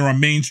down there on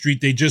Main Street.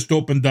 They just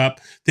opened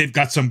up. They've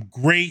got some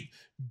great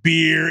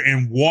beer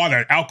and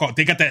water, alcohol.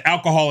 They got that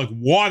alcoholic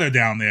water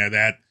down there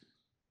that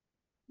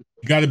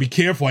you got to be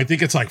careful. I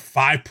think it's like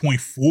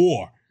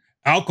 5.4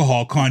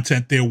 alcohol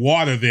content, their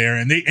water there.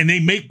 And they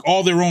make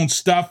all their own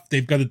stuff.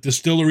 They've got a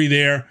distillery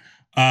there.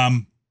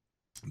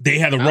 They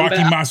had a Rocky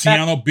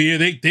Marciano beer.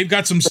 They've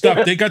got some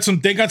stuff. They got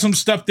some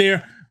stuff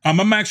there.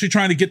 I'm actually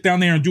trying to get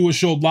down there and do a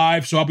show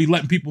live. So I'll be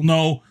letting people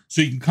know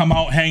so you can come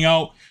out, hang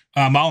out.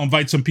 I'll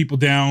invite some people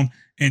down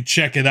and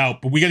check it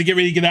out. But we got to get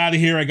ready to get out of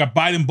here. I got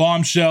Biden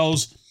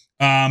bombshells.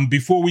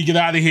 Before we get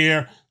out of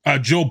here,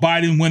 Joe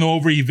Biden went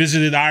over. He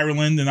visited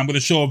Ireland, and I'm going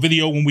to show a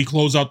video when we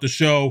close out the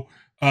show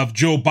of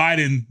Joe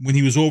Biden when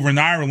he was over in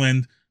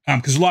Ireland.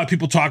 Because a lot of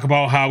people talk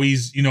about how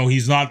he's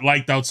not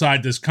liked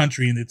outside this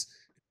country, and it's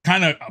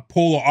kind of a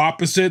polar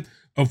opposite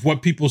of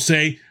what people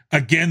say.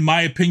 Again,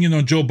 my opinion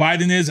on Joe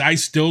Biden is I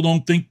still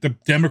don't think the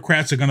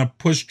Democrats are going to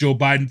push Joe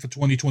Biden for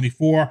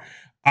 2024.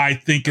 I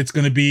think it's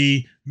going to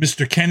be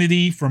Mr.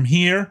 Kennedy from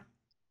here.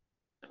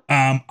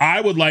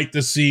 I would like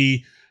to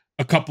see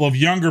a couple of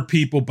younger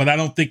people, but I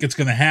don't think it's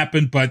going to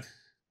happen. But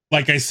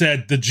like I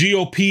said, the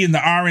GOP and the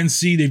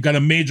RNC, they've got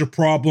a major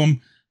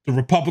problem. The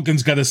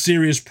Republicans got a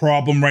serious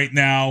problem right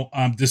now.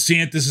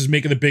 DeSantis is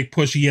making a big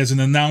push. He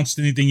hasn't announced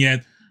anything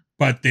yet,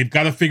 but they've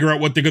got to figure out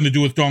what they're going to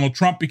do with Donald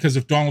Trump, because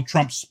if Donald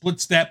Trump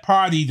splits that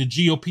party, the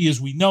GOP as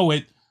we know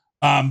it,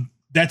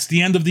 that's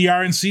the end of the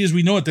RNC as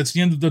we know it. That's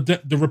the end of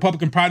the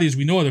Republican Party as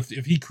we know it.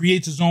 If he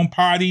creates his own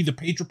party, the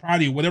Patriot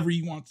Party, or whatever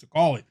he wants to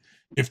call it,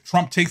 if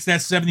Trump takes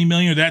that 70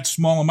 million or that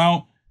small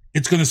amount,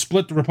 it's going to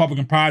split the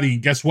Republican Party.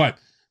 And guess what?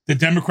 The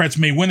Democrats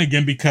may win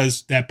again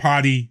because that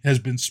party has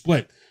been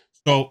split.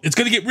 So it's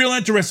going to get real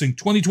interesting.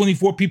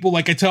 2024 people,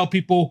 like I tell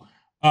people,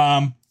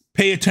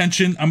 pay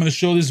attention. I'm going to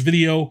show this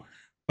video.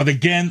 But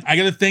again, I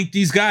got to thank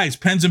these guys,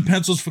 Pens and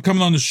Pencils, for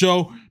coming on the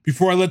show.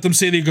 Before I let them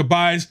say their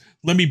goodbyes,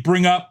 let me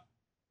bring up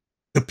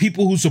the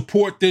people who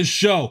support this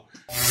show.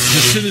 The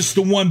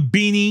Sinister One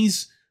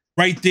beanies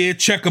right there.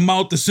 Check them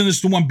out. The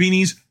Sinister One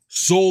beanies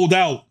sold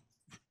out.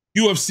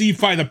 UFC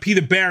fighter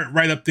Peter Barrett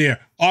right up there.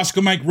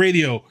 Oscar Mike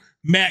Radio,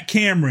 Matt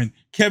Cameron,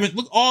 Kevin.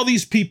 Look, all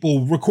these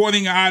people,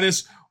 recording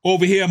artists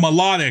over here,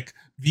 Melodic,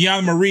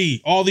 Vianna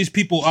Marie, all these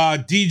people,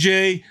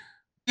 DJ,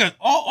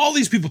 all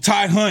these people,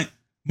 Ty Hunt,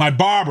 my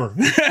barber,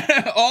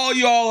 all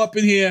y'all up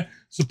in here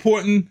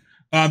supporting.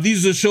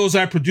 These are the shows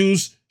I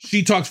produce.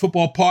 She Talks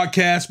Football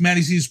Podcast,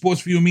 Maddie Sees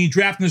Sports for You and Me,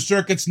 Drafting the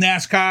Circuits,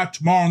 NASCAR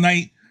tomorrow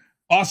night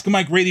Oscar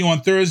Mike Radio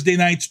on Thursday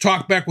nights.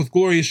 Talk Back with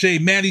Gloria Shea.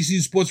 Maddie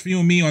sees sports for you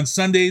and me on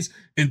Sundays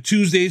and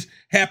Tuesdays.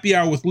 Happy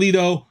Hour with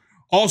Lido.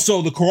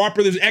 Also, the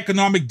Cooperative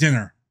Economic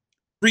Dinner,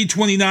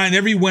 $3.29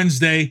 every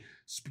Wednesday.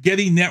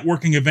 Spaghetti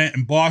networking event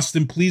in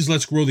Boston. Please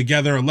let's grow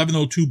together.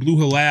 1102 Blue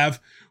Hill Ave.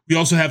 We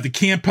also have the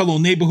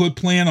Campello Neighborhood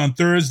Plan on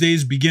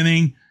Thursdays,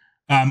 beginning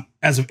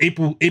as of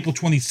April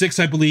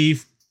 26th, I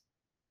believe.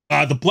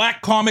 The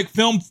Black Comic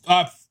Book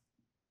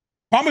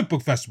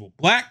Festival.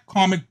 Black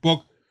Comic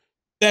Book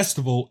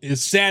Festival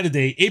is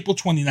Saturday, April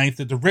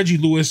 29th at the Reggie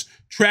Lewis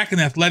Track and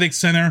Athletic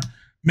Center.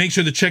 Make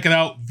sure to check it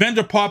out.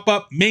 Vendor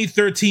pop-up May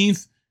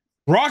 13th.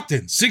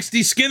 Brockton,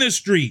 60 Skinner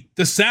Street,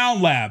 the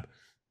Sound Lab.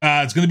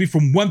 It's going to be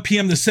from 1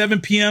 p.m. to 7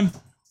 p.m.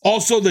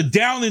 Also, the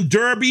Down in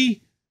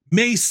Derby,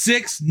 May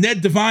 6th,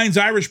 Ned Devine's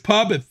Irish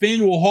Pub at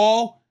Faneuil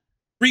Hall,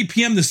 3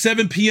 p.m. to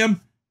 7 p.m.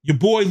 Your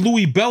boy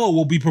Louis Bello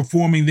will be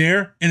performing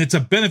there, and it's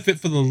a benefit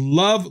for the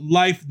Love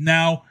Life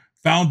Now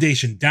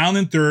Foundation. Down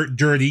in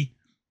Derby.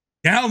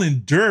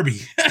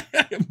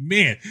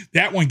 Man,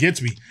 that one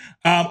gets me.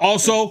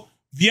 Also,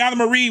 Vianna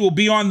Marie will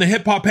be on the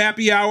Hip Hop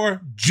Happy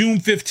Hour June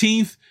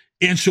 15th.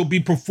 And she'll be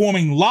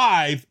performing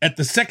live at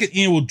the second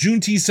annual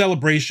Juneteenth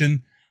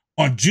celebration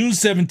on June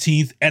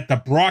 17th at the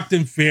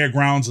Brockton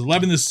Fairgrounds.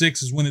 11 to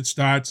 6 is when it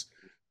starts.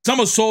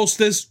 Summer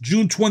Solstice,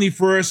 June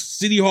 21st,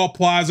 City Hall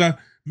Plaza.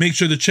 Make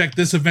sure to check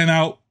this event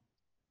out.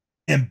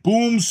 And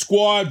Boom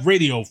Squad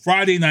Radio,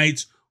 Friday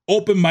nights,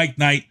 open mic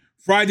night,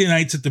 Friday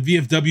nights at the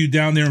VFW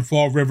down there in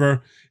Fall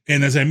River.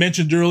 And as I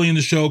mentioned earlier in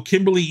the show,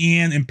 Kimberly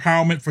Ann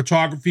Empowerment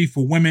Photography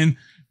for Women,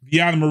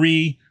 Vianna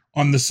Marie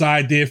on the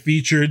side there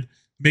featured.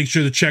 Make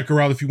sure to check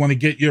her out if you want to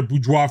get your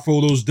boudoir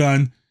photos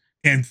done.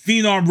 And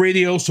Phenom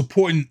Radio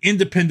supporting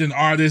independent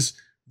artists.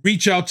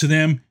 Reach out to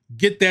them.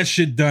 Get that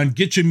shit done.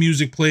 Get your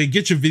music played.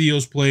 Get your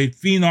videos played.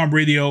 Phenom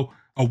Radio,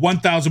 a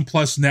 1,000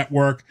 plus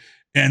network.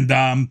 And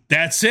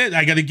that's it.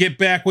 I got to get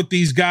back with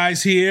these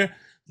guys here.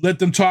 Let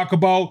them talk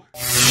about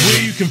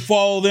where you can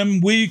follow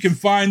them, where you can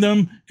find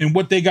them, and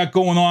what they got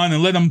going on.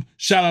 And let them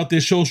shout out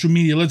their social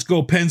media. Let's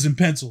go, Pens and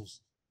Pencils.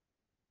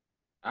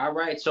 All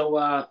right,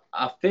 so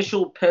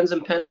official Pens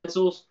and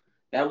Pencils,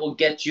 that will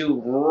get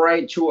you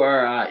right to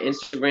our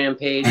Instagram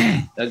page.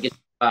 That'll get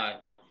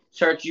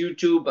search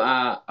YouTube,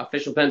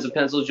 official Pens and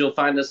Pencils. You'll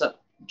find us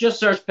up. Just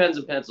search Pens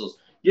and Pencils.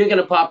 You're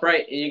gonna pop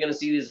right, and you're gonna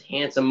see these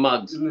handsome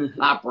mugs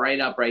pop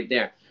right up right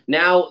there.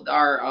 Now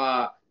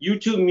our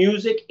YouTube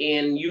Music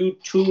and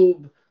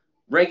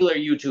regular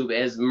YouTube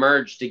has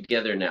merged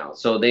together now.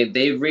 So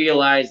they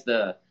realized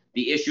the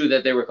issue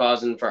that they were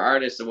causing for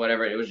artists or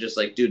whatever. It was just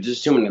like, dude,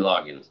 there's too many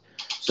logins.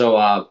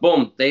 So,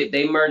 boom,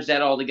 they merged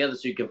that all together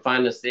so you can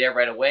find us there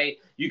right away.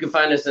 You can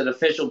find us at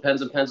Official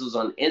Pens and Pencils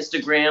on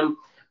Instagram,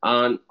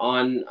 on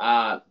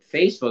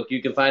Facebook.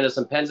 You can find us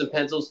on Pens and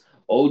Pencils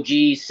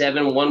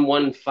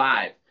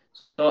OG7115.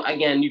 So,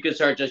 again, you can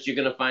search us. You're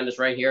going to find us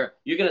right here.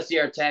 You're going to see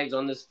our tags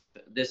on this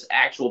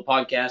actual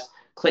podcast.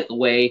 Click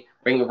away,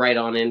 bring it right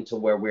on into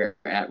where we're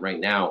at right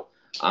now.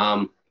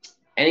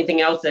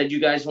 Anything else that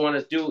you guys want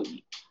to do,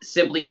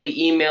 simply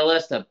email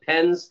us to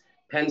pencils,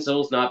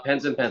 not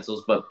pens and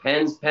pencils, but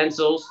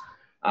pencils,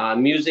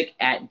 music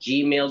at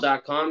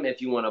gmail.com.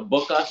 If you want to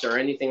book us or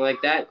anything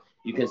like that,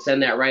 you can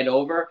send that right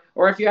over.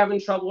 Or if you're having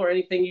trouble or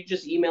anything, you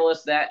just email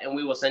us that and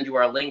we will send you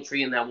our link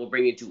tree, and that will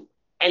bring you to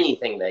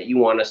anything that you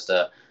want us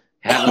to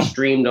have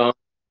streamed on.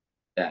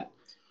 That.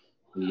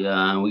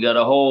 Yeah, we got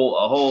a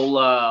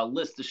whole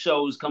list of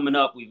shows coming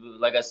up.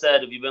 Like I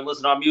said, if you've been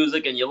listening to our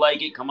music and you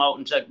like it, come out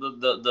and check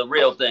the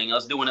real thing.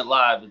 Us doing it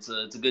live. It's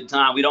a good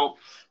time.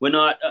 We're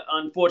not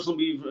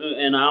unfortunately,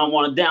 and I don't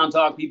want to down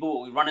talk people,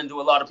 but we run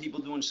into a lot of people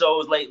doing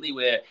shows lately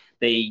where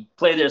they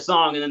play their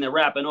song and then they're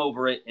rapping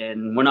over it,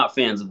 and we're not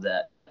fans of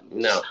that.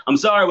 No, I'm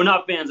sorry, we're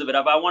not fans of it.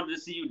 If I wanted to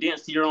see you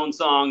dance to your own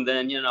song,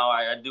 then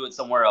I'd do it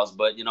somewhere else.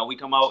 But we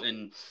come out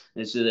and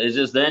it's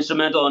just the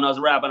instrumental and us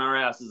rapping our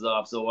asses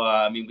off.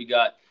 So we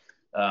got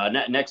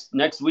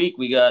next week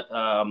we got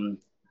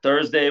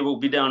Thursday we'll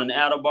be down in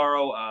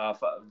Attleboro.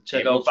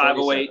 Check out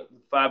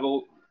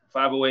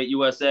 508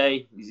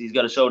 USA. He's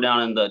got a show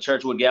down in the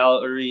Churchwood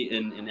Gallery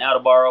in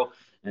Attleboro,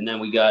 and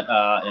then we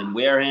got in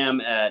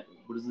Wareham at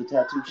what is the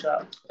tattoo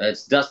shop?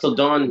 It's Dust Till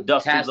Dawn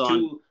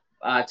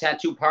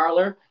Tattoo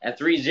Parlor at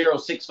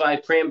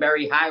 3065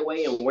 Cranberry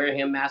Highway in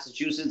Wareham,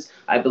 Massachusetts.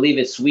 I believe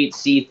it's Suite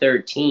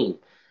C13.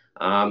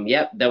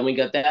 Yep. Then we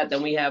got that.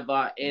 Then we have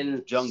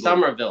in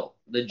Somerville,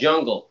 the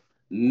Jungle,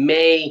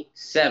 May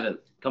 7th.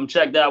 Come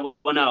check that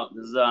one out.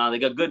 They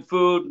got good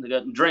food. They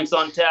got drinks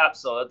on tap,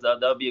 so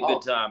that'll be a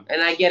good time.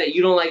 And I get it.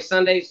 You don't like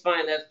Sundays?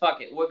 Fine. That's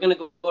fuck it. We're going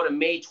to go to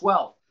May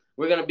 12th.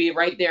 We're going to be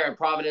right there in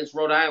Providence,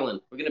 Rhode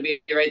Island. We're going to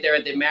be right there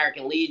at the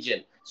American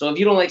Legion. So if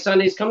you don't like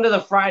Sundays, come to the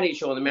Friday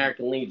show in the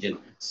American Legion.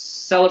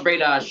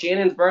 Celebrate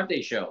Shannon's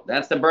birthday show.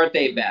 That's the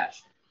birthday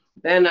bash.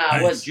 Then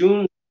nice.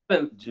 June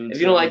 7th? If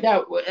you don't like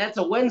that, that's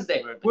a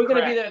Wednesday. We're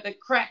going to be there at the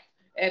Crack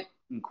at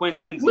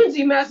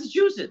Quincy,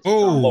 Massachusetts.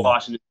 Oh,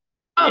 Washington.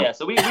 Yeah,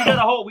 so we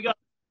got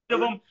of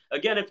them.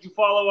 Again, if you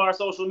follow our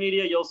social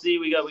media, you'll see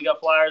we got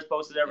flyers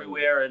posted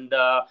everywhere, and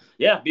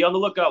be on the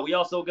lookout. We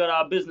also got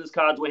our business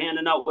cards we're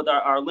handing out with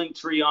our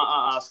Linktree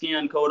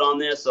scan code on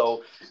there.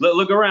 So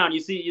look around.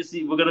 You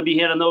see, we're gonna be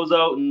handing those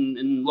out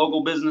in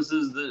local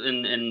businesses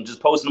and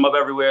just posting them up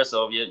everywhere.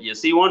 So if you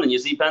see one and you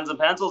see pens and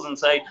pencils and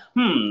say,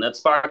 that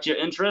sparked your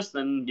interest,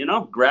 then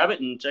grab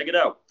it and check it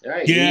out. All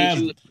right, yeah.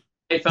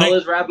 Hey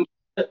fellas,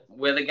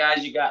 we're the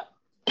guys you got.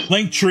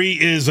 Linktree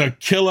is a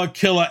killer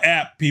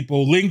app,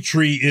 people.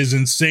 Linktree is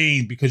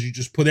insane because you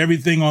just put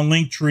everything on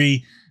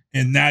Linktree,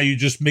 and now you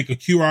just make a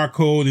QR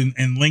code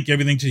and link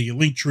everything to your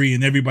Linktree,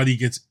 and everybody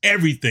gets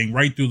everything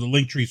right through the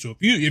Linktree. So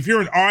if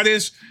you're an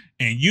artist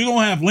and you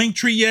don't have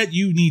Linktree yet,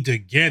 you need to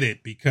get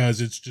it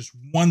because it's just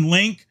one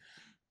link.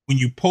 When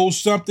you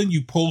post something,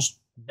 you post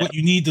what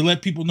you need to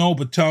let people know,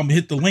 but tell them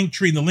hit the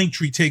Linktree, and the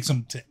Linktree takes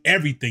them to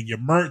everything, your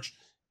merch,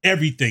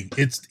 everything.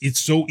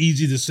 It's so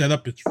easy to set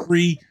up. It's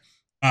free.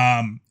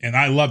 And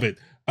I love it.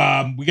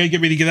 We got to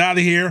get ready to get out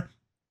of here.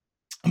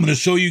 I'm going to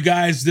show you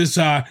guys this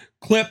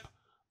clip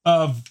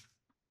of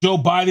Joe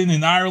Biden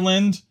in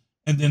Ireland,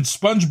 and then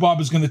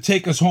SpongeBob is going to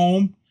take us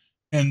home.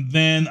 And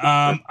then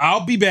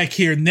I'll be back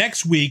here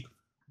next week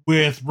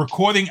with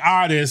recording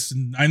artists.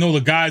 And I know the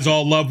guys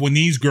all love when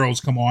these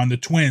girls come on, the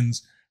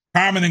twins.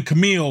 Carmen and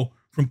Camille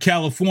from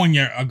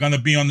California are going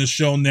to be on the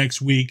show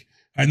next week.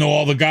 I know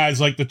all the guys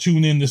like to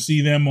tune in to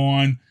see them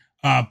on.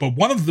 But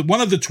one of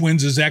the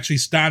twins is actually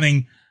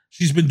starting.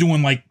 She's been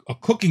doing like a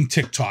cooking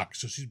TikTok,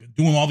 so she's been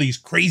doing all these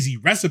crazy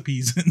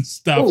recipes and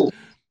stuff. Ooh.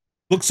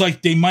 Looks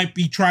like they might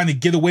be trying to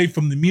get away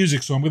from the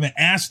music, so I'm going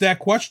to ask that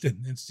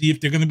question and see if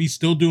they're going to be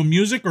still doing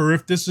music or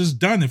if this is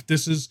done. If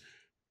this is,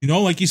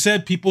 like you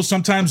said, people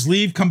sometimes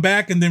leave, come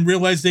back, and then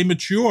realize they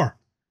mature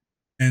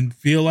and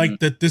feel like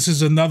that this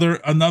is another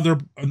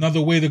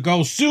way to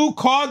go. Sue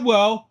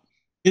Caldwell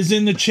is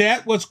in the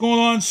chat. What's going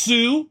on,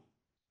 Sue?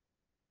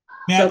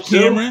 Matt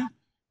Cameron,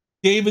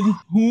 David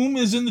Hume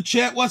is in the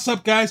chat. What's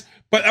up, guys?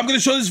 But I'm going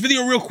to show this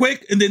video real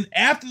quick, and then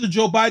after the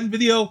Joe Biden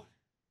video,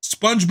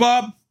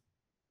 SpongeBob,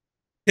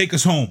 take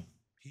us home.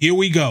 Here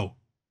we go.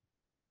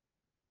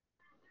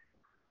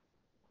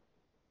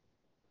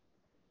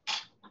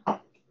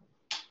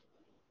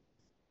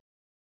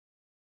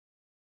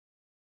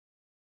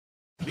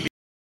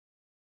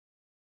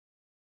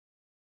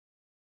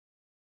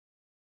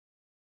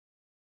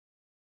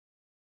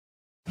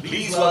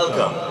 Please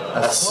welcome,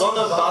 a son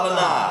of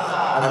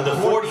Ballina and the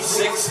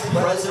 46th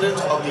President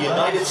of the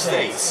United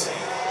States,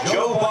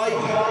 Joe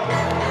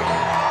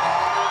Biden.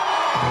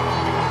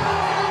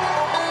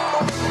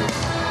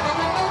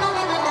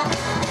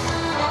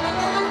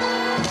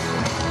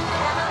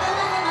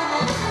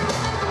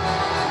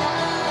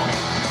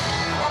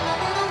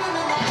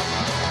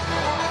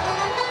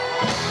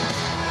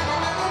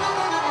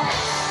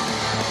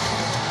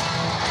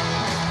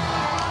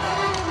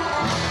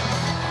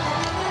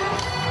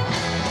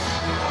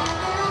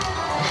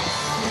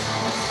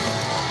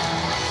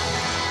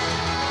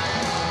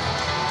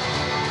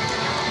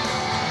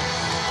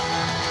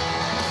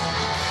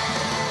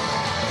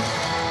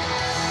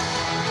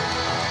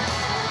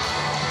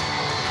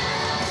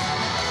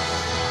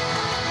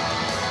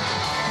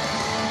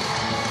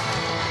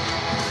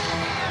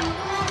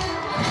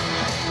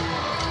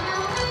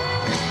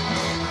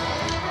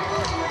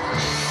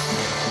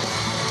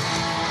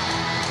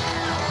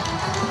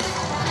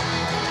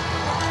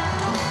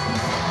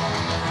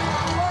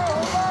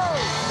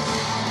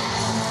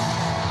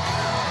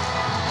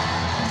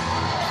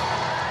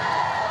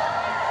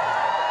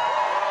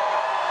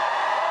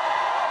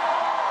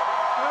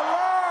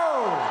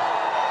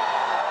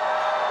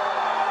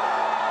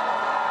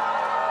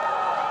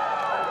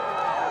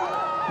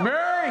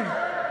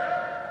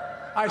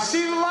 I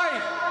see the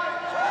light.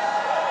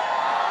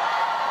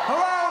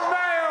 Hello,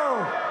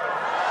 Mayo.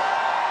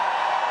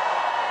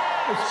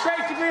 It's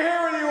great to be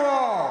here with you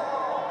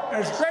all. And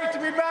it's great to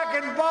be back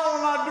in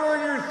Baltimore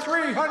during your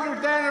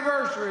 300th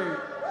anniversary.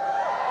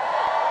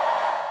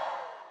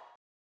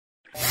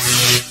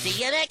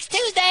 See you next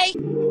Tuesday.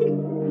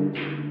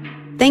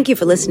 Thank you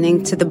for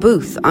listening to The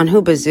Booth on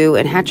Hoobazoo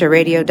and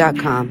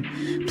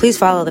HatcherRadio.com. Please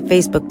follow the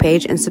Facebook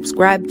page and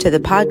subscribe to the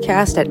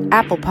podcast at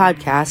Apple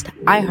Podcast,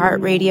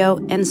 iHeartRadio,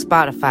 and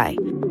Spotify.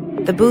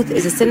 The Booth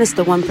is a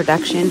Sinister One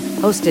production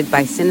hosted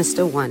by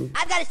Sinister One.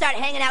 I've got to start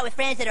hanging out with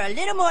friends that are a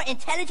little more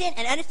intelligent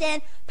and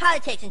understand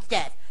politics and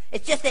stuff.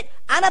 It's just that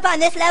I'm up on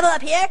this level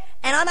up here,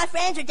 and all my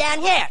friends are down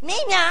here. Me,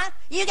 nah.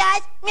 You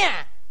guys,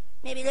 nah.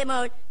 Maybe a little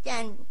more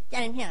down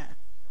in here.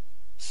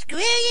 Screw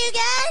you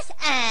guys,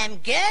 I'm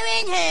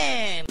going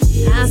home.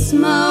 I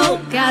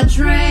smoke, I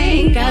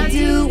drink, I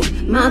do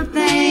my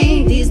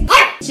thing. These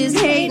bitches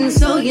hating,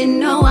 so you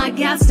know I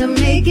got to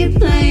make it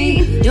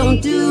plain.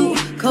 Don't do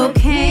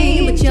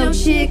cocaine, but your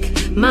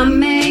chick, my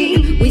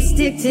main. We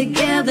stick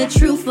together,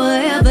 true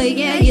forever,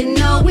 yeah, you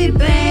know we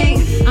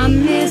bang. I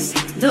miss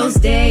those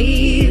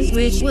days,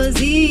 which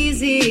was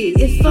easy.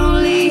 If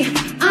only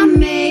I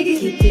make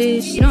it,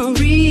 bitch, don't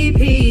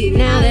repeat.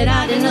 Now that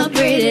I done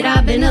upgraded,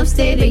 I've been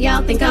upstate and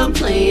y'all think I'm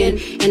playing.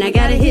 And I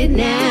got a hit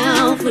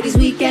now for these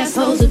weak ass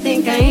hoes who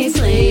think I ain't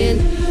slaying.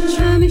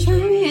 Try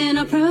me, and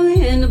I'll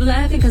probably end up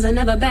laughing cause I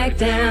never back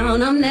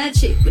down. I'm that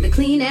chick with a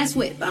clean ass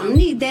whip. I don't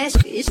need that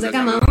shit, I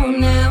got my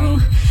own now.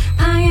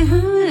 I get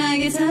hurt, I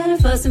get tired of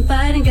fussing,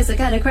 fighting, guess I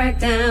gotta crack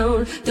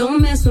down.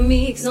 Don't mess with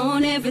me, cause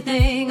on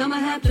everything I'ma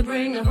have to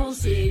bring the whole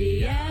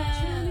city out.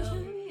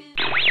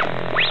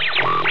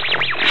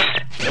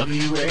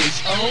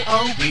 WHOOBAZOO,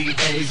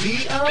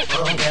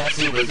 that's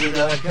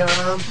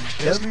whobazoo.com.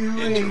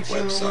 Enter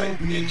website,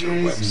 enter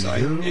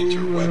website, enter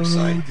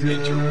website,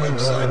 enter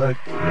website.